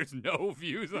then there's no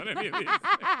views on any of these.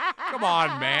 Come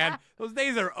on, man, those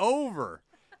days are over.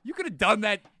 You could have done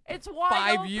that it's wide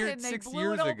 5 open. years, They 6 blew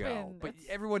years it ago, open. but That's-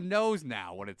 everyone knows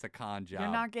now when it's a con job. You're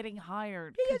not getting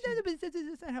hired. Yeah, but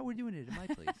that's not how we're doing it at my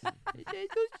place.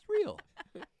 It's real.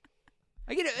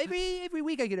 I get every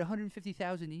week. I get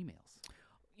 150,000 emails.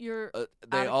 You're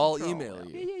They out of all control. email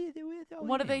you. Yeah. They're all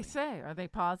What do they emailing. say? Are they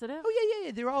positive? Oh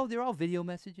yeah. They're all video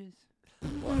messages.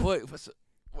 Wait,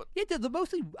 Yeah, they're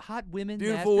mostly hot women.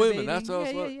 Beautiful women, masturbating. that's what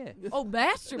I was Yeah. Oh, They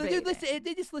masturbate.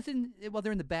 they just listen while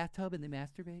they're in the bathtub and they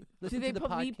masturbate. Do Listen they to the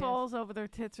put podcast. meatballs over their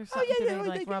tits or Oh something? yeah, Do yeah. they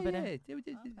like rub it in?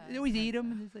 They always eat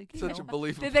them, and it's like such a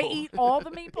believable. Did they eat all the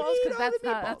meatballs? They eat Because all the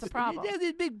that's a meatballs. problem.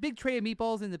 There's a big tray of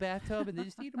meatballs in the bathtub, and they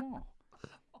just eat them all.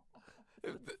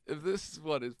 If this is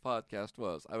what his podcast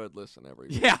was, I would listen every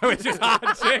week. Yeah, it's just hot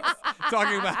chicks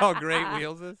talking about how great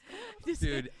Wheels is.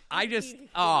 Dude,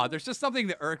 there's just something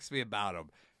that irks me about him.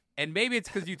 And maybe it's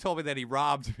because you told me that he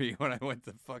robbed me when I went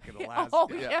to fucking Alaska. Oh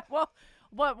yeah. Well,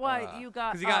 what you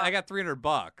got? Because I got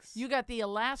 $300. You got the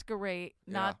Alaska rate,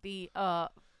 not the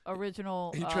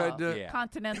original He tried to- Yeah.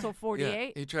 Continental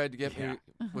 48. He tried to get me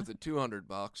with the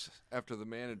 $200 after the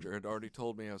manager had already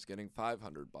told me I was getting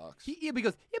 $500. Yeah,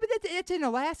 because but that's an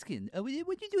Alaskan. Would you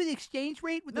do the exchange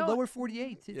rate with the No. lower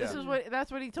 48? Yeah.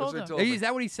 That's what he told what he them. told me. Is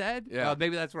that what he said? Yeah.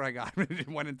 Maybe that's where I got it. It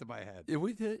went into my head. Yeah,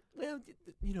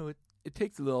 it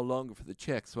takes a little longer for the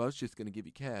check, so I was just going to give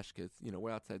you cash because, we're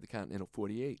outside the Continental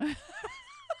 48. I'm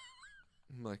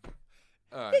like,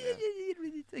 all right, man.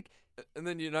 It's like, And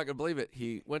then you're not going to believe it.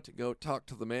 He went to go talk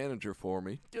to the manager for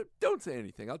me. Don't say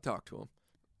anything. I'll talk to him.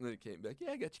 And then he came back.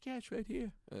 Yeah, I got your cash right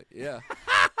here. Yeah.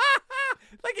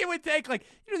 like it would take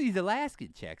these Alaskan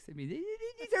checks. I mean, these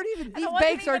aren't even And these it wasn't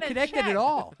banks even aren't a connected check. at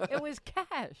all. It was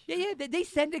cash. Yeah. They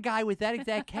send a guy with that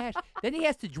exact cash. Then he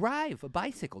has to drive a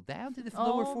bicycle down to the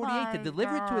lower Oh 48 to my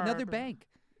deliver it to another God. bank.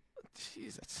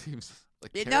 Jeez, that seems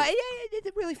like No, terrible. it's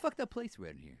a really fucked up place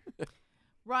around here.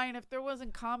 Ryan, if there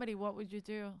wasn't comedy, what would you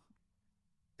do?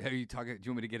 Are you talking? Do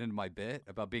you want me to get into my bit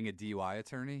about being a DUI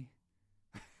attorney?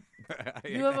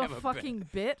 You have a fucking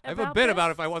bit. I have a bit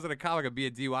about if I wasn't a comic, I'd be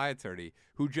a DUI attorney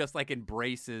who just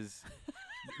embraces.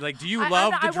 Like, do you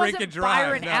love to I drink wasn't and drive?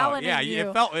 Byron No. Allen Yeah, in you.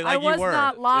 it felt like I was you were.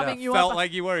 not lobbing you felt up.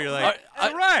 like you were. You're like, I-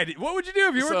 all right. What would you do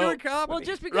if you were So- doing comedy? Well,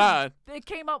 just because Ryan. it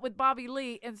came up with Bobby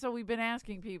Lee, and so we've been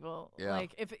asking people. Yeah.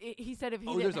 Like, he said if he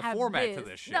Oh, didn't there's a have format to biz-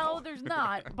 this show. No, there's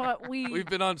not. But We've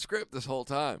been on script this whole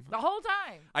time. the whole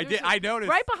time. I There's did. I noticed.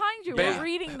 right behind you. Bait- We're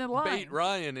reading the line. Bait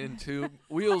Ryan into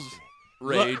Wheels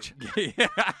rage. There's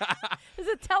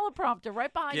a teleprompter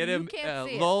right behind Get you. him, You can't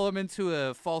see it. lull him into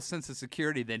a false sense of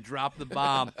security, then drop the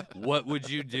bomb. What would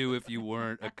you do if you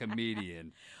weren't a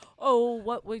comedian? Oh,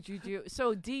 what would you do?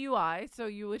 So DUI. So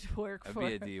you would work That'd for.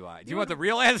 be a DUI. Do you want the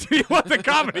real answer? Or you want the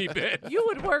comedy bit? You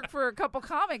would work for a couple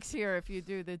comics here if you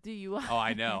do the DUI. Oh,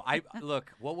 I know.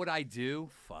 Look. What would I do?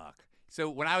 Fuck. So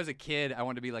when I was a kid, I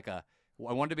wanted to be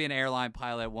I wanted to be an airline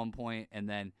pilot at one point, and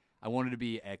then I wanted to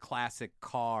be a classic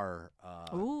car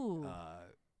Ooh.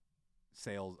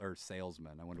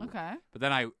 salesman. I wanted to, Okay. but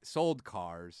then I sold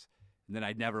cars, and then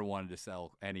I never wanted to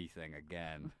sell anything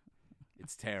again.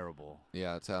 It's terrible.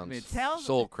 Yeah, it sounds it sounds-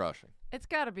 soul crushing. It's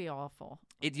got to be awful.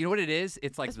 You know what it is?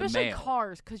 It's like Especially the mail.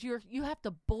 cars, because you have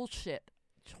to bullshit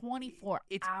 24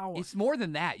 hours. It's more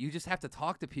than that. You just have to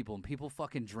talk to people, and people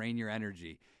fucking drain your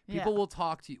energy. People Yeah. will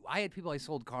talk to you. I had people I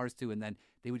sold cars to, and then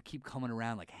they would keep coming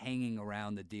around, like hanging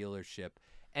around the dealership.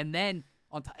 And then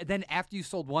then after you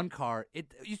sold one car, you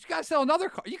just gotta sell another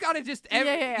car. You gotta just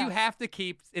Yeah. you have to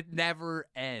keep. It never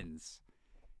ends.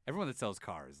 Everyone that sells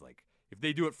cars, like if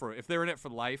they're in it for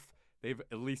life, they've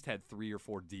at least had 3 or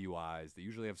 4 DUIs. They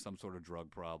usually have some sort of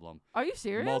drug problem. Are you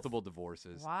serious? Multiple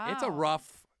divorces. Wow. It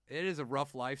is a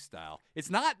rough lifestyle. It's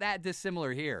not that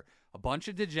dissimilar here. A bunch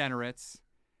of degenerates.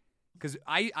 Because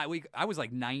I was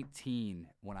like 19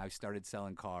 when I started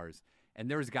selling cars, and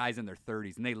there was guys in their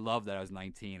 30s, and they loved that I was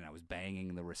 19 and I was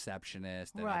banging the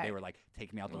receptionist, and Right. they were like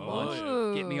taking me out to Oh,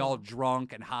 lunch, get me Ooh. all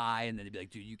drunk and high, and then they'd be like,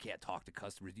 "Dude, you can't talk to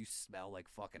customers. You smell like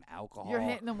fucking alcohol." You're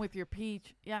hitting them with your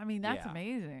peach. Yeah, I mean that's Yeah.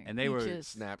 amazing. And they were Peaches.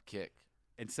 Snap kick.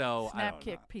 And so I Snap don't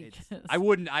kick know. peaches. I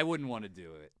wouldn't want to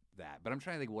do that, but I'm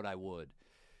trying to think what I would.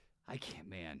 I can't,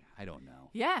 man. I don't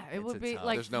know. Yeah, it It's would a be tough-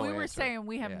 like There's no we were answer. saying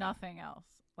we have Yeah. nothing else.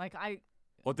 Like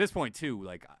Well, at this point too,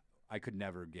 like I could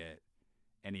never get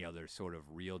any other sort of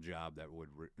real job that would.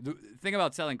 The thing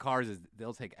about selling cars is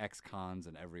they'll take ex-cons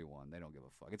and everyone. They don't give a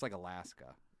fuck. It's like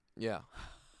Alaska. Yeah.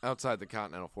 Outside the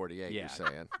Continental 48, Yeah. you're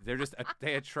saying. They're just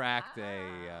they attract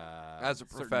a As a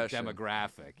certain profession.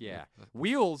 demographic. Yeah,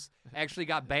 Wheels actually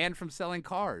got banned from selling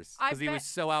cars I because he was bet-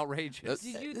 so outrageous.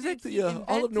 Did you It's think like he the,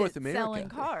 all of North invented selling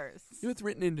America. cars? You know, it's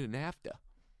written into NAFTA.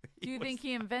 Do you think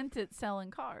he invented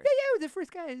selling cars? Yeah, the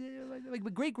first guy, like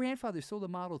my great grandfather, sold a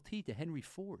Model T to Henry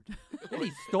Ford. And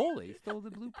he stole it. He stole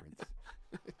the blueprints.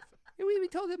 Yeah, we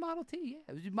told him Model T. Yeah,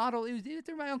 it was a model. It was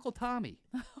after my uncle Tommy.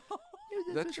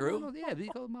 Is that true? Yeah, we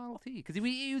called him Model T because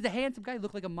he was a handsome guy,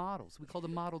 looked like a model, so we called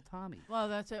him Model Tommy. Well,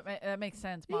 that's it. That makes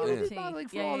sense. Yeah, Model he was T. modeling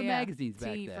for all the magazines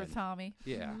back T then. for Tommy.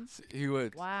 Yeah, He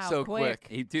would. Wow, So quick.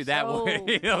 he do that So way.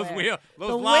 those quick. those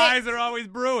The lies wit. are always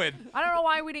brewing. I don't know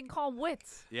why we didn't call him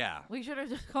Wits. Yeah, We should have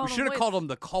just called we him should have Wits. called him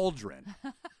the Cauldron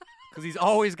because he's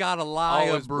always got a lie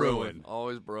Always of brewing.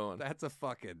 Always brewing. That's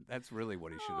really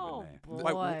what he should have Oh, been named.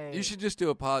 boy. You should just do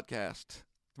a podcast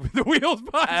The Wheels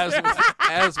as podcast.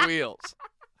 as Wheels.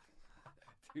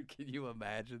 Dude, can you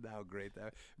imagine how great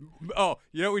that? Oh,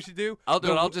 you know what we should do? I'll do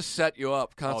The it. I'll Wh- just set you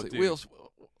up constantly. dude. Wheels.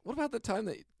 What about the time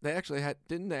they actually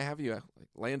didn't they have you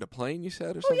land a plane? You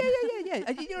said or Oh something?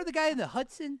 yeah. You know the guy in the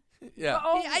Hudson? Yeah.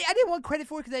 Oh, I didn't want credit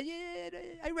for it because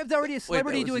I was already a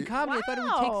celebrity was doing you? comedy. I thought it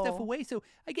would take stuff Wow. away, so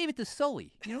I gave it to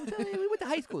Sully. You know, we went to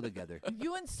high school together.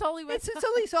 you and Sully went.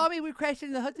 Sully saw me. We were crashing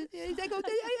in the Hudson. I go,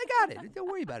 I got it. Don't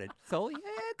worry about it, Sully.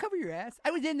 Cover your ass.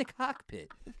 I was in the cockpit.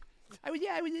 I was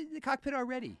in the cockpit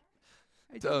already.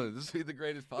 Tell you, this would be the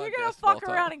greatest podcast. You're gonna of all fuck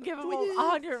time. around and give him I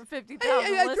 150,000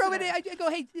 I throw it in. listeners. I go,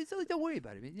 hey, Sully, don't worry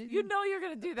about it. Man. You know you're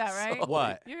gonna do that, right?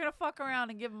 What? You're gonna fuck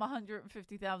around and give him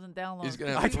 150,000 downloads. He's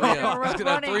gonna I have told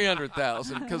you.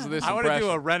 300,000 because of this I want to impression.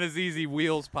 do a Renazizi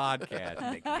Wheels podcast.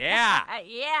 Like, yeah.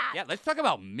 Yeah, let's talk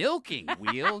about milking,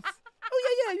 Wheels.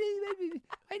 Oh, yeah.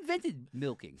 I invented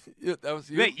milking. Yeah, that was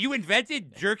you. Wait, you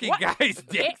invented jerking guys'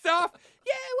 dicks off?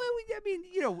 Yeah, well, I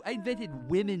mean, I invented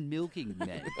women milking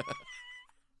men.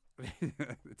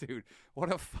 Dude,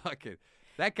 what a fucking...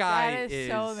 That guy That is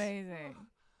so amazing.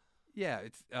 Yeah,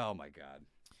 it's... Oh, my God.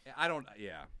 I don't...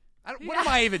 Yeah. What am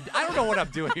I even... I don't know what I'm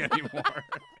doing anymore.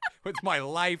 It's my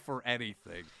life or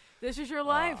anything. This is your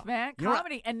life, man. you know what-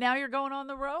 Comedy, and now you're going on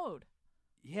the road.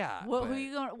 Yeah. What? Who but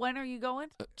you going? When are you going?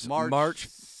 March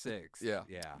 6th. Yeah.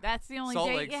 Yeah. That's the only Salt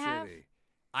date Lake you have. City.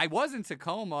 I was in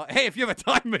Tacoma. Hey, if you have a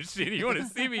time machine and you want to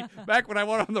see me back when I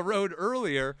went on the road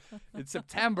earlier in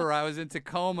September, I was in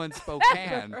Tacoma and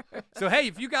Spokane. So, hey,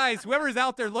 if you guys, whoever's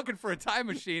out there looking for a time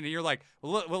machine and you're like,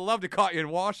 we'll love to caught you in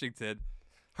Washington.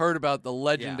 Heard about the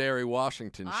legendary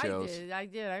Washington shows. I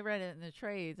did. I read it in the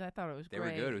trades. I thought it was They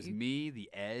great. were good. It was me, The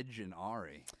Edge, and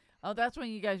Ari. Oh, that's when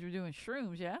you guys were doing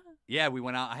shrooms, yeah? Yeah, we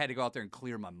went out. I had to go out there and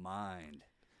clear my mind.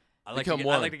 I like Become to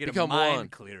one. get Become a mind one.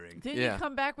 clearing. Didn't Yeah. you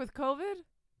come back with COVID?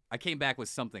 I came back with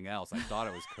something else. I thought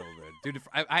it was COVID. Dude,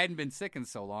 I hadn't been sick in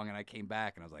so long, and I came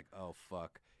back, and I was like, oh,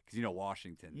 fuck. Because,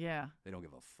 Washington. Yeah. They don't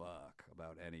give a fuck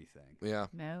about anything. Yeah.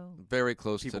 No. Very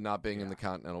close People- to not being in the yeah.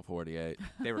 Continental 48.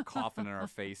 They were coughing in our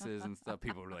faces and stuff.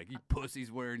 People were like, you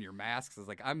pussies wearing your masks. I was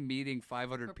like, I'm meeting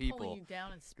 500 For people. pulling you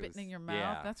down and spitting in your mouth.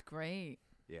 yeah. That's great.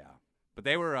 Yeah. But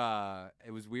they were,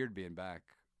 it was weird being back.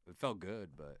 It felt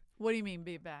good, but. What do you mean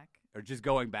be back? Or just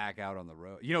going back out on the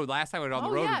road. Last time I went on the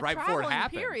Oh, road yeah, was right before it traveling,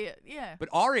 happened. Period. Yeah. But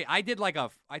Ari, I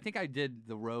think I did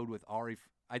the road with Ari.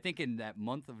 I think in that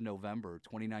month of November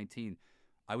 2019,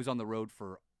 I was on the road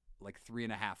for like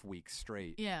 3.5 weeks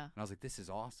straight. Yeah. And I was like, this is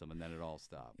awesome. And then it all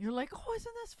stopped. You're like, oh,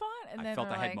 isn't this fun? And I then felt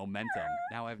I they're had like, momentum.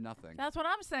 Now I have nothing. That's what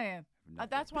I'm saying. Nothing.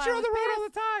 That's why But you're I on the was road all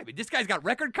pissed. the time. And this guy's got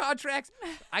record contracts.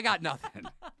 I got nothing.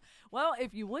 Well,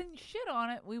 if you wouldn't shit on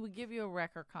it, we would give you a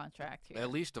record contract here. At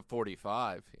least a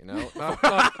 45,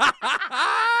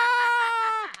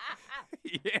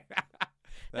 yeah.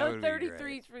 That No would be great.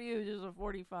 33s for you, just a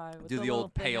 45. with Do the little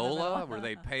old thing in the payola middle. where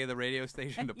they pay the radio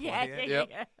station to play yeah, it. yeah, Yep.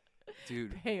 yeah.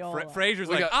 Dude, Payola. Fraser's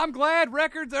We like, got- I'm glad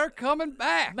records are coming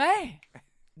back. Man.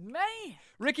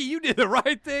 Ricky, you did the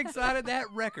right thing, signing that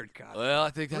record contract. Well, I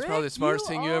think that's probably Rick, the smartest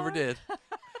you thing you ever are- did.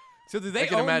 So do they I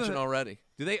can own imagine the, already.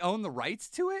 Do they own the rights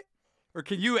to it? Or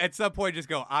can you at some point just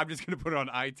go, I'm just going to put it on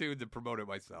iTunes and promote it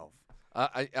myself?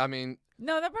 I mean,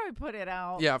 No, they'll probably put it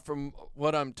out. yeah, from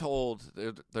what I'm told,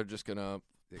 they're just going to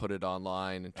put it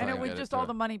online and try And it and would get just it all to-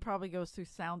 the money probably goes through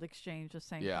Sound Exchange, the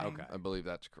same Yeah, thing. Okay. I believe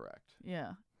that's correct.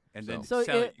 Yeah. And So- then So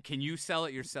sell it- can you sell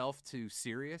it yourself to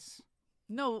Sirius?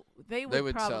 No, they would, They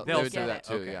would probably sell- They'll would do get that it.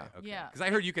 too, okay, yeah. Okay. Yeah. Because I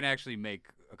heard you can actually make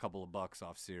a couple of bucks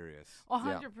off Sirius.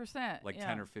 100%. Like yeah.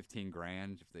 10 or 15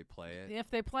 grand if they play it. If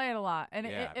they play it a lot. And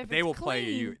Yeah, if but it's they will clean,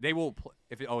 play you. They will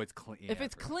if it's clean. If yeah,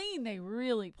 it's for- clean, they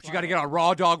really play. But you got to get on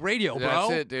Raw Dog Radio, bro.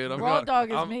 That's it, dude. Raw going- dog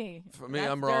is I'm- me. For me,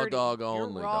 That's I'm raw dirty. dog You're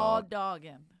only, raw dog.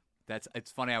 dogging.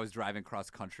 It's funny. I was driving cross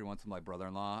country once with my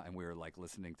brother-in-law, and we were like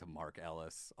listening to Mark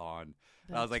Ellis on.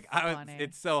 I was That's like, funny.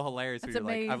 it's so hilarious. That's You're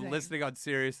like, I'm amazing. listening on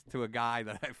Sirius to a guy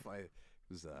that I find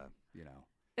was,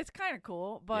 It's kind of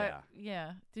cool, but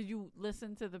yeah. Did you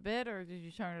listen to the bit or did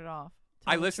you turn it off?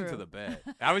 I listened to the bit.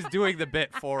 I was doing the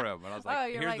bit for him, and I was like, oh,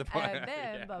 you're here's like, the point. and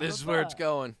then, yeah. blah, This is blah, where it's blah.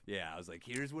 going. Yeah, I was like,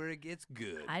 here's where it gets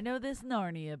good. I know this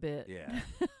Narnia bit. Yeah.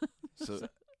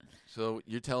 So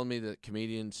you're telling me that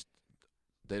comedians,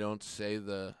 they don't say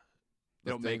the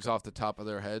don't make things off the top of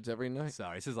their heads every night?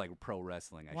 Sorry, this is like pro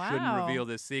wrestling. I Wow. shouldn't reveal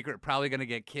this secret. Probably going to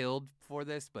get killed for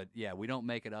this, but yeah, we don't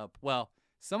make it up. Well,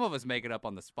 some of us make it up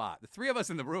on the spot. The three of us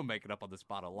in the room make it up on the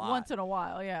spot a lot. Once in a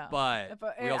while, yeah. but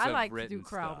we also I have like to written do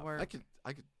crowd stuff. work.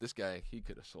 I could. This guy, he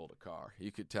could have sold a car.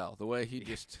 You could tell the way he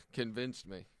just convinced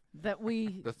me. That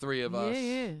we. The three of us.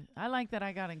 Yeah. I like that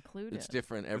I got included. It's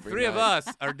different The every three of night. us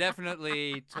are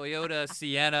definitely Toyota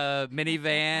Sienna minivan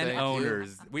Thank you.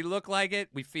 owners. We look like it.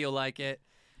 We feel like it.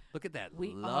 Look at that. We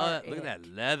are Look at that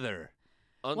it. leather.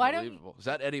 Why don't you- Unbelievable. Is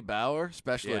that Eddie Bauer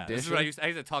special Yeah, this is edition? what I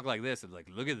used to talk like this. I'm like,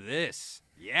 look at this.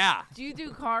 Yeah. Do you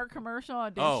do car commercial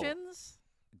auditions?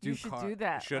 You should do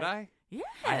that. Should Like, I? Yeah.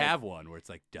 I have one where it's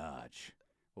like Dodge.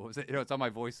 What was it? It's on my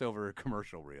voiceover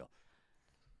commercial reel.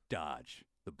 Dodge,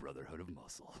 the Brotherhood of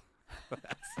Muscle.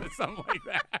 That's something like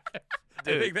that. I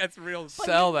Dude. think that's real.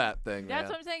 Sell that thing, That's man.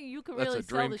 what I'm saying. You could That's really a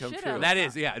sell dream the come shit true. out of That that.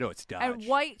 is, yeah, I know it's Dodge. And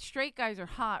white straight guys are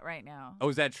hot right now. Oh,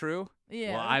 is that true?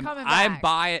 Yeah, Well, they're coming I'm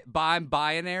back.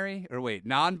 binary, or wait,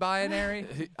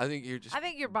 non-binary. I think you're just I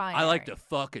think you're buying. I like to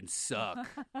fucking suck.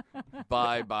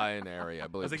 binary, I I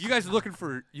believe. was like, you guys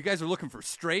are looking for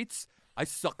straights. I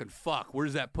suck and fuck. Where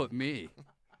does that put me?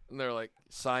 And they're like,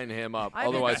 sign him up. I've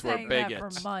Otherwise, been we're saying that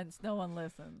bigots. for months. No one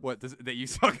listens. What that you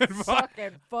suck and fuck? Suck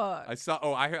and fuck. I saw.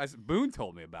 Oh, I Boone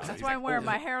told me about it. That's He's why like, I'm wearing "Oh,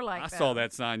 my hair like I that. saw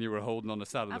that sign you were holding on the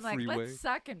side of I'm the like, freeway. let's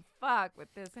suck and fuck with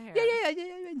this hair.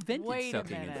 I invented Wait a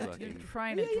sucking minute. and You're fucking.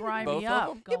 trying to dry Both me of up.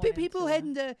 them? going people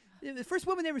into hadn't. The first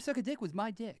woman they ever suck a dick was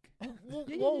my dick.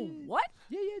 Whoa, what?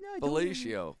 Yeah, no. I told her-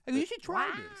 Bellatio. I go, you should try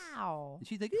this. Wow. And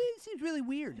she's like, it seems really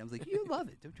weird. And I was like, you love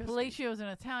it. Don't trust me. Fellatio is an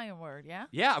Italian word, yeah?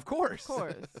 Yeah, of course. Of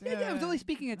course. Yeah, I was only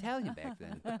speaking Italian back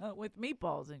then. With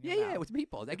meatballs in Yeah, your yeah, mouth. with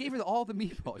meatballs. I gave her all the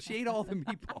meatballs. She ate all the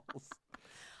meatballs.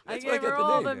 I That's where I gave her got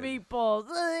the all name. the meatballs.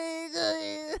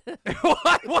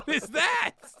 What is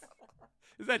that?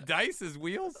 Is that Dice's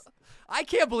Wheels? I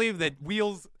can't believe that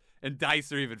Wheels and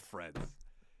Dice are even friends.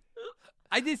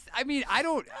 I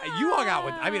don't. You hung out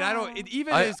with. I don't.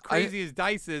 Even I- as crazy as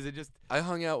Dice is, it just. I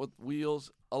hung out with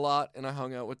Wheels a lot, and I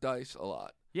hung out with Dice a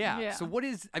lot. Yeah. Yeah. So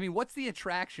what's the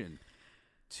attraction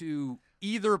to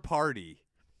either party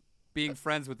being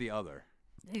friends with the other?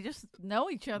 They just know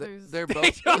each other's They're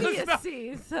both.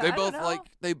 idiocies. I They don't both know.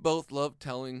 They both love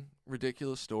telling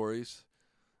ridiculous stories,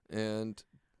 and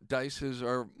Dices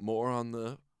are more on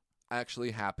the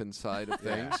actually happen side of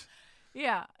things.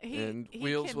 Yeah. And he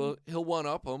Wheels can- he'll one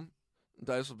up them.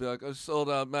 Dice will be like, I sold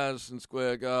out Madison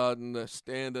Square Garden,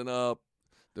 standing up,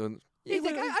 doing. He's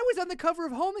like, I was on the cover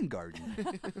of Home and Garden.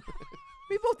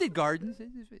 We both did gardens.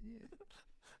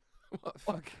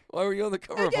 Fuck. Why were you on the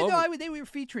cover of Home? No, they were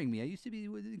featuring me. I used to be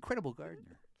an incredible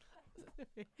gardener.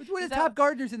 I was one of the that- top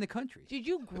gardeners in the country. Did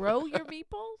you grow your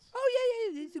meatballs? Oh,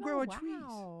 yeah. They used to grow Oh, on trees.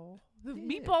 wow. The Yeah.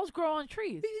 meatballs grow on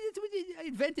trees. I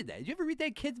invented that. Did you ever read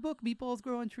that kid's book, Meatballs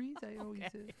Grow on Trees?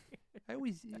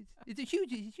 It's a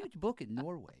huge book in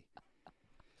Norway.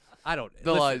 I don't.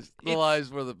 The listen, lies. The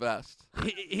lies were the best.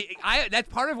 That's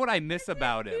part of what I miss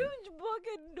about him. Huge book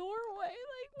in Norway.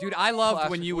 Like, Dude, I loved when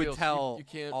Classic you would Wheels. tell You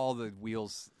can't- all the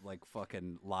Wheels like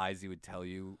fucking lies he would tell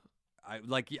you. I mean,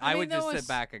 would there just was- sit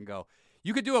back and go.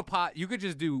 You could do you could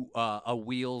just do a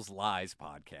Wheels lies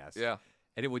podcast. Yeah.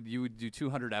 And you would do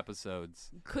 200 episodes.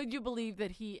 could you believe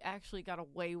that he actually got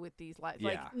away with these lies? Yeah.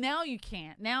 Like now you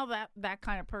can't. Now that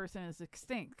kind of person is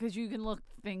extinct because you can look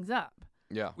things up.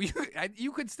 Yeah.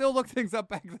 You could still look things up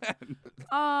back then.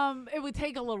 It would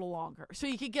take a little longer, so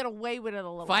you could get away with it a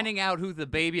little. Finding out who the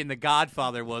baby and the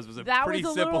Godfather was a that pretty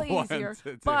was a simple little one easier.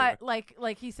 to do. But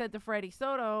like he said to Freddie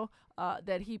Soto,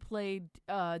 that he played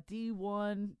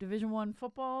D1 Division I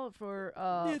football for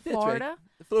that's Florida,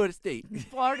 Florida State.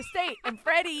 Florida State, and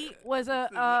Freddie was a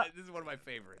this is one of my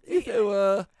favorites.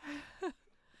 So,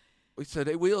 We said,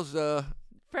 hey, Wheels,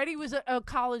 Freddie was a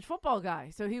college football guy,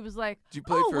 so he was like, did you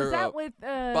play "Oh, for was that with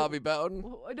Bobby Bowden?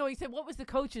 No, he said, "What was the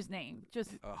coach's name?"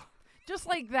 Just Oh.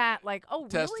 like that, like, "Oh,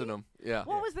 Testing really? him. Yeah.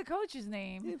 What was the coach's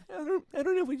name?" I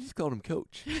don't know if we just called him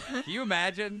Coach. Can you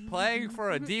imagine playing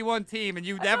for a D1 team and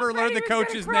you I never thought learned the Freddie was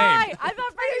coach's gonna cry. name? I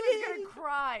thought Freddie was gonna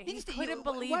cry. He just- couldn't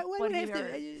believe why what would I he have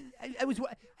heard. to?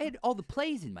 I had all the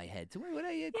plays in my head, so why would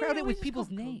I crowd Yeah, it we with just people's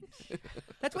call names?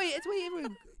 That's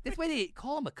why they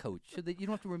call him a coach, so that you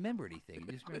don't have to remember anything.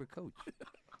 You just remember coach.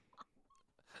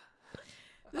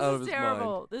 This Out of is his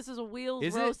terrible. This is a Wheels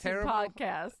Is it roasted terrible?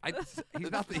 podcast.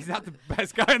 He's not the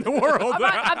best guy in the world.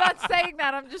 I'm not saying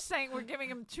that. I'm just saying we're giving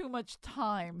him too much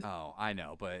time. Oh, I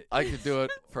know, but I could do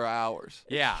it for hours.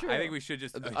 yeah, True. I think we should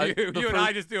just I- you the and I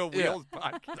first- just do a yeah. Wheels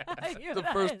podcast. The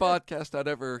first podcast I'd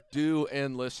ever do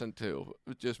and listen to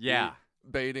would just Yeah.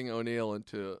 be baiting O'Neill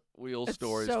into Wheel It's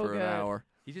stories so for good. an hour.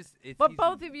 But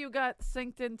both of you got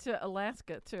synced into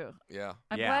Alaska too. Yeah.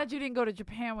 I'm Yeah. glad you didn't go to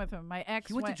Japan with him. My ex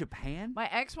You went to Japan? My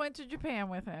ex went to Japan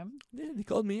with him. Yeah, they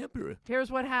called me Emperor. Here's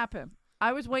what happened.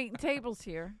 I was waiting tables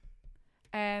here,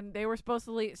 and they were supposed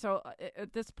to leave. So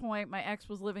at this point, my ex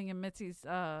was living in Mitzi's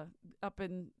up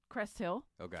in Crest Hill.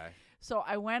 Okay. So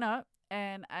I went up,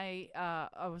 and I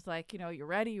was like, you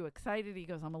ready? You excited? He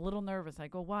goes, I'm a little nervous. I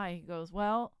go, why? He goes,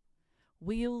 well,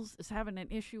 Wheels is having an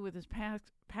issue with his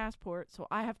passport, so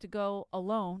I have to go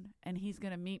alone, and he's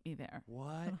going to meet me there. What?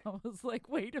 I was like,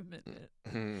 wait a minute.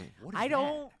 What is I that?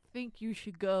 don't think you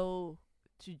should go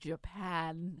to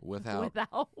Japan Without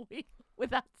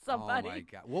without somebody. Oh my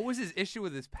god. What was his issue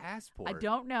with his passport? I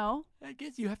don't know. I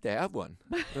guess you have to have one.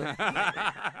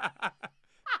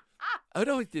 I'd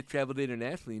always just traveled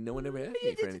internationally. No one ever asked me They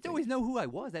for just anything. always know who I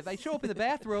was. If I show up in the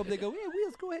bathrobe, they go, "Yeah,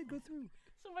 Wheels, go ahead, go through."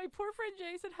 So my poor friend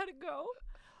Jason had to go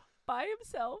by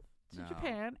himself to No.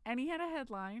 Japan, and he had a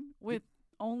headline with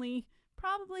only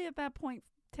probably at that point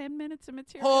 10 minutes of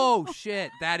material. Oh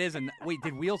shit! That is wait.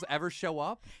 Did Wheels ever show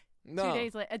up? No. 2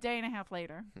 days later, a day and a half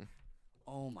later,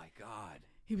 Oh my god.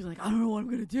 he was like, "I don't know what I'm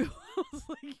gonna do." I was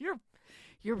like,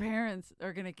 "Your parents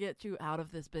are gonna get you out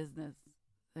of this business.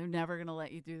 They're never gonna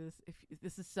let you do this. If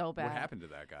this is so bad." What happened to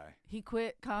that guy? He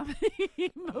quit comedy.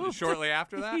 He moved. Shortly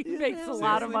after that? He makes a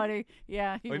lot of Seriously? money.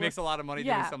 Yeah. He makes a lot of money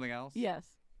Yeah. doing something else? Yes.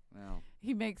 No.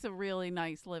 He makes a really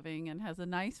nice living and has a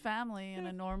nice family in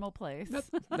a normal place.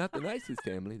 Not the nicest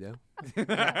family, though.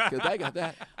 Because I got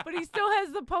that. But he still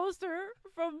has the poster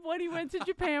from when he went to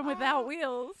Japan without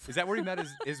Wheels. Is that where he met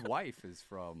his wife? Is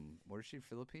from, where is she,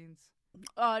 Philippines?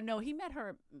 No, he met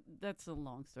her. That's a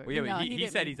long story. Well, yeah, No, but he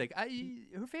didn't said, meet- he's like,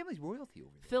 Her family's royalty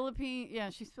over there. Philippine. Yeah,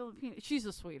 she's Filipino. She's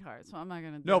a sweetheart, so I'm not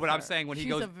gonna. no, diss but I'm her. saying when he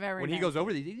She's goes a very when he nice goes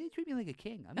over They, there, they treat me like a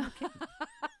king. I'm not a king.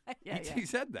 yeah, he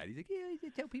said that. He's like, yeah, you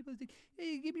tell people, he's like,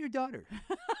 hey, give me your daughter.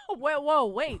 Whoa,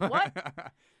 wait, what?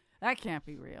 That can't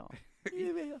be real.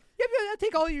 Yeah, I'll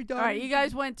take all your daughters. All right, you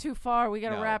guys went too far. We got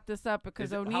to No. wrap this up because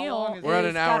Is it- how O'Neill long is We're at is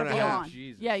an hour gotta and a be half. on.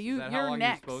 Jesus. Yeah, Is that how you're long you're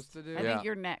next. supposed to do? I Yeah. think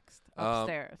you're next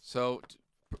upstairs. So,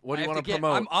 what do I you have want to get-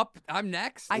 promote? I'm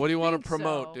next. I What do you wanna think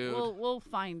promote, so. dude? We'll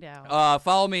find out.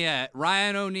 Follow me at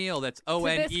Ryan O'Neill. That's this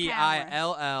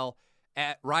ONEILL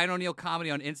at Ryan O'Neill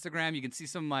Comedy on Instagram. You can see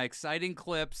some of my exciting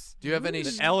clips. Do you have any?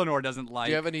 that Eleanor doesn't like.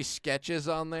 Do you have any sketches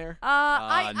on there?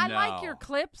 I like no. your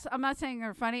clips. I'm not saying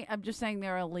they're funny. I'm just saying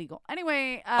they're illegal.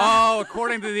 Anyway. Oh,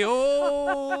 according to the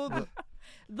old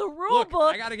the rule look,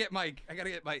 book. I gotta get my.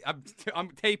 I'm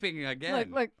taping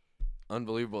again. Look.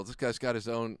 Unbelievable. This guy's got his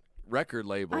own record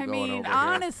label I going mean, over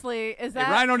honestly, is Hey, that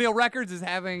Ryan O'Neill Records is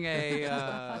having a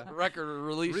here. Record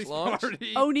release launch.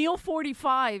 party. O'Neill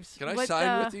 45s? Can I What,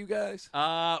 sign with you guys?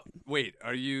 Wait,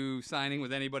 are you signing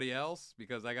with anybody else?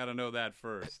 Because I gotta know that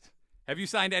first. Have you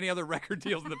signed any other record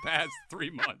deals in the past 3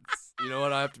 months? You know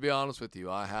what? I have to be honest with you.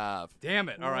 I have. Damn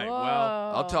it! All right, Whoa.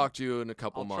 well, I'll talk to you in a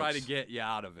couple I'll months. try to get you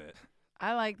out of it.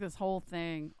 I like this whole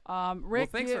thing. Rick, Well,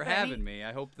 thanks do you for have having any- me.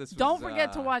 I hope this. Don't was,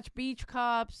 forget to watch Beach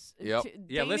Cops. Yep.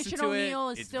 Yeah, Danish listen and to O'Neill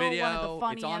it. is It's still video. one of the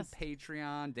It's on funniest.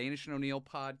 Patreon. Danish and O'Neill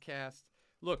podcast.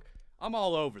 Look, I'm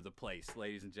all over the place,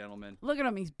 ladies and gentlemen. Look at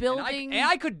him. He's And building.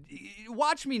 I could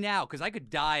watch me now because I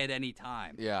could die at any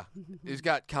time. Yeah. He's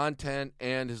got content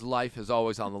and his life is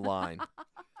always on the line.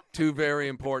 Two very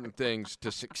important things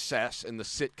to success in the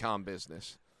sitcom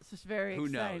business. This is very Who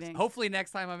knows? exciting. Hopefully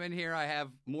next time I'm in here, I have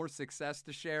more success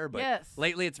to share. But Yes.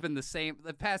 lately it's been the same.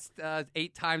 The past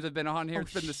 8 times I've been on here, Oh,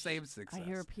 it's been the same success. I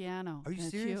hear a piano. Are you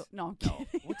That's serious? No, I'm No.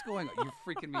 kidding. What's going on? You're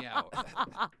freaking me out.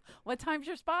 What time's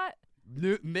your spot?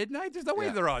 Midnight? There's no way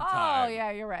Yeah. they're on Oh, time.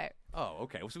 yeah, you're right. Oh,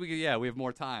 okay. So we have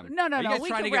more time. No, Are you guys we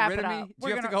trying can to get wrap rid it of up. me? Do We're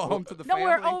you have to gonna- go home to the No, family?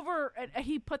 we're over.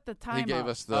 He put the time gave up,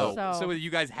 us the- Oh, so, so you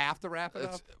guys have to wrap it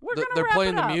up? We're Th- gonna They're wrap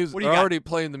playing it the up. music. What do They're you got? already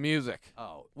playing the music.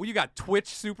 Oh, well, you got Twitch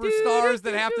superstars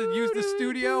that have to use the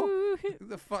studio? Who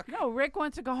the fuck? No, Rick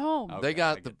wants to go home. Okay, They I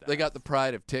got get they that. got the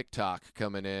pride of TikTok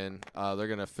coming in. They're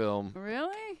gonna film,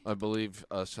 Really? I believe,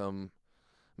 some.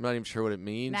 I'm not even sure what it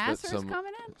means, but Nasser's some.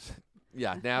 coming in?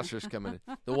 Yeah, Nasser's coming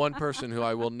in. The one person who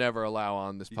I will never allow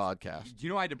on this podcast. You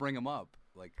know I had to bring him up.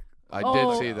 Like, I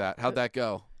Oh. did see that. How'd that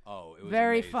go? oh, it was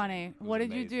Very amazing. funny. It was What did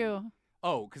you amazing. do?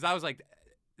 Oh, because I was like,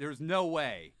 there's no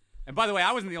way. And by the way,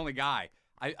 I wasn't the only guy.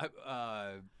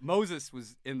 Moses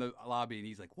was in the lobby, and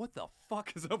he's like, "What the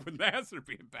fuck is up with Nasser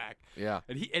being back?" Yeah.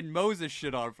 And Moses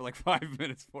shit on him for like 5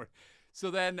 minutes for it.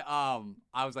 So then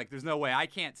I was like, "There's no way. I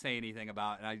can't say anything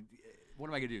about it." And what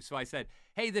am I gonna do? So I said,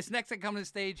 "Hey, this next guy coming to the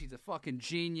stage, he's a fucking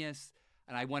genius."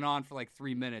 And I went on for like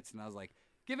 3 minutes, and I was like,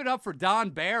 "Give it up for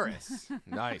Don Barris."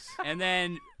 Nice. And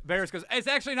then Barris goes, "It's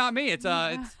actually not me. It's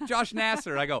Josh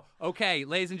Nasser." I go, "Okay,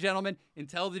 ladies and gentlemen,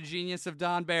 until the genius of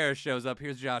Don Barris shows up,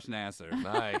 here's Josh Nasser."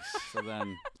 Nice. So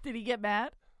then, Did he get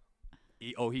mad?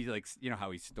 he like, you know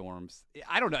how he storms.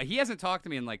 I don't know. He hasn't talked to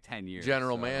me in like 10 years.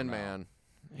 General so I don't know. Man.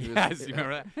 He was- Yes, you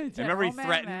remember that? And remember he General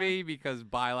threatened Man. me because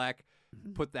Bilak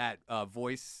put that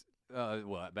voice,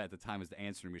 well, at the time it was the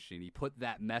answering machine. He put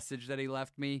that message that he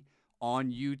left me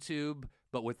on YouTube,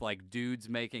 but with like dudes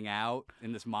making out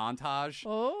in this montage.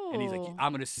 Oh. And he's like,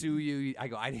 "I'm gonna sue you." I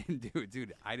go, "I didn't do it,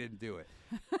 dude. I didn't do it.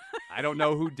 I don't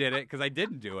know who did it because I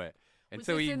didn't do it." And was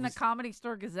so this he in was, the Comedy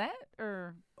Store Gazette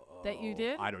or that you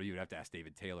did? I don't. You'd have to ask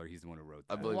David Taylor. He's the one who wrote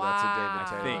that. I believe Wow.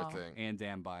 that's a I David think, Taylor thing. and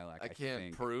Dan Bilak. I can't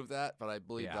think. prove that, but I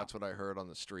believe Yeah. that's what I heard on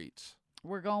the streets.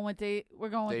 We're going with We're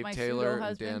going with Dave my Taylor pseudo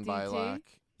and Dan husband Bilak.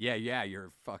 Yeah, you're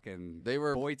fucking. They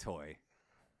were- boy toy.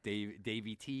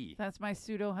 Davey T. That's my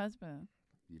pseudo husband.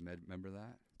 You remember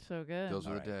that? So good. Those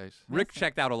were the Alright. days. Rick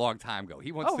checked out a long time ago.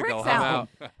 He wants Oh, to go Rick's home.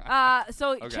 out.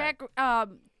 So Okay. check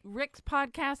Rick's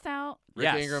podcast out. Rick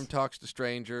Yes. Ingram talks to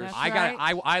strangers. That's I got.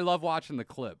 right. I love watching the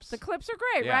clips. The clips are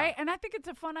great, Yeah. right? And I think it's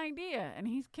a fun idea, and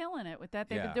he's killing it with that.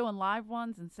 They've Yeah. been doing live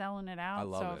ones and selling it out. I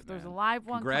love so it, if there's man. a live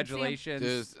one,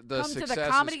 Congratulations. The come to success the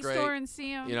Comedy is great. Store and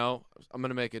see him You know, I'm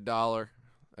gonna make $1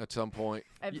 at some point.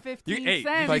 at You- 15 hey,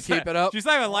 cents. If I keep it up, Did you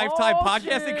sign a lifetime Oh,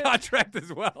 podcasting shit. contract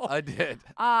as well? I did.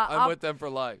 I'm I'll, with them for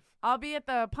life. I'll be at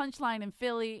the Punchline in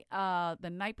Philly the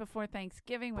night before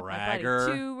Thanksgiving with Bragger.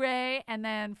 my buddy Ray, and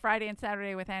then Friday and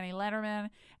Saturday with Annie Letterman.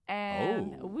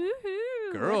 And Oh.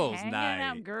 woohoo, we're Girls' hanging night.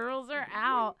 out. Girls are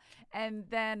out. And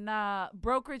then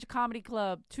Brokerage Comedy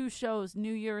Club, 2 shows,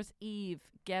 New Year's Eve.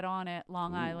 Get on it,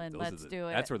 Long Ooh, Island. those are Let's the- do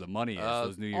it. That's where the money is.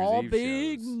 Those New Year's all Eve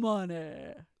big shows.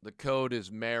 money. The code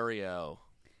is Mario.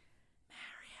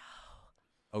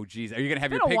 Oh, geez. Are you going to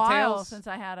have It's your been a while pigtails? since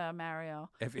I had a Mario.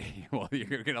 Well, you're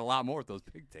going to get a lot more with those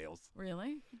pigtails.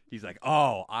 Really? He's like,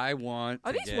 "Oh, I want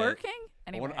Are to these get- working?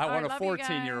 Anyway, I want a love you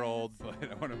 14-year-old, guys.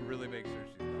 but I want to really make sure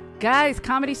she's not." Guys,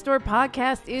 Comedy Store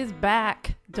Podcast is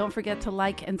back. Don't forget to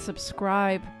like and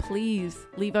subscribe. Please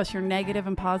leave us your negative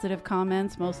and positive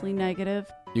comments, mostly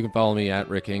negative. You can follow me at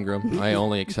Rick Ingram. I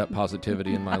only accept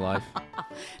positivity in my life.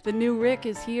 The new Rick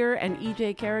is here, and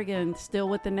EJ Kerrigan still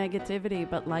with the negativity,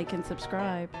 but like and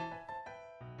subscribe.